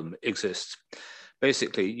problem exists.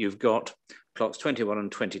 Basically, you've got plots 21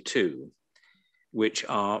 and 22, which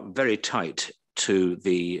are very tight to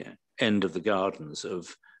the end of the gardens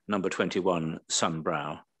of number 21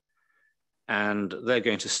 Sunbrow, and they're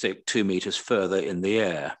going to stick 2 meters further in the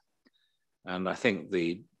air. And I think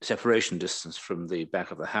the separation distance from the back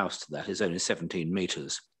of the house to that is only 17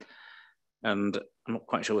 meters. And I'm not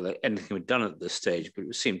quite sure whether anything can be done at this stage, but it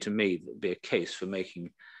would seem to me that there'd be a case for making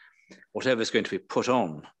whatever is going to be put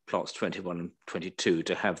on plots 21 and 22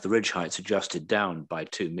 to have the ridge heights adjusted down by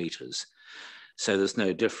 2 meters. So there's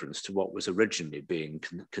no difference to what was originally being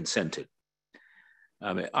consented.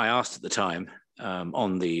 I asked at the time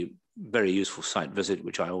on the very useful site visit,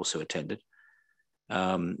 which I also attended.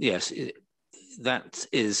 Yes, that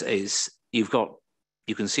is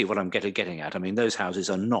you can see what I'm getting at. I mean, those houses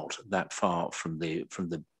are not that far from the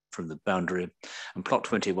boundary, and plot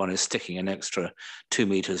 21 is sticking an extra 2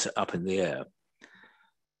 meters up in the air.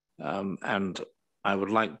 And I would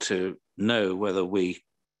like to know whether we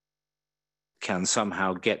can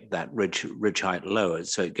somehow get that ridge height lowered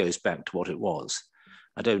so it goes back to what it was.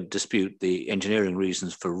 I don't dispute the engineering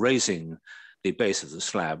reasons for raising the base of the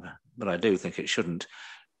slab, but I do think it shouldn't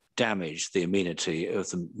damage the amenity of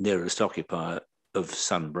the nearest occupier of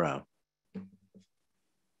Sunbrow.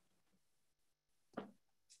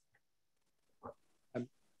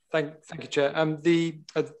 Thank you, Chair.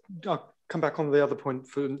 I'll come back on the other point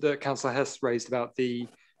that Councillor Hess raised about the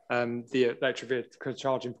electric vehicle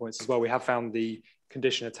charging points as well. We have found the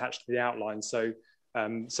condition attached to the outline, so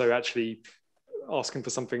actually asking for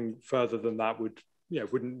something further than that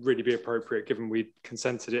wouldn't really be appropriate, given we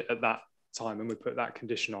consented it at that time and we put that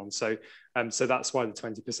condition on. So that's why the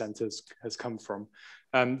 20% has come from.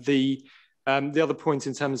 The other point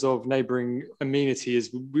in terms of neighbouring amenity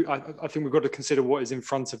is I think we've got to consider what is in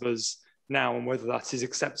front of us now and whether that is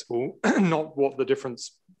acceptable, not what the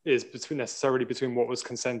difference is necessarily between what was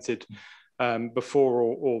consented before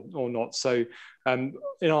or not. So in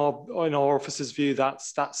our officer's view, that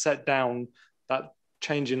set down, that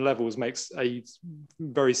change in levels makes a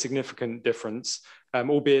very significant difference,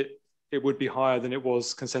 albeit it would be higher than it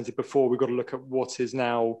was consented before. We've got to look at what is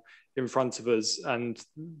now in front of us, and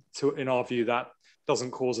in our view, that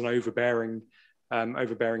doesn't cause an overbearing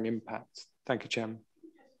impact. Thank you, Chairman.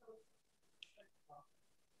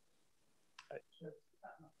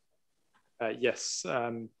 Yes,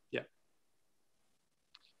 yeah.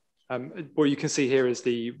 What you can see here is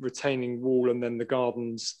the retaining wall and then the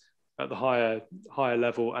gardens at the higher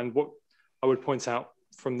level. And what I would point out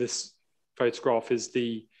from this photograph is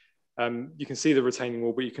you can see the retaining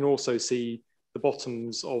wall, but you can also see the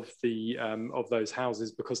bottoms of those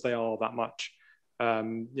houses because they are that much, they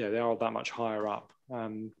are that much higher up.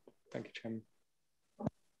 Thank you, Chairman.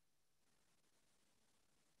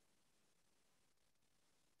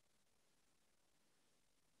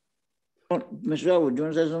 Mr. Elwood, do you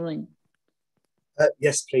want to say something?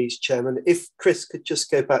 Yes, please, Chairman. If Chris could just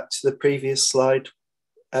go back to the previous slide.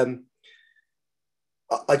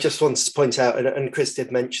 I just wanted to point out, and Chris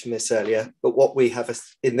did mention this earlier, but what we have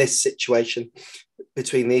in this situation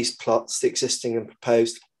between these plots, the existing and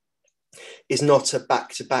proposed, is not a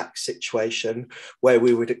back-to-back situation where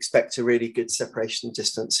we would expect a really good separation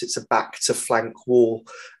distance. It's a back-to-flank wall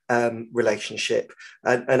relationship.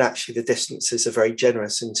 And actually the distances are very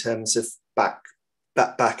generous in terms of back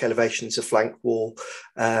elevations of flank wall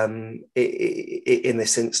in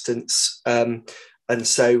this instance. And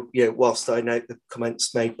so, whilst I note the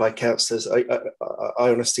comments made by councillors, I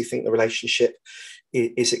honestly think the relationship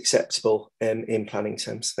is acceptable in planning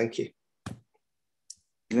terms. Thank you. Thank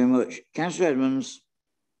you very much. Councillor Edmonds.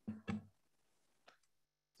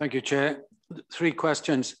 Thank you, Chair. 3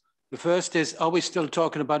 questions. The first is, are we still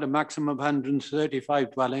talking about a maximum of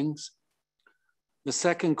 135 dwellings? The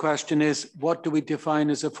second question is, what do we define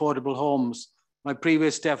as affordable homes? My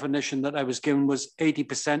previous definition that I was given was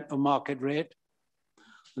 80% of market rate.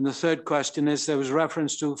 And the third question is, there was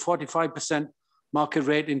reference to 45% market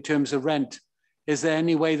rate in terms of rent. Is there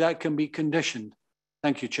any way that can be conditioned?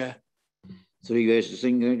 Thank you, Chair. 3 very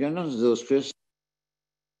succinct answers to those, Chris.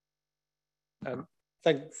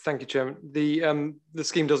 Thank you, Chairman. The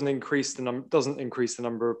scheme doesn't increase the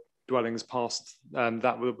number of dwellings past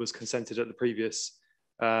that was consented at the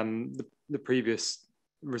previous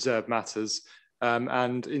reserve matters.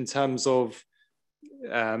 And in terms of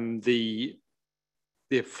the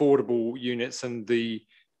affordable units and the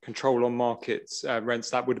control on market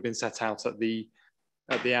rents, that would have been set out at the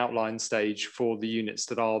outline stage for the units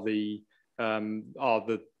that are the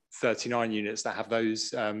 39 units that have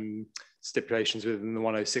those stipulations within the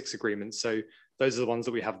 106 agreement. So those are the ones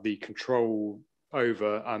that we have the control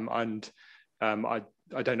over, I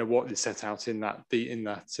don't know what is set out in that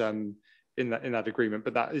agreement,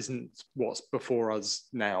 but that isn't what's before us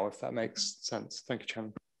now, if that makes sense. Thank you,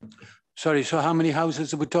 Chairman. Sorry, so how many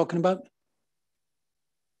houses are we talking about?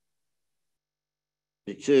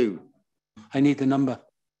 32. I need the number.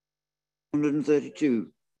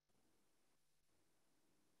 132.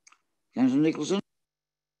 Councillor Nicholson.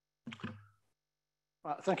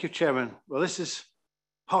 Thank you, Chairman. Well, this is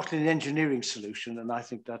partly an engineering solution, and I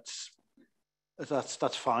think that's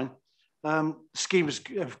fine. Scheme is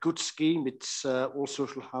a good scheme. It's all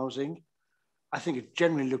social housing. I think it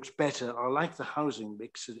generally looks better. I like the housing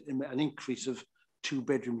mix, an increase of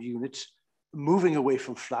 2-bedroom units, moving away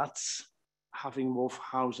from flats, having more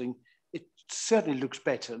housing. It certainly looks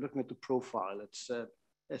better. Looking at the profile, it's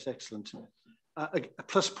excellent. A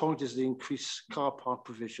plus point is the increased car park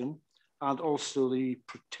provision and also the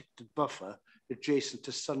protected buffer adjacent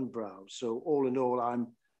to Sunbrow. So all in all, I'm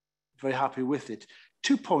very happy with it.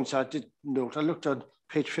 2 points I did note. I looked on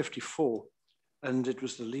page 54 and it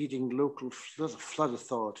was the leading local flood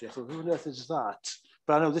authority. I thought, who on earth is that?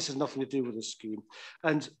 But I know this has nothing to do with the scheme.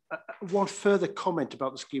 And one further comment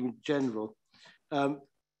about the scheme in general. The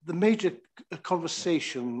major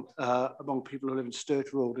conversation among people who live in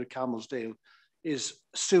Sturt Road and Camelsdale is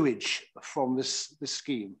sewage from this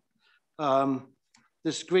scheme.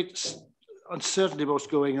 There's great uncertainty about what's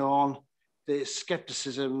going on. There's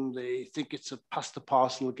skepticism. They think it's a pass the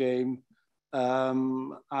parcel game.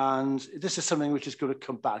 And this is something which is going to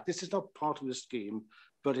come back. This is not part of the scheme,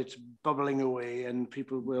 but it's bubbling away and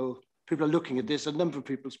people are looking at this. A number of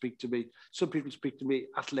people speak to me. Some people speak to me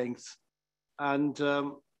at length. And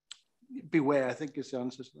beware, I think, is the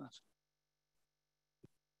answer to that.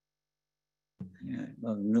 Yeah,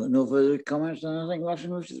 well, no further comments, then I think we'll have to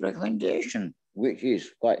move to the recommendation, which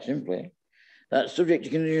is quite simply that subject to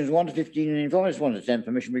conditions 1 to 15 and informants 1 to 10,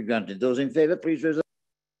 permission be granted. Those in favour, please raise.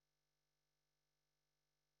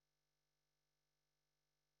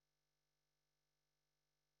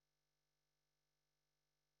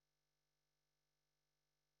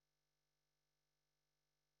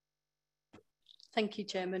 Thank you,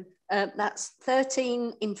 Chairman. That's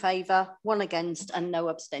 13 in favour, 1 against and no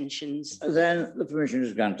abstentions. Then the permission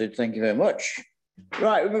is granted. Thank you very much.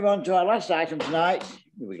 Right, we move on to our last item tonight.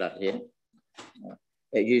 You'll be glad to hear.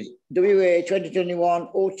 It is WA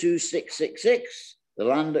 2021-02666, the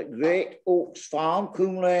land at Great Oaks Farm,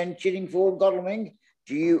 Coombe Lane, Chiddingfold, Godalming,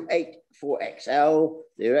 GU84XL,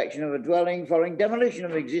 the erection of a dwelling following demolition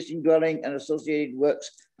of an existing dwelling and associated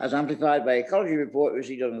works as amplified by ecology report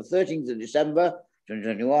received on the 13th of December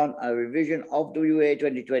 2021, a revision of WA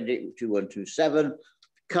 2020-2127.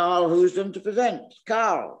 Carl, who's done to present?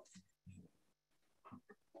 Carl.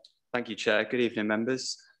 Thank you, Chair. Good evening,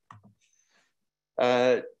 members.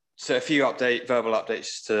 So a few verbal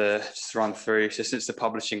updates to just run through. So since the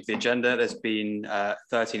publishing of the agenda, there's been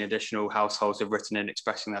 13 additional households who have written in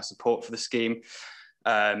expressing their support for the scheme.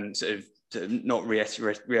 Sort of not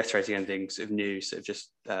reiterating anything sort of new, sort of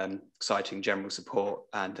just citing general support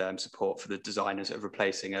and support for the designers of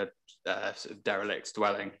replacing a sort of derelict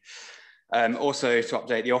dwelling. Also, to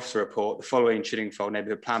update the officer report, the following Chiddingfold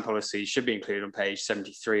neighbourhood plan policies should be included on page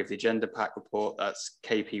 73 of the agenda pack report. That's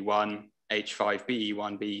KP1, H5,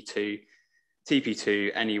 BE1, BE2,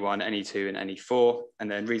 TP2, NE1, NE2, and NE4. And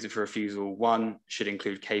then reason for refusal 1 should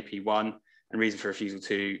include KP1, and reason for refusal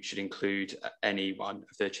 2 should include NE1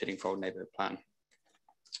 of the Chiddingfold neighbourhood plan.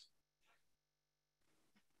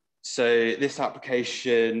 So this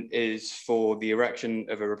application is for the erection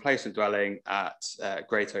of a replacement dwelling at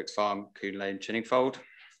Great Oaks Farm, Coombe Lane, Chiddingfold.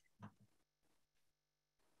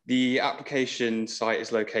 The application site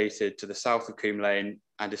is located to the south of Coombe Lane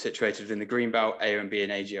and is situated within the Greenbelt, AONB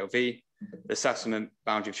and AGLV. The settlement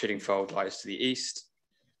boundary of Chiddingfold lies to the east.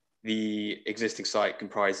 The existing site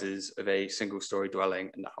comprises of a single-storey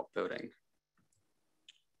dwelling and outbuilding.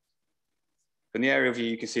 From the aerial view,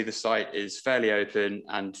 you can see the site is fairly open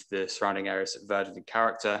and the surrounding areas are verdant in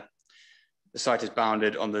character. The site is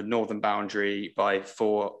bounded on the northern boundary by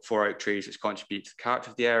four oak trees, which contribute to the character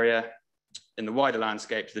of the area. In the wider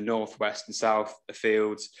landscape to the north, west and south are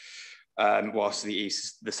fields, whilst to the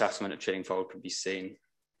east, the settlement of Chiddingfold can be seen.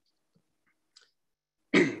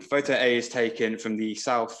 Photo A is taken from the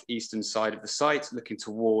southeastern side of the site, looking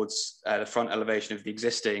towards the front elevation of the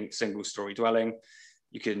existing single-storey dwelling.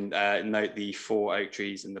 You can note the 4 oak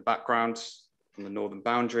trees in the background on the northern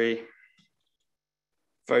boundary.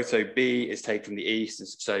 Photo B is taken from the east and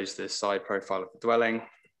shows the side profile of the dwelling.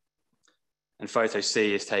 And photo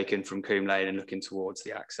C is taken from Coombe Lane and looking towards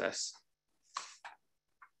the access.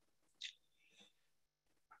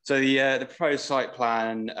 So the proposed site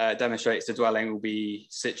plan demonstrates the dwelling will be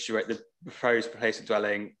situated, the proposed replacement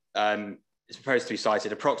dwelling is proposed to be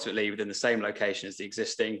sited approximately within the same location as the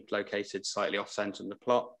existing, located slightly off-centre on the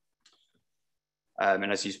plot.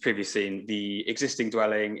 And as you've previously seen, the existing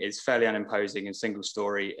dwelling is fairly unimposing and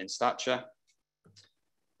single-storey in stature.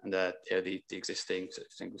 And here the existing sort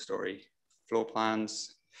of single-storey floor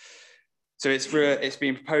plans. So it's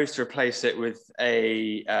been proposed to replace it with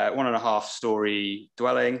a 1.5-storey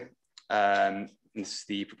dwelling. This is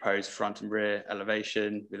the proposed front and rear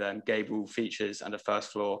elevation with gable features and a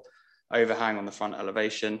first floor overhang on the front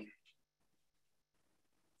elevation.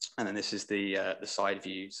 And then this is the side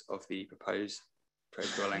views of the proposed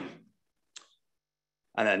dwelling.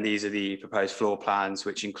 And then these are the proposed floor plans,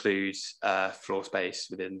 which includes floor space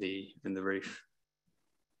within the roof.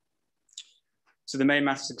 So the main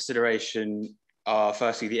matters of consideration are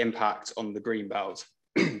firstly the impact on the green belt.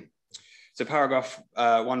 So paragraph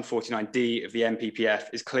 149D of the NPPF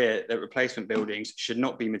is clear that replacement buildings should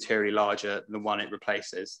not be materially larger than the one it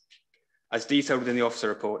replaces. As detailed within the officer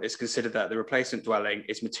report, it's considered that the replacement dwelling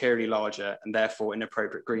is materially larger and therefore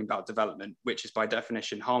inappropriate green belt development, which is by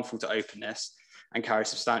definition harmful to openness and carries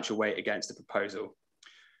substantial weight against the proposal.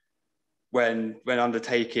 When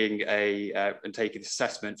undertaking taking this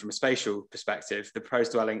assessment from a spatial perspective, the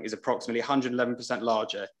proposed dwelling is approximately 111%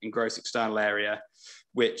 larger in gross external area,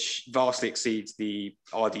 which vastly exceeds the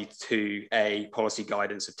RD2A policy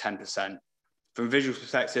guidance of 10%. From a visual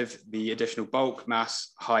perspective, the additional bulk,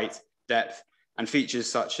 mass, height, depth, and features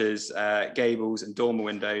such as gables and dormer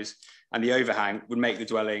windows and the overhang would make the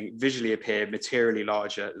dwelling visually appear materially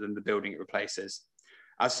larger than the building it replaces.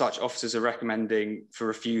 As such, officers are recommending for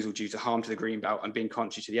refusal due to harm to the greenbelt and being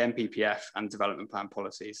contrary to the NPPF and development plan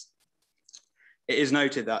policies. It is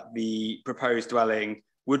noted that the proposed dwelling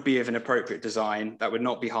would be of an appropriate design that would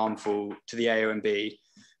not be harmful to the AONB,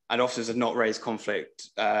 and officers have not raised conflict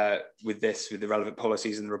with the relevant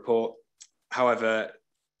policies in the report. However,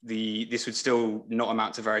 this would still not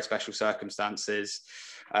amount to very special circumstances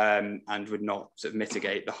and would not sort of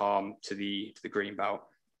mitigate the harm to the greenbelt.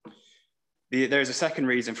 There is a second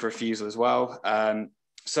reason for refusal as well.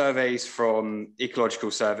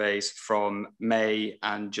 Ecological surveys from May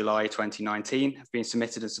and July 2019 have been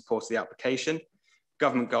submitted in support of the application.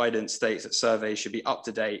 Government guidance states that surveys should be up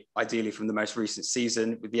to date, ideally from the most recent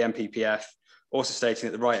season, with the NPPF also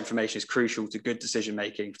stating that the right information is crucial to good decision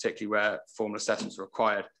making, particularly where formal assessments are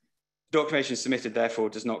required. The documentation submitted, therefore,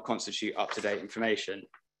 does not constitute up-to-date information.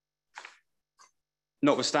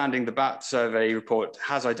 Notwithstanding, the BAT survey report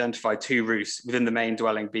has identified 2 roofs within the main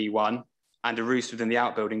dwelling B1 and a roof within the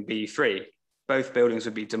outbuilding B3. Both buildings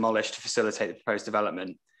would be demolished to facilitate the proposed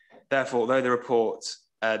development. Therefore, although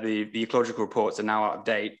the ecological reports are now out of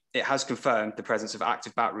date, it has confirmed the presence of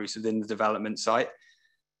active BAT roofs within the development site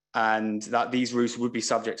and that these roofs would be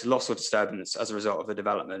subject to loss or disturbance as a result of the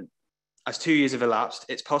development. As 2 years have elapsed,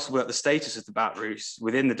 it's possible that the status of the BAT roofs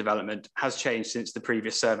within the development has changed since the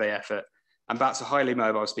previous survey effort, and bats are highly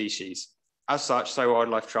mobile species. As such, Surrey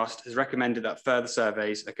Wildlife Trust has recommended that further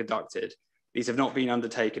surveys are conducted. These have not been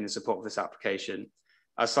undertaken in support of this application.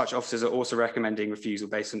 As such, officers are also recommending refusal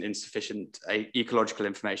based on insufficient ecological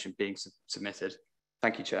information being submitted.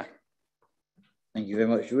 Thank you, Chair. Thank you very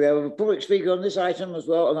much. We have a public speaker on this item as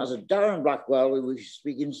well, and that's Darren Blackwell, who will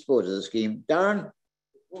speak in support of the scheme. Darren?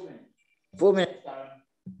 4 minutes. 4 minutes, Darren.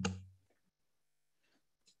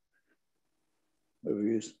 Whatever he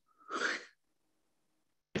is.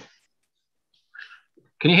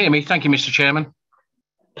 Can you hear me? Thank you, Mr. Chairman.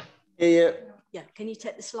 Yeah. Yeah, can you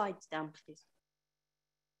take the slides down, please?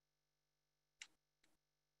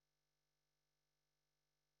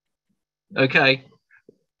 Okay.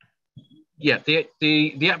 Yeah,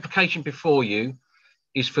 the application before you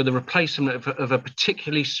is for the replacement of a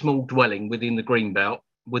particularly small dwelling within the Greenbelt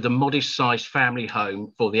with a modest-sized family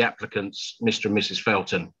home for the applicants, Mr. and Mrs.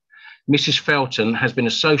 Felton. Mrs. Felton has been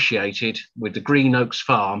associated with the Green Oaks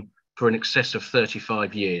Farm for in excess of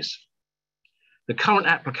 35 years. The current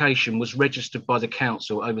application was registered by the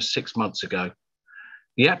council over 6 months ago.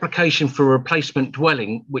 The application for a replacement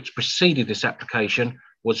dwelling, which preceded this application,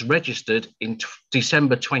 was registered in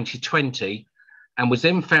December 2020 and was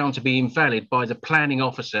then found to be invalid by the planning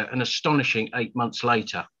officer an astonishing 8 months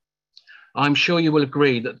later. I'm sure you will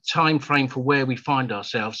agree that the time frame for where we find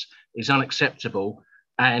ourselves is unacceptable,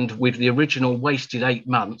 and with the original wasted 8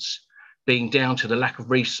 months being down to the lack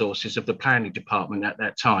of resources of the planning department at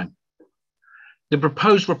that time. The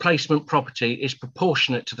proposed replacement property is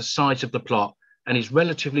proportionate to the size of the plot and is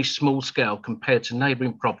relatively small scale compared to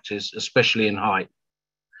neighbouring properties, especially in height.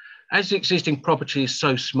 As the existing property is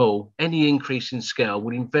so small, any increase in scale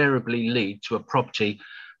would invariably lead to a property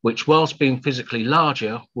which, whilst being physically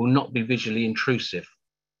larger, will not be visually intrusive.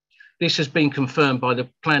 This has been confirmed by the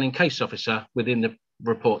planning case officer within the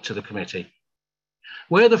report to the committee.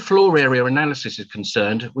 Where the floor area analysis is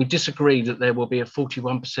concerned, we disagree that there will be a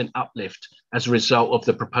 41% uplift as a result of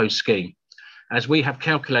the proposed scheme, as we have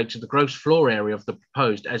calculated the gross floor area of the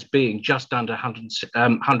proposed as being just under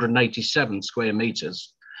 187 square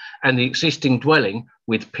metres, and the existing dwelling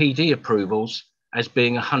with PD approvals as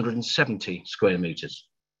being 170 square metres.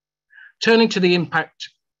 Turning to the impact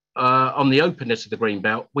on the openness of the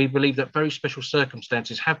Greenbelt, we believe that very special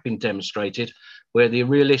circumstances have been demonstrated where the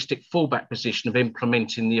realistic fallback position of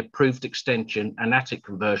implementing the approved extension and attic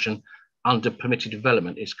conversion under permitted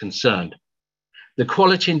development is concerned. The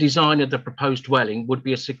quality and design of the proposed dwelling would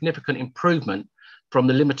be a significant improvement from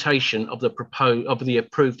the limitation of the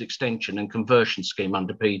approved extension and conversion scheme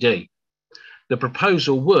under PD. The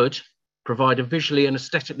proposal would provide a visually and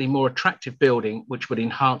aesthetically more attractive building which would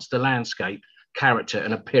enhance the landscape, character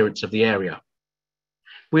and appearance of the area.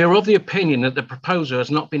 We are of the opinion that the proposal has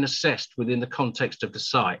not been assessed within the context of the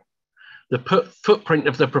site. The footprint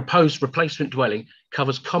of the proposed replacement dwelling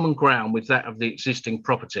covers common ground with that of the existing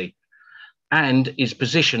property and is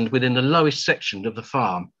positioned within the lowest section of the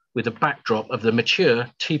farm with a backdrop of the mature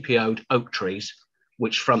TPO'd oak trees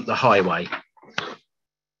which front the highway.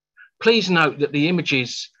 Please note that the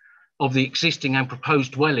images of the existing and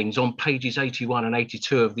proposed dwellings on pages 81 and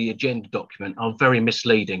 82 of the agenda document are very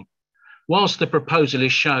misleading. Whilst the proposal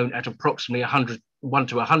is shown at approximately 1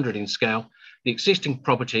 to 100 in scale, the existing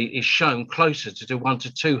property is shown closer to 1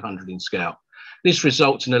 to 200 in scale. This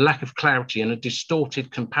results in a lack of clarity and a distorted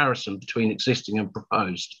comparison between existing and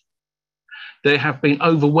proposed. There have been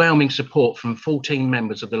overwhelming support from 14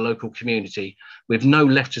 members of the local community with no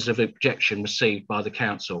letters of objection received by the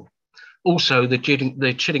council. Also, the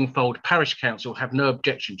Chiddingfold Parish Council have no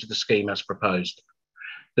objection to the scheme as proposed.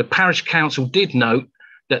 The Parish Council did note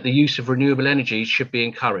that the use of renewable energies should be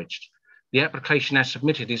encouraged. The application as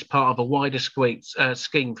submitted is part of a wider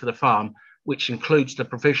scheme for the farm, which includes the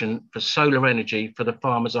provision for solar energy for the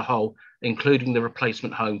farm as a whole, including the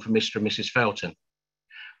replacement home for Mr. and Mrs. Felton.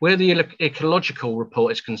 Where the ecological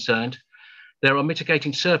report is concerned, there are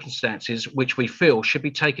mitigating circumstances which we feel should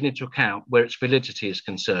be taken into account where its validity is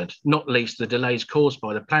concerned, not least the delays caused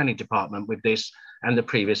by the planning department with this and the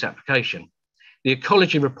previous application. The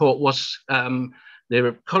ecology report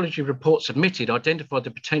submitted identified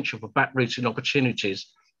the potential for back-routing opportunities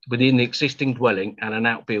within the existing dwelling and an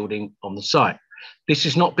outbuilding on the site. This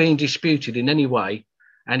is not being disputed in any way,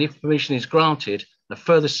 and if permission is granted, a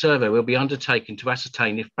further survey will be undertaken to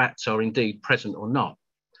ascertain if bats are indeed present or not.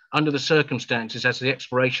 Under the circumstances, as the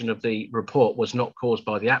expiration of the report was not caused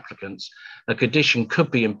by the applicants, a condition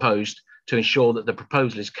could be imposed to ensure that the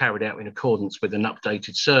proposal is carried out in accordance with an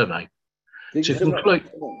updated survey. To conclude,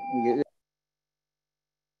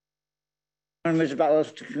 Mr.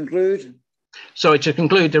 Battles, to conclude. Sorry, to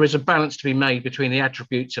conclude, there is a balance to be made between the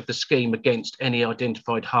attributes of the scheme against any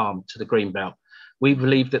identified harm to the Greenbelt. We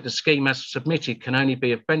believe that the scheme as submitted can only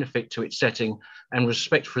be of benefit to its setting and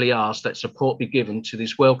respectfully ask that support be given to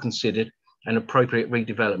this well-considered and appropriate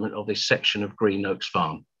redevelopment of this section of Green Oaks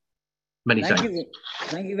Farm. Many thanks.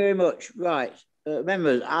 Thank you very much. Right,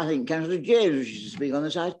 members, I think Councillor James wishes to speak on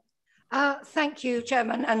the side. Thank you,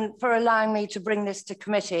 Chairman, and for allowing me to bring this to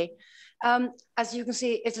committee. As you can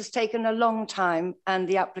see, it has taken a long time and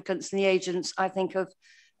the applicants and the agents, I think, have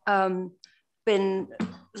been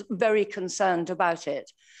very concerned about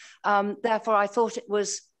it. Therefore, I thought it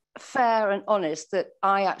was fair and honest that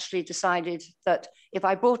I actually decided that if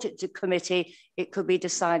I brought it to committee, it could be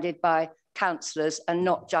decided by councillors and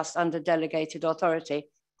not just under delegated authority,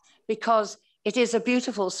 because it is a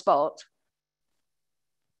beautiful spot,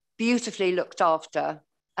 beautifully looked after.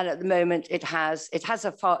 And at the moment it has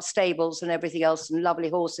stables and everything else and lovely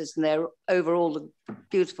horses, and they're over all the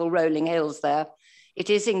beautiful rolling hills there. It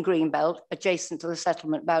is in Greenbelt, adjacent to the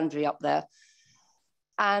settlement boundary up there.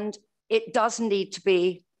 And it does need to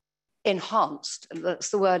be enhanced. That's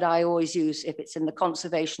the word I always use. If it's in the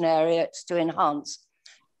conservation area, it's to enhance.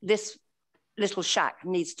 This little shack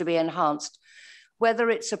needs to be enhanced. Whether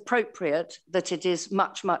it's appropriate that it is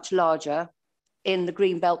much, much larger in the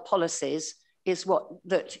Greenbelt policies is what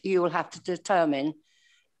that you will have to determine.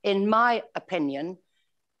 In my opinion,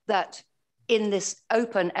 that in this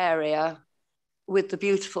open area with the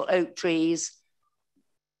beautiful oak trees,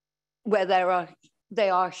 where they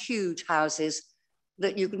are huge houses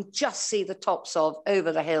that you can just see the tops of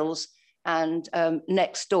over the hills and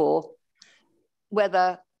next door,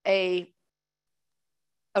 whether a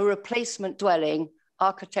replacement dwelling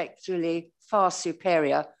architecturally far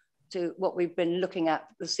superior to what we've been looking at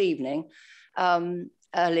this evening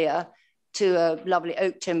earlier, to a lovely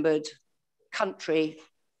oak timbered country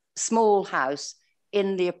small house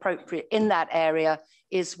in that area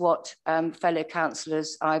is what fellow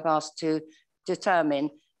councillors I've asked to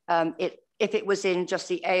determine. If it was in just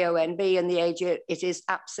the AONB and the AG, it is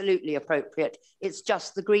absolutely appropriate. It's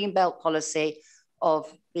just the Greenbelt policy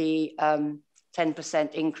of the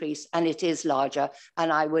 10% increase, and it is larger,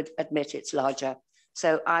 and I would admit it's larger.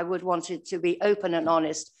 So I would want it to be open and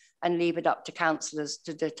honest and leave it up to councillors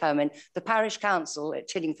to determine. The parish council at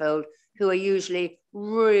Chiddingfold, who are usually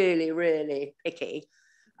really, really picky,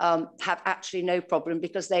 have actually no problem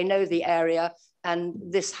because they know the area, and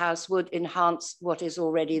this house would enhance what is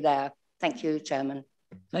already there. Thank you, Chairman.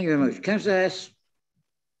 Thank you very much. Councillor Hess.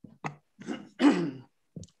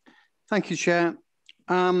 Thank you, Chair.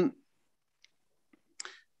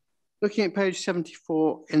 Looking at page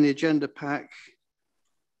 74 in the agenda pack,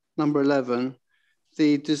 number 11,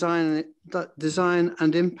 the design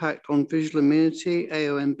and impact on visual amenity,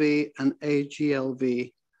 AONB and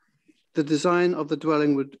AGLV. The design of the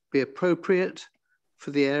dwelling would be appropriate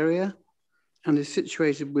for the area and is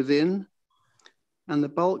situated within, and the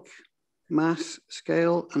bulk, mass,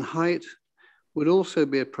 scale and height would also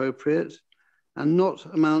be appropriate and not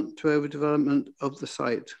amount to overdevelopment of the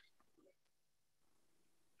site.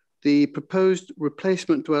 The proposed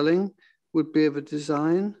replacement dwelling would be of a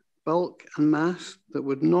design, bulk and mass that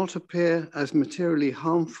would not appear as materially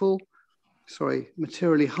harmfully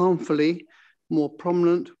more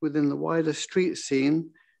prominent within the wider street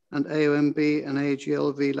scene and AONB and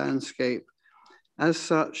AGLV landscape. As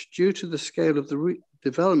such, due to the scale of the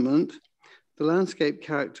development, the landscape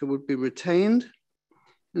character would be retained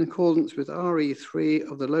in accordance with RE3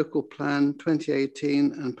 of the Local Plan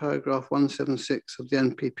 2018 and paragraph 176 of the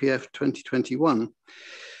NPPF 2021.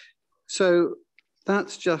 So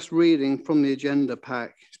that's just reading from the agenda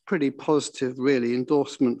pack. It's pretty positive, really,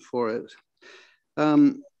 endorsement for it.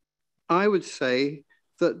 I would say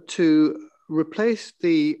that to replace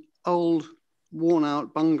the old worn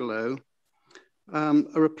out bungalow, a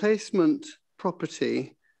replacement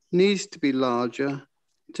property needs to be larger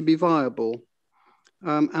to be viable.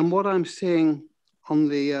 And what I'm seeing on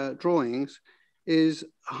the drawings is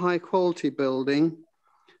a high quality building,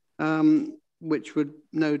 which would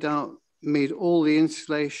no doubt meet all the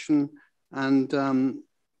insulation and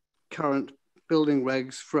current building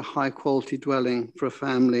regs for a high quality dwelling for a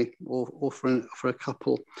family or for a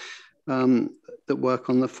couple that work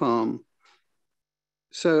on the farm.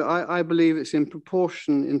 So I believe it's in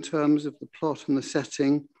proportion in terms of the plot and the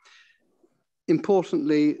setting.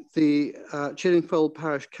 Importantly, the Chiddingfold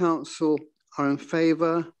Parish Council are in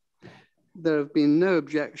favour. There have been no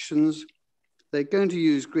objections. They're going to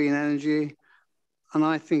use green energy, and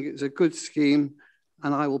I think it's a good scheme,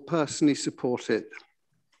 and I will personally support it.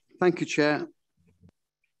 Thank you, Chair.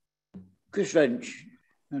 Chris Lynch.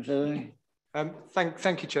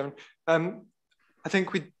 Thank you, Chairman. I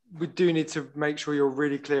think we do need to make sure you're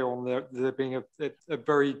really clear on there being a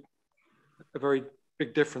very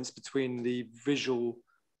big difference between the visual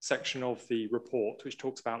section of the report, which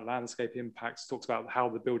talks about landscape impacts, talks about how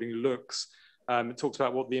the building looks, it talks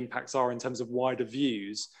about what the impacts are in terms of wider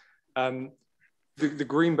views. The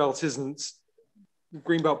Greenbelt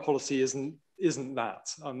policy isn't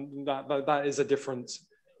that. That is a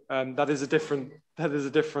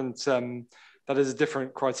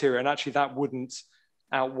different criteria, and actually that wouldn't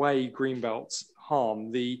outweigh Greenbelt's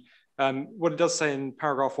harm. What it does say in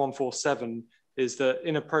paragraph 147 is that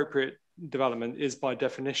inappropriate development is by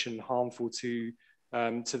definition harmful to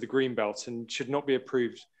the Greenbelt and should not be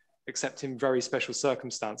approved except in very special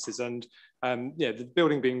circumstances. And yeah, the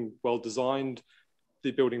building being well designed,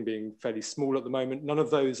 the building being fairly small at the moment, none of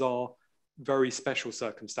those are very special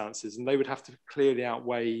circumstances, and they would have to clearly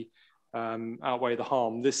outweigh the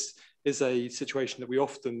harm. This is a situation that we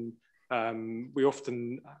often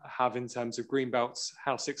have in terms of Greenbelt's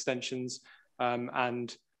house extensions,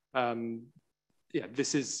 yeah,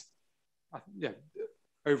 this is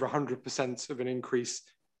over 100% of an increase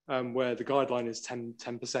where the guideline is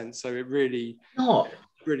 10%. So it really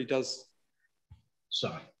does.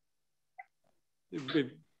 Sorry.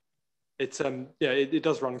 It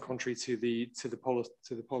does run contrary to the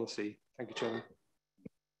policy. Thank you, Chairman.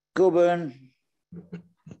 Goulburn.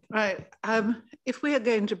 Right. If we are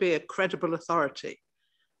going to be a credible authority,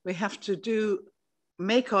 we have to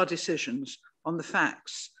make our decisions on the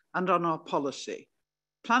facts and on our policy.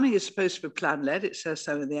 Planning is supposed to be plan-led. It says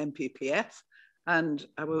so in the NPPF, and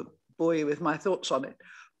I won't bore you with my thoughts on it.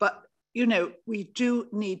 But you know, we do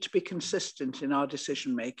need to be consistent in our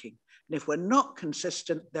decision making. And if we're not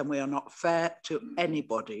consistent, then we are not fair to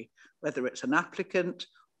anybody, whether it's an applicant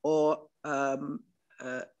or a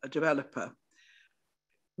developer.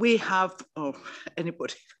 We have, or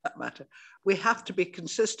anybody for that matter, we have to be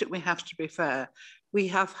consistent, we have to be fair. We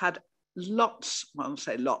have had lots, well, I won't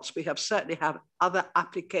say lots, we have certainly had other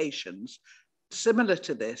applications similar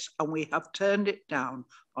to this, and we have turned it down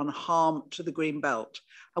on harm to the green belt,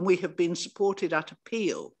 and we have been supported at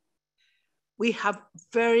appeal. We have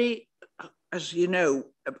very, as you know,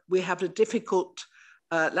 we have a difficult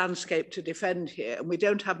landscape to defend here, and we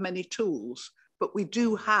don't have many tools, but we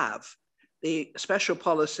do have the special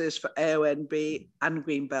policies for AONB and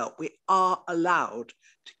green belt. We are allowed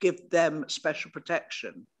to give them special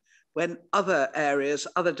protection when other areas,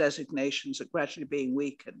 other designations are gradually being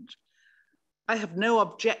weakened. I have no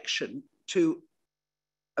objection to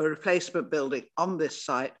a replacement building on this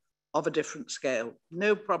site of a different scale,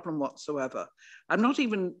 no problem whatsoever. I'm not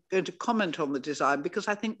even going to comment on the design because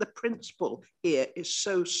I think the principle here is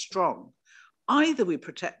so strong. Either we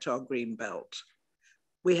protect our green belt,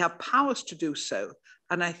 we have powers to do so,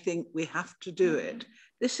 and I think we have to do it.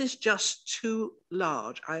 This is just too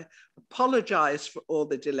large. I apologize for all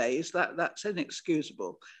the delays, that's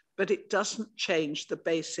inexcusable, but it doesn't change the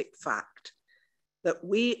basic fact that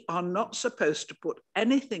we are not supposed to put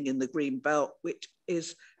anything in the green belt which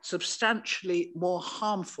is substantially more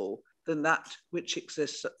harmful than that which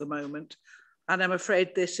exists at the moment. And I'm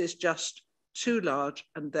afraid this is just too large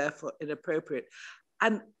and therefore inappropriate.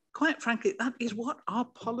 And quite frankly, that is what our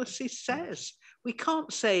policy says. We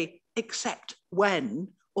can't say except when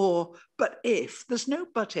or but if. There's no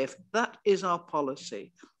but if. That is our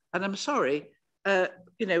policy. And I'm sorry,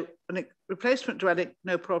 you know, a replacement dwelling,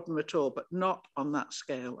 no problem at all, but not on that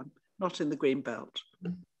scale and not in the green belt.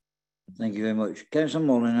 Thank you very much. Councillor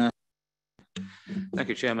Molyneux. Thank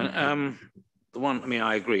you, Chairman. The one, I mean,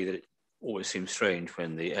 I agree that it always seems strange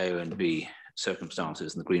when the AONB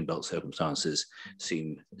circumstances and the greenbelt circumstances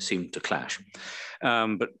seem to clash.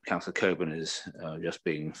 But Councillor Coburn is just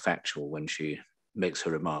being factual when she makes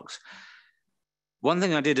her remarks. One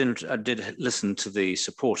thing I did listen to the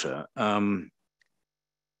supporter.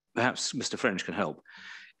 Perhaps Mr. French can help.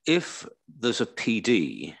 If there's a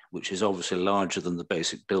PD, which is obviously larger than the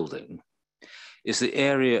basic building, is the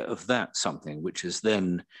area of that something which is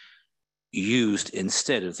then used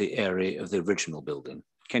instead of the area of the original building?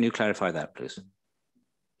 Can you clarify that, please?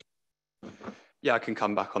 Yeah, I can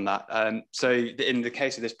come back on that. So in the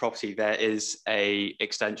case of this property, there is a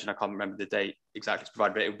extension. I can't remember the date exactly to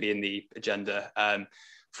provide, but it would be in the agenda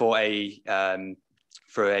for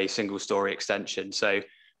a single story extension. So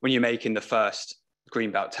when you're making the first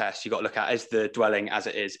greenbelt test, you've got to look at, is the dwelling as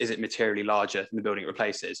it is it materially larger than the building it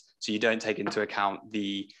replaces? So you don't take into account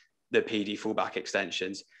the PD fallback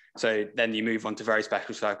extensions. So then you move on to very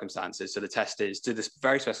special circumstances. So the test is, do the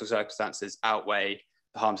very special circumstances outweigh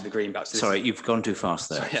the harm to the greenbelt? So sorry, you've gone too fast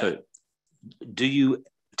there. So do you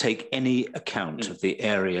take any account of the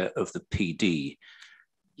area of the PD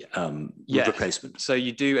replacement? So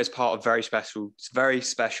you do as part of very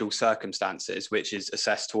special circumstances, which is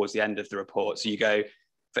assessed towards the end of the report. So you go,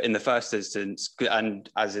 in the first instance, and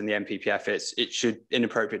as in the NPPF,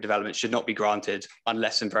 inappropriate development should not be granted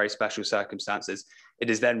unless in very special circumstances. It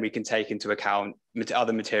is then we can take into account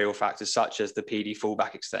other material factors such as the PD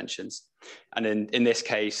fallback extensions. And in this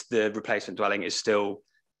case, the replacement dwelling is still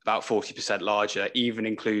about 40% larger, even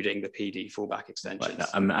including the PD fallback extensions.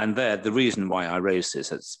 Right. And there, the reason why I raised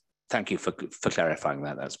this, thank you for clarifying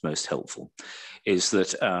that, that's most helpful, is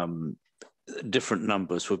that different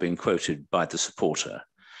numbers were being quoted by the supporter.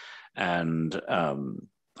 And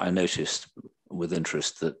I noticed with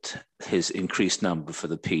interest that his increased number for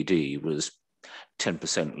the PD was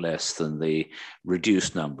 10% less than the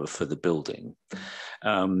reduced number for the building.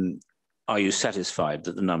 Are you satisfied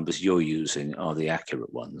that the numbers you're using are the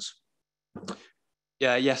accurate ones?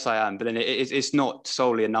 Yeah, yes, I am. But then it's not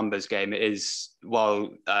solely a numbers game. It is,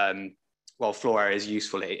 while floor area is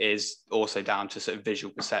useful, it is also down to sort of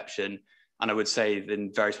visual perception. And I would say that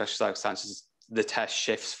in very special circumstances, the test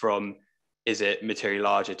shifts from, is it materially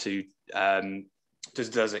larger to,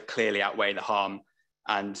 does it clearly outweigh the harm?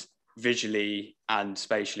 And visually and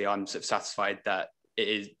spatially, I'm sort of satisfied that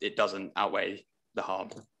it doesn't outweigh the harm,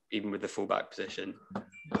 even with the fallback position.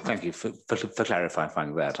 Thank you for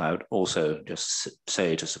clarifying that. I would also just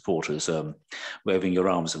say to supporters, waving your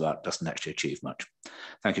arms about doesn't actually achieve much.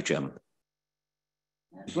 Thank you, Chairman.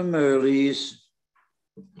 Councillor Merleys.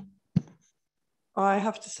 I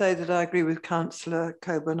have to say that I agree with Councillor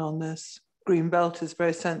Coburn on this. Green belt is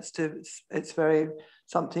very sensitive. It's very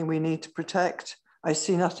something we need to protect. I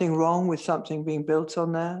see nothing wrong with something being built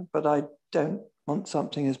on there, but I don't want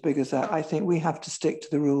something as big as that. I think we have to stick to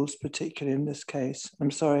the rules, particularly in this case.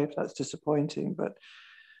 I'm sorry if that's disappointing, but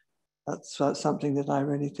that's something that I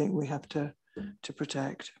really think we have to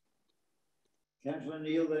protect. Councillor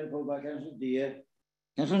Neil, then followed by Councillor Deere.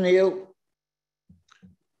 Councillor Neil.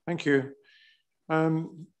 Thank you.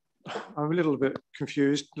 I'm a little bit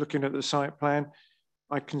confused looking at the site plan.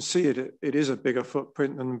 I can see it is a bigger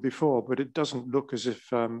footprint than before, but it doesn't look as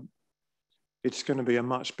if it's going to be a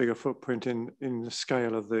much bigger footprint in the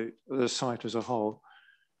scale of the site as a whole,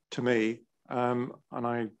 to me. And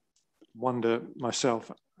I wonder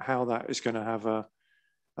myself how that is going to have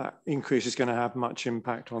that increase is going to have much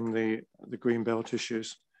impact on the greenbelt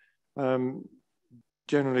issues.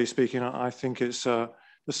 Generally speaking, I think it's the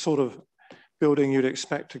sort of building you'd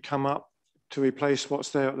expect to come up to replace what's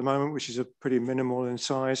there at the moment, which is a pretty minimal in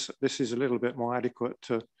size. This is a little bit more adequate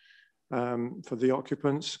to, for the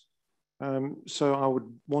occupants. So I would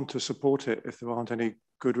want to support it if there aren't any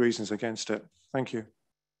good reasons against it. Thank you.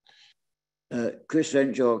 Chris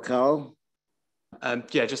Renshaw, Carl.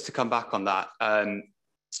 Yeah, just to come back on that,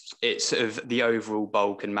 it's sort of the overall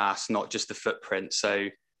bulk and mass, not just the footprint. So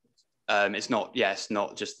it's not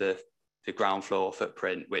just the ground floor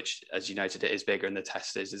footprint, which, as you noted, it is bigger, and the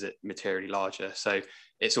test is it materially larger. So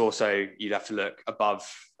it's also, you'd have to look above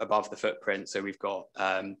the footprint. So we've got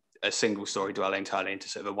a single story dwelling turning into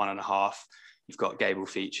sort of a 1.5. You've got gable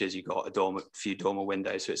features, you've got a few dormer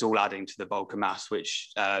windows. So it's all adding to the bulk and mass,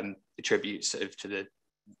 which attributes sort of to the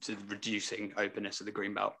reducing openness of the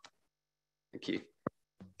greenbelt. Thank you.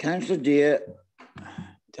 Councillor Deere.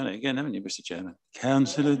 Done it again, haven't you, Mr. Chairman?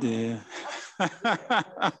 Councillor Deere.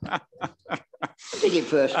 Take it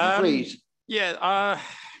first, please. Yeah.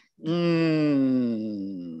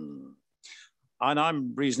 And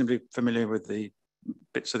I'm reasonably familiar with the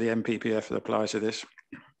bits of the NPPF that apply to this.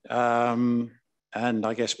 And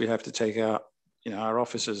I guess we have to take our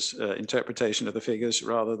officers' interpretation of the figures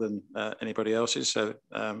rather than anybody else's. So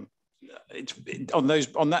on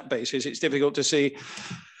that basis, it's difficult to see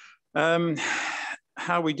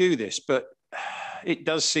how we do this. But it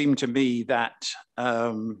does seem to me that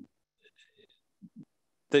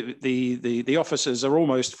the officers are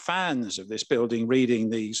almost fans of this building, reading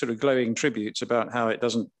the sort of glowing tributes about how it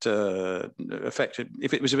doesn't affect it.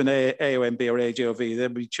 If it was an AONB or AGLV,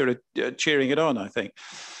 they'd be cheering it on, I think.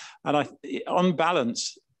 And on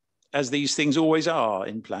balance, as these things always are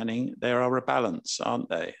in planning, there are a balance, aren't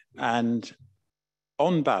they? And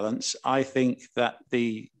on balance, I think that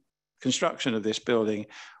the construction of this building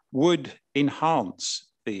would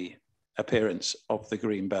enhance the appearance of the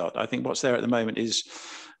green belt. I think what's there at the moment is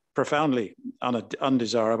profoundly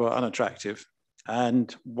undesirable, unattractive.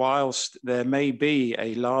 And whilst there may be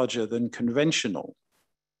a larger than conventional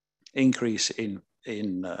increase in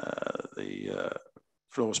the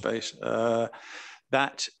floor space,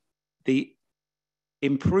 that the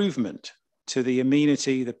improvement to the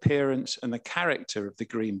amenity, the appearance and the character of the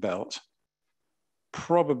green belt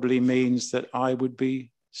probably means that I would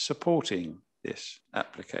be supporting this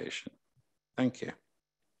application. Thank you.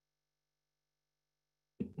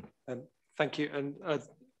 Thank you. And I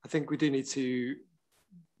think we do need to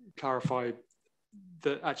clarify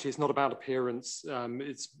that actually it's not about appearance.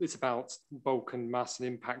 It's about bulk and mass and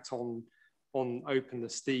impact on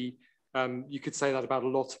openness. You could say that about a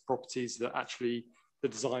lot of properties, that actually the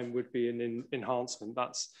design would be an enhancement.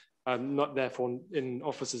 That's not, therefore, in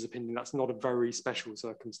officers' opinion, that's not a very special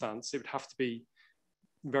circumstance. It would have to be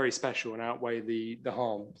very special and outweigh the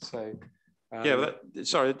harm. So yeah,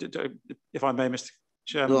 sorry, if I may, Mr.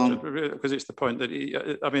 Chairman, because it's the point that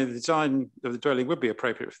I mean, the design of the dwelling would be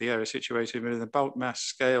appropriate for the area situated, but the bulk, mass,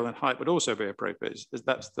 scale, and height would also be appropriate.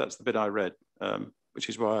 That's the bit I read, which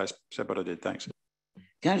is why I said what I did. Thanks.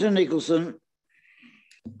 Councillor Nicholson.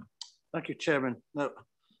 Thank you, Chairman. No,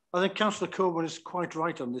 I think Councillor Coburn is quite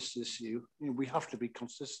right on this issue. We have to be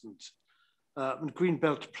consistent. And green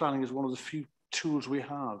belt planning is one of the few tools we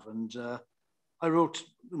have. And I wrote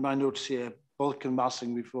in my notes here, bulk and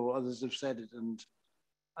massing before others have said it. And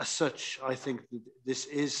as such, I think that this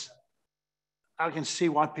is, I can see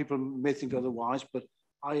why people may think otherwise, but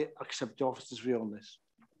I accept the officer's view on this.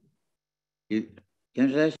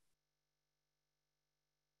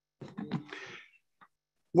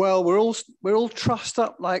 Well, we're all trussed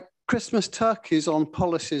up like Christmas turkeys on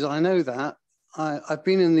policies. I know that. I've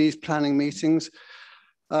been in these planning meetings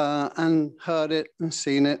and heard it and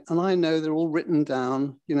seen it, and I know they're all written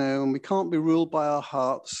down, and we can't be ruled by our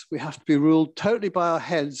hearts. We have to be ruled totally by our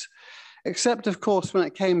heads, except, of course, when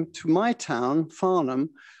it came to my town,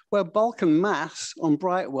 Farnham, where bulk and mass on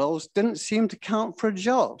Brightwells didn't seem to count for a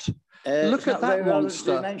jot. Look at that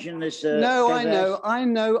monster. This, no, I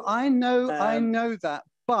know that.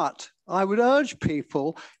 But I would urge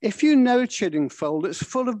people, if you know Chiddingfold, it's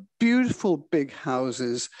full of beautiful big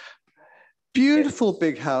houses. Beautiful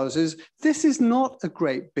big houses. This is not a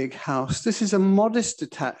great big house. This is a modest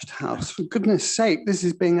detached house. For goodness sake, this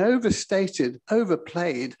is being overstated,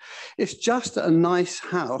 overplayed. It's just a nice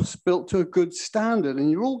house built to a good standard,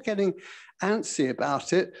 and you're all getting antsy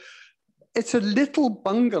about it. It's a little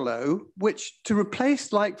bungalow, which to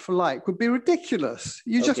replace like for like would be ridiculous.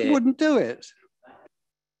 You just wouldn't do it.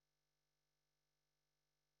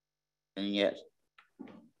 And yet.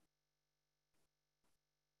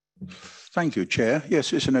 Thank you, Chair.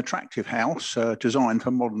 Yes, it's an attractive house designed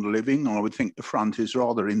for modern living. I would think the front is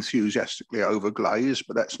rather enthusiastically overglazed,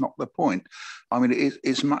 but that's not the point. I mean,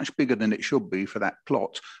 it's much bigger than it should be for that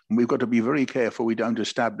plot. And we've got to be very careful we don't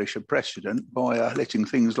establish a precedent by letting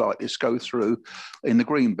things like this go through in the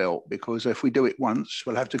green belt, because if we do it once,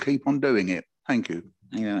 we'll have to keep on doing it. Thank you.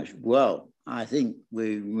 Thank you very much. Well, I think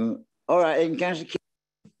we... All right, and Councillor.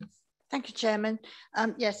 Thank you, Chairman.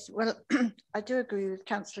 Yes, well, I do agree with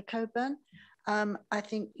Councillor Coburn. I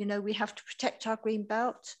think, you know, we have to protect our green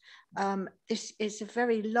belt. This is a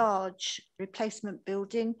very large replacement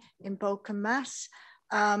building in Bolton, Mass.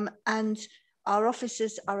 And our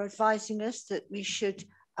officers are advising us that we should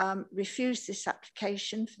refuse this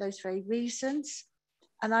application for those very reasons.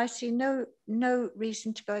 And I see no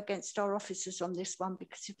reason to go against our officers on this one,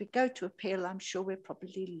 because if we go to appeal, I'm sure we'll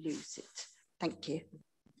probably lose it. Thank you.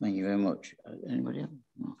 Thank you very much. Anybody else?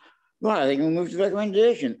 No. Right, I think we'll move to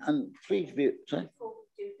recommendation. And please be... Sorry?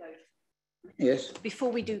 Yes.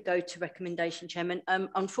 Before we do go to recommendation, Chairman,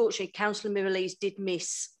 unfortunately, Councillor Miralles did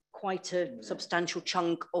miss quite a substantial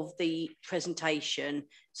chunk of the presentation.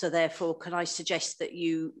 So therefore, can I suggest that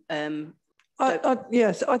you...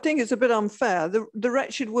 yes, I think it's a bit unfair. The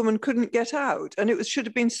wretched woman couldn't get out, and it should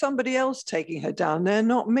have been somebody else taking her down there,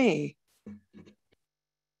 not me.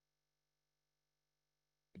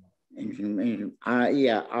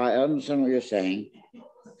 Yeah, I understand what you're saying.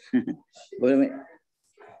 But I mean,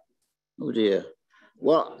 oh dear.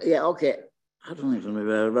 Well, yeah, okay. I don't think it's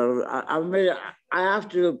very I have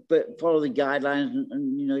to follow the guidelines,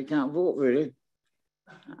 and you know, you can't vote really.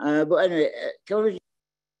 But anyway, can we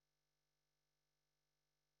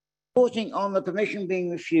voting on the permission being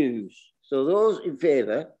refused? So those in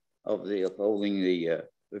favour of the upholding the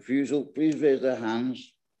refusal, please raise their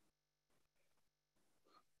hands.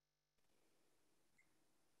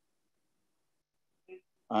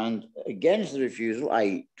 And against the refusal,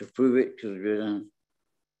 to prove it, because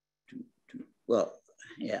well,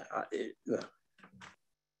 yeah,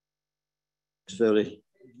 slowly.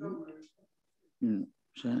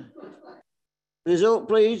 So. Result,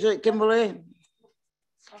 please, Kimberly.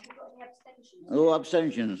 Oh,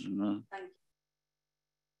 abstentions. No.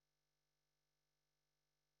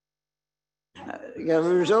 You have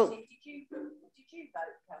a result? Did you vote,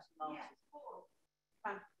 Councillor Martin?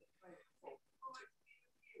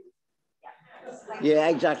 Yeah,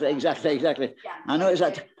 exactly. Yeah. I know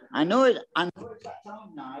exactly. I know it.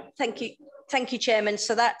 Thank you, Chairman.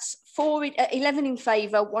 So that's 11 in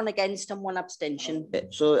favour, 1 against, and 1 abstention.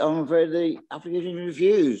 So I'm afraid the application is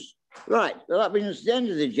refused. Right. Well, that brings us to the end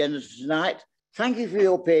of the agenda for tonight. Thank you for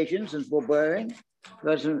your patience and forbearing.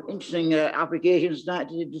 We've had some interesting applications tonight.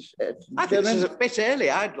 I think this is a bit early.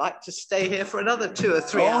 I'd like to stay here for another 2 or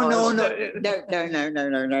 3 hours. Oh no,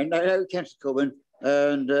 Councillor Coburn,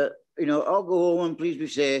 and you know, I'll go home and please be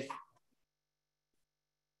safe.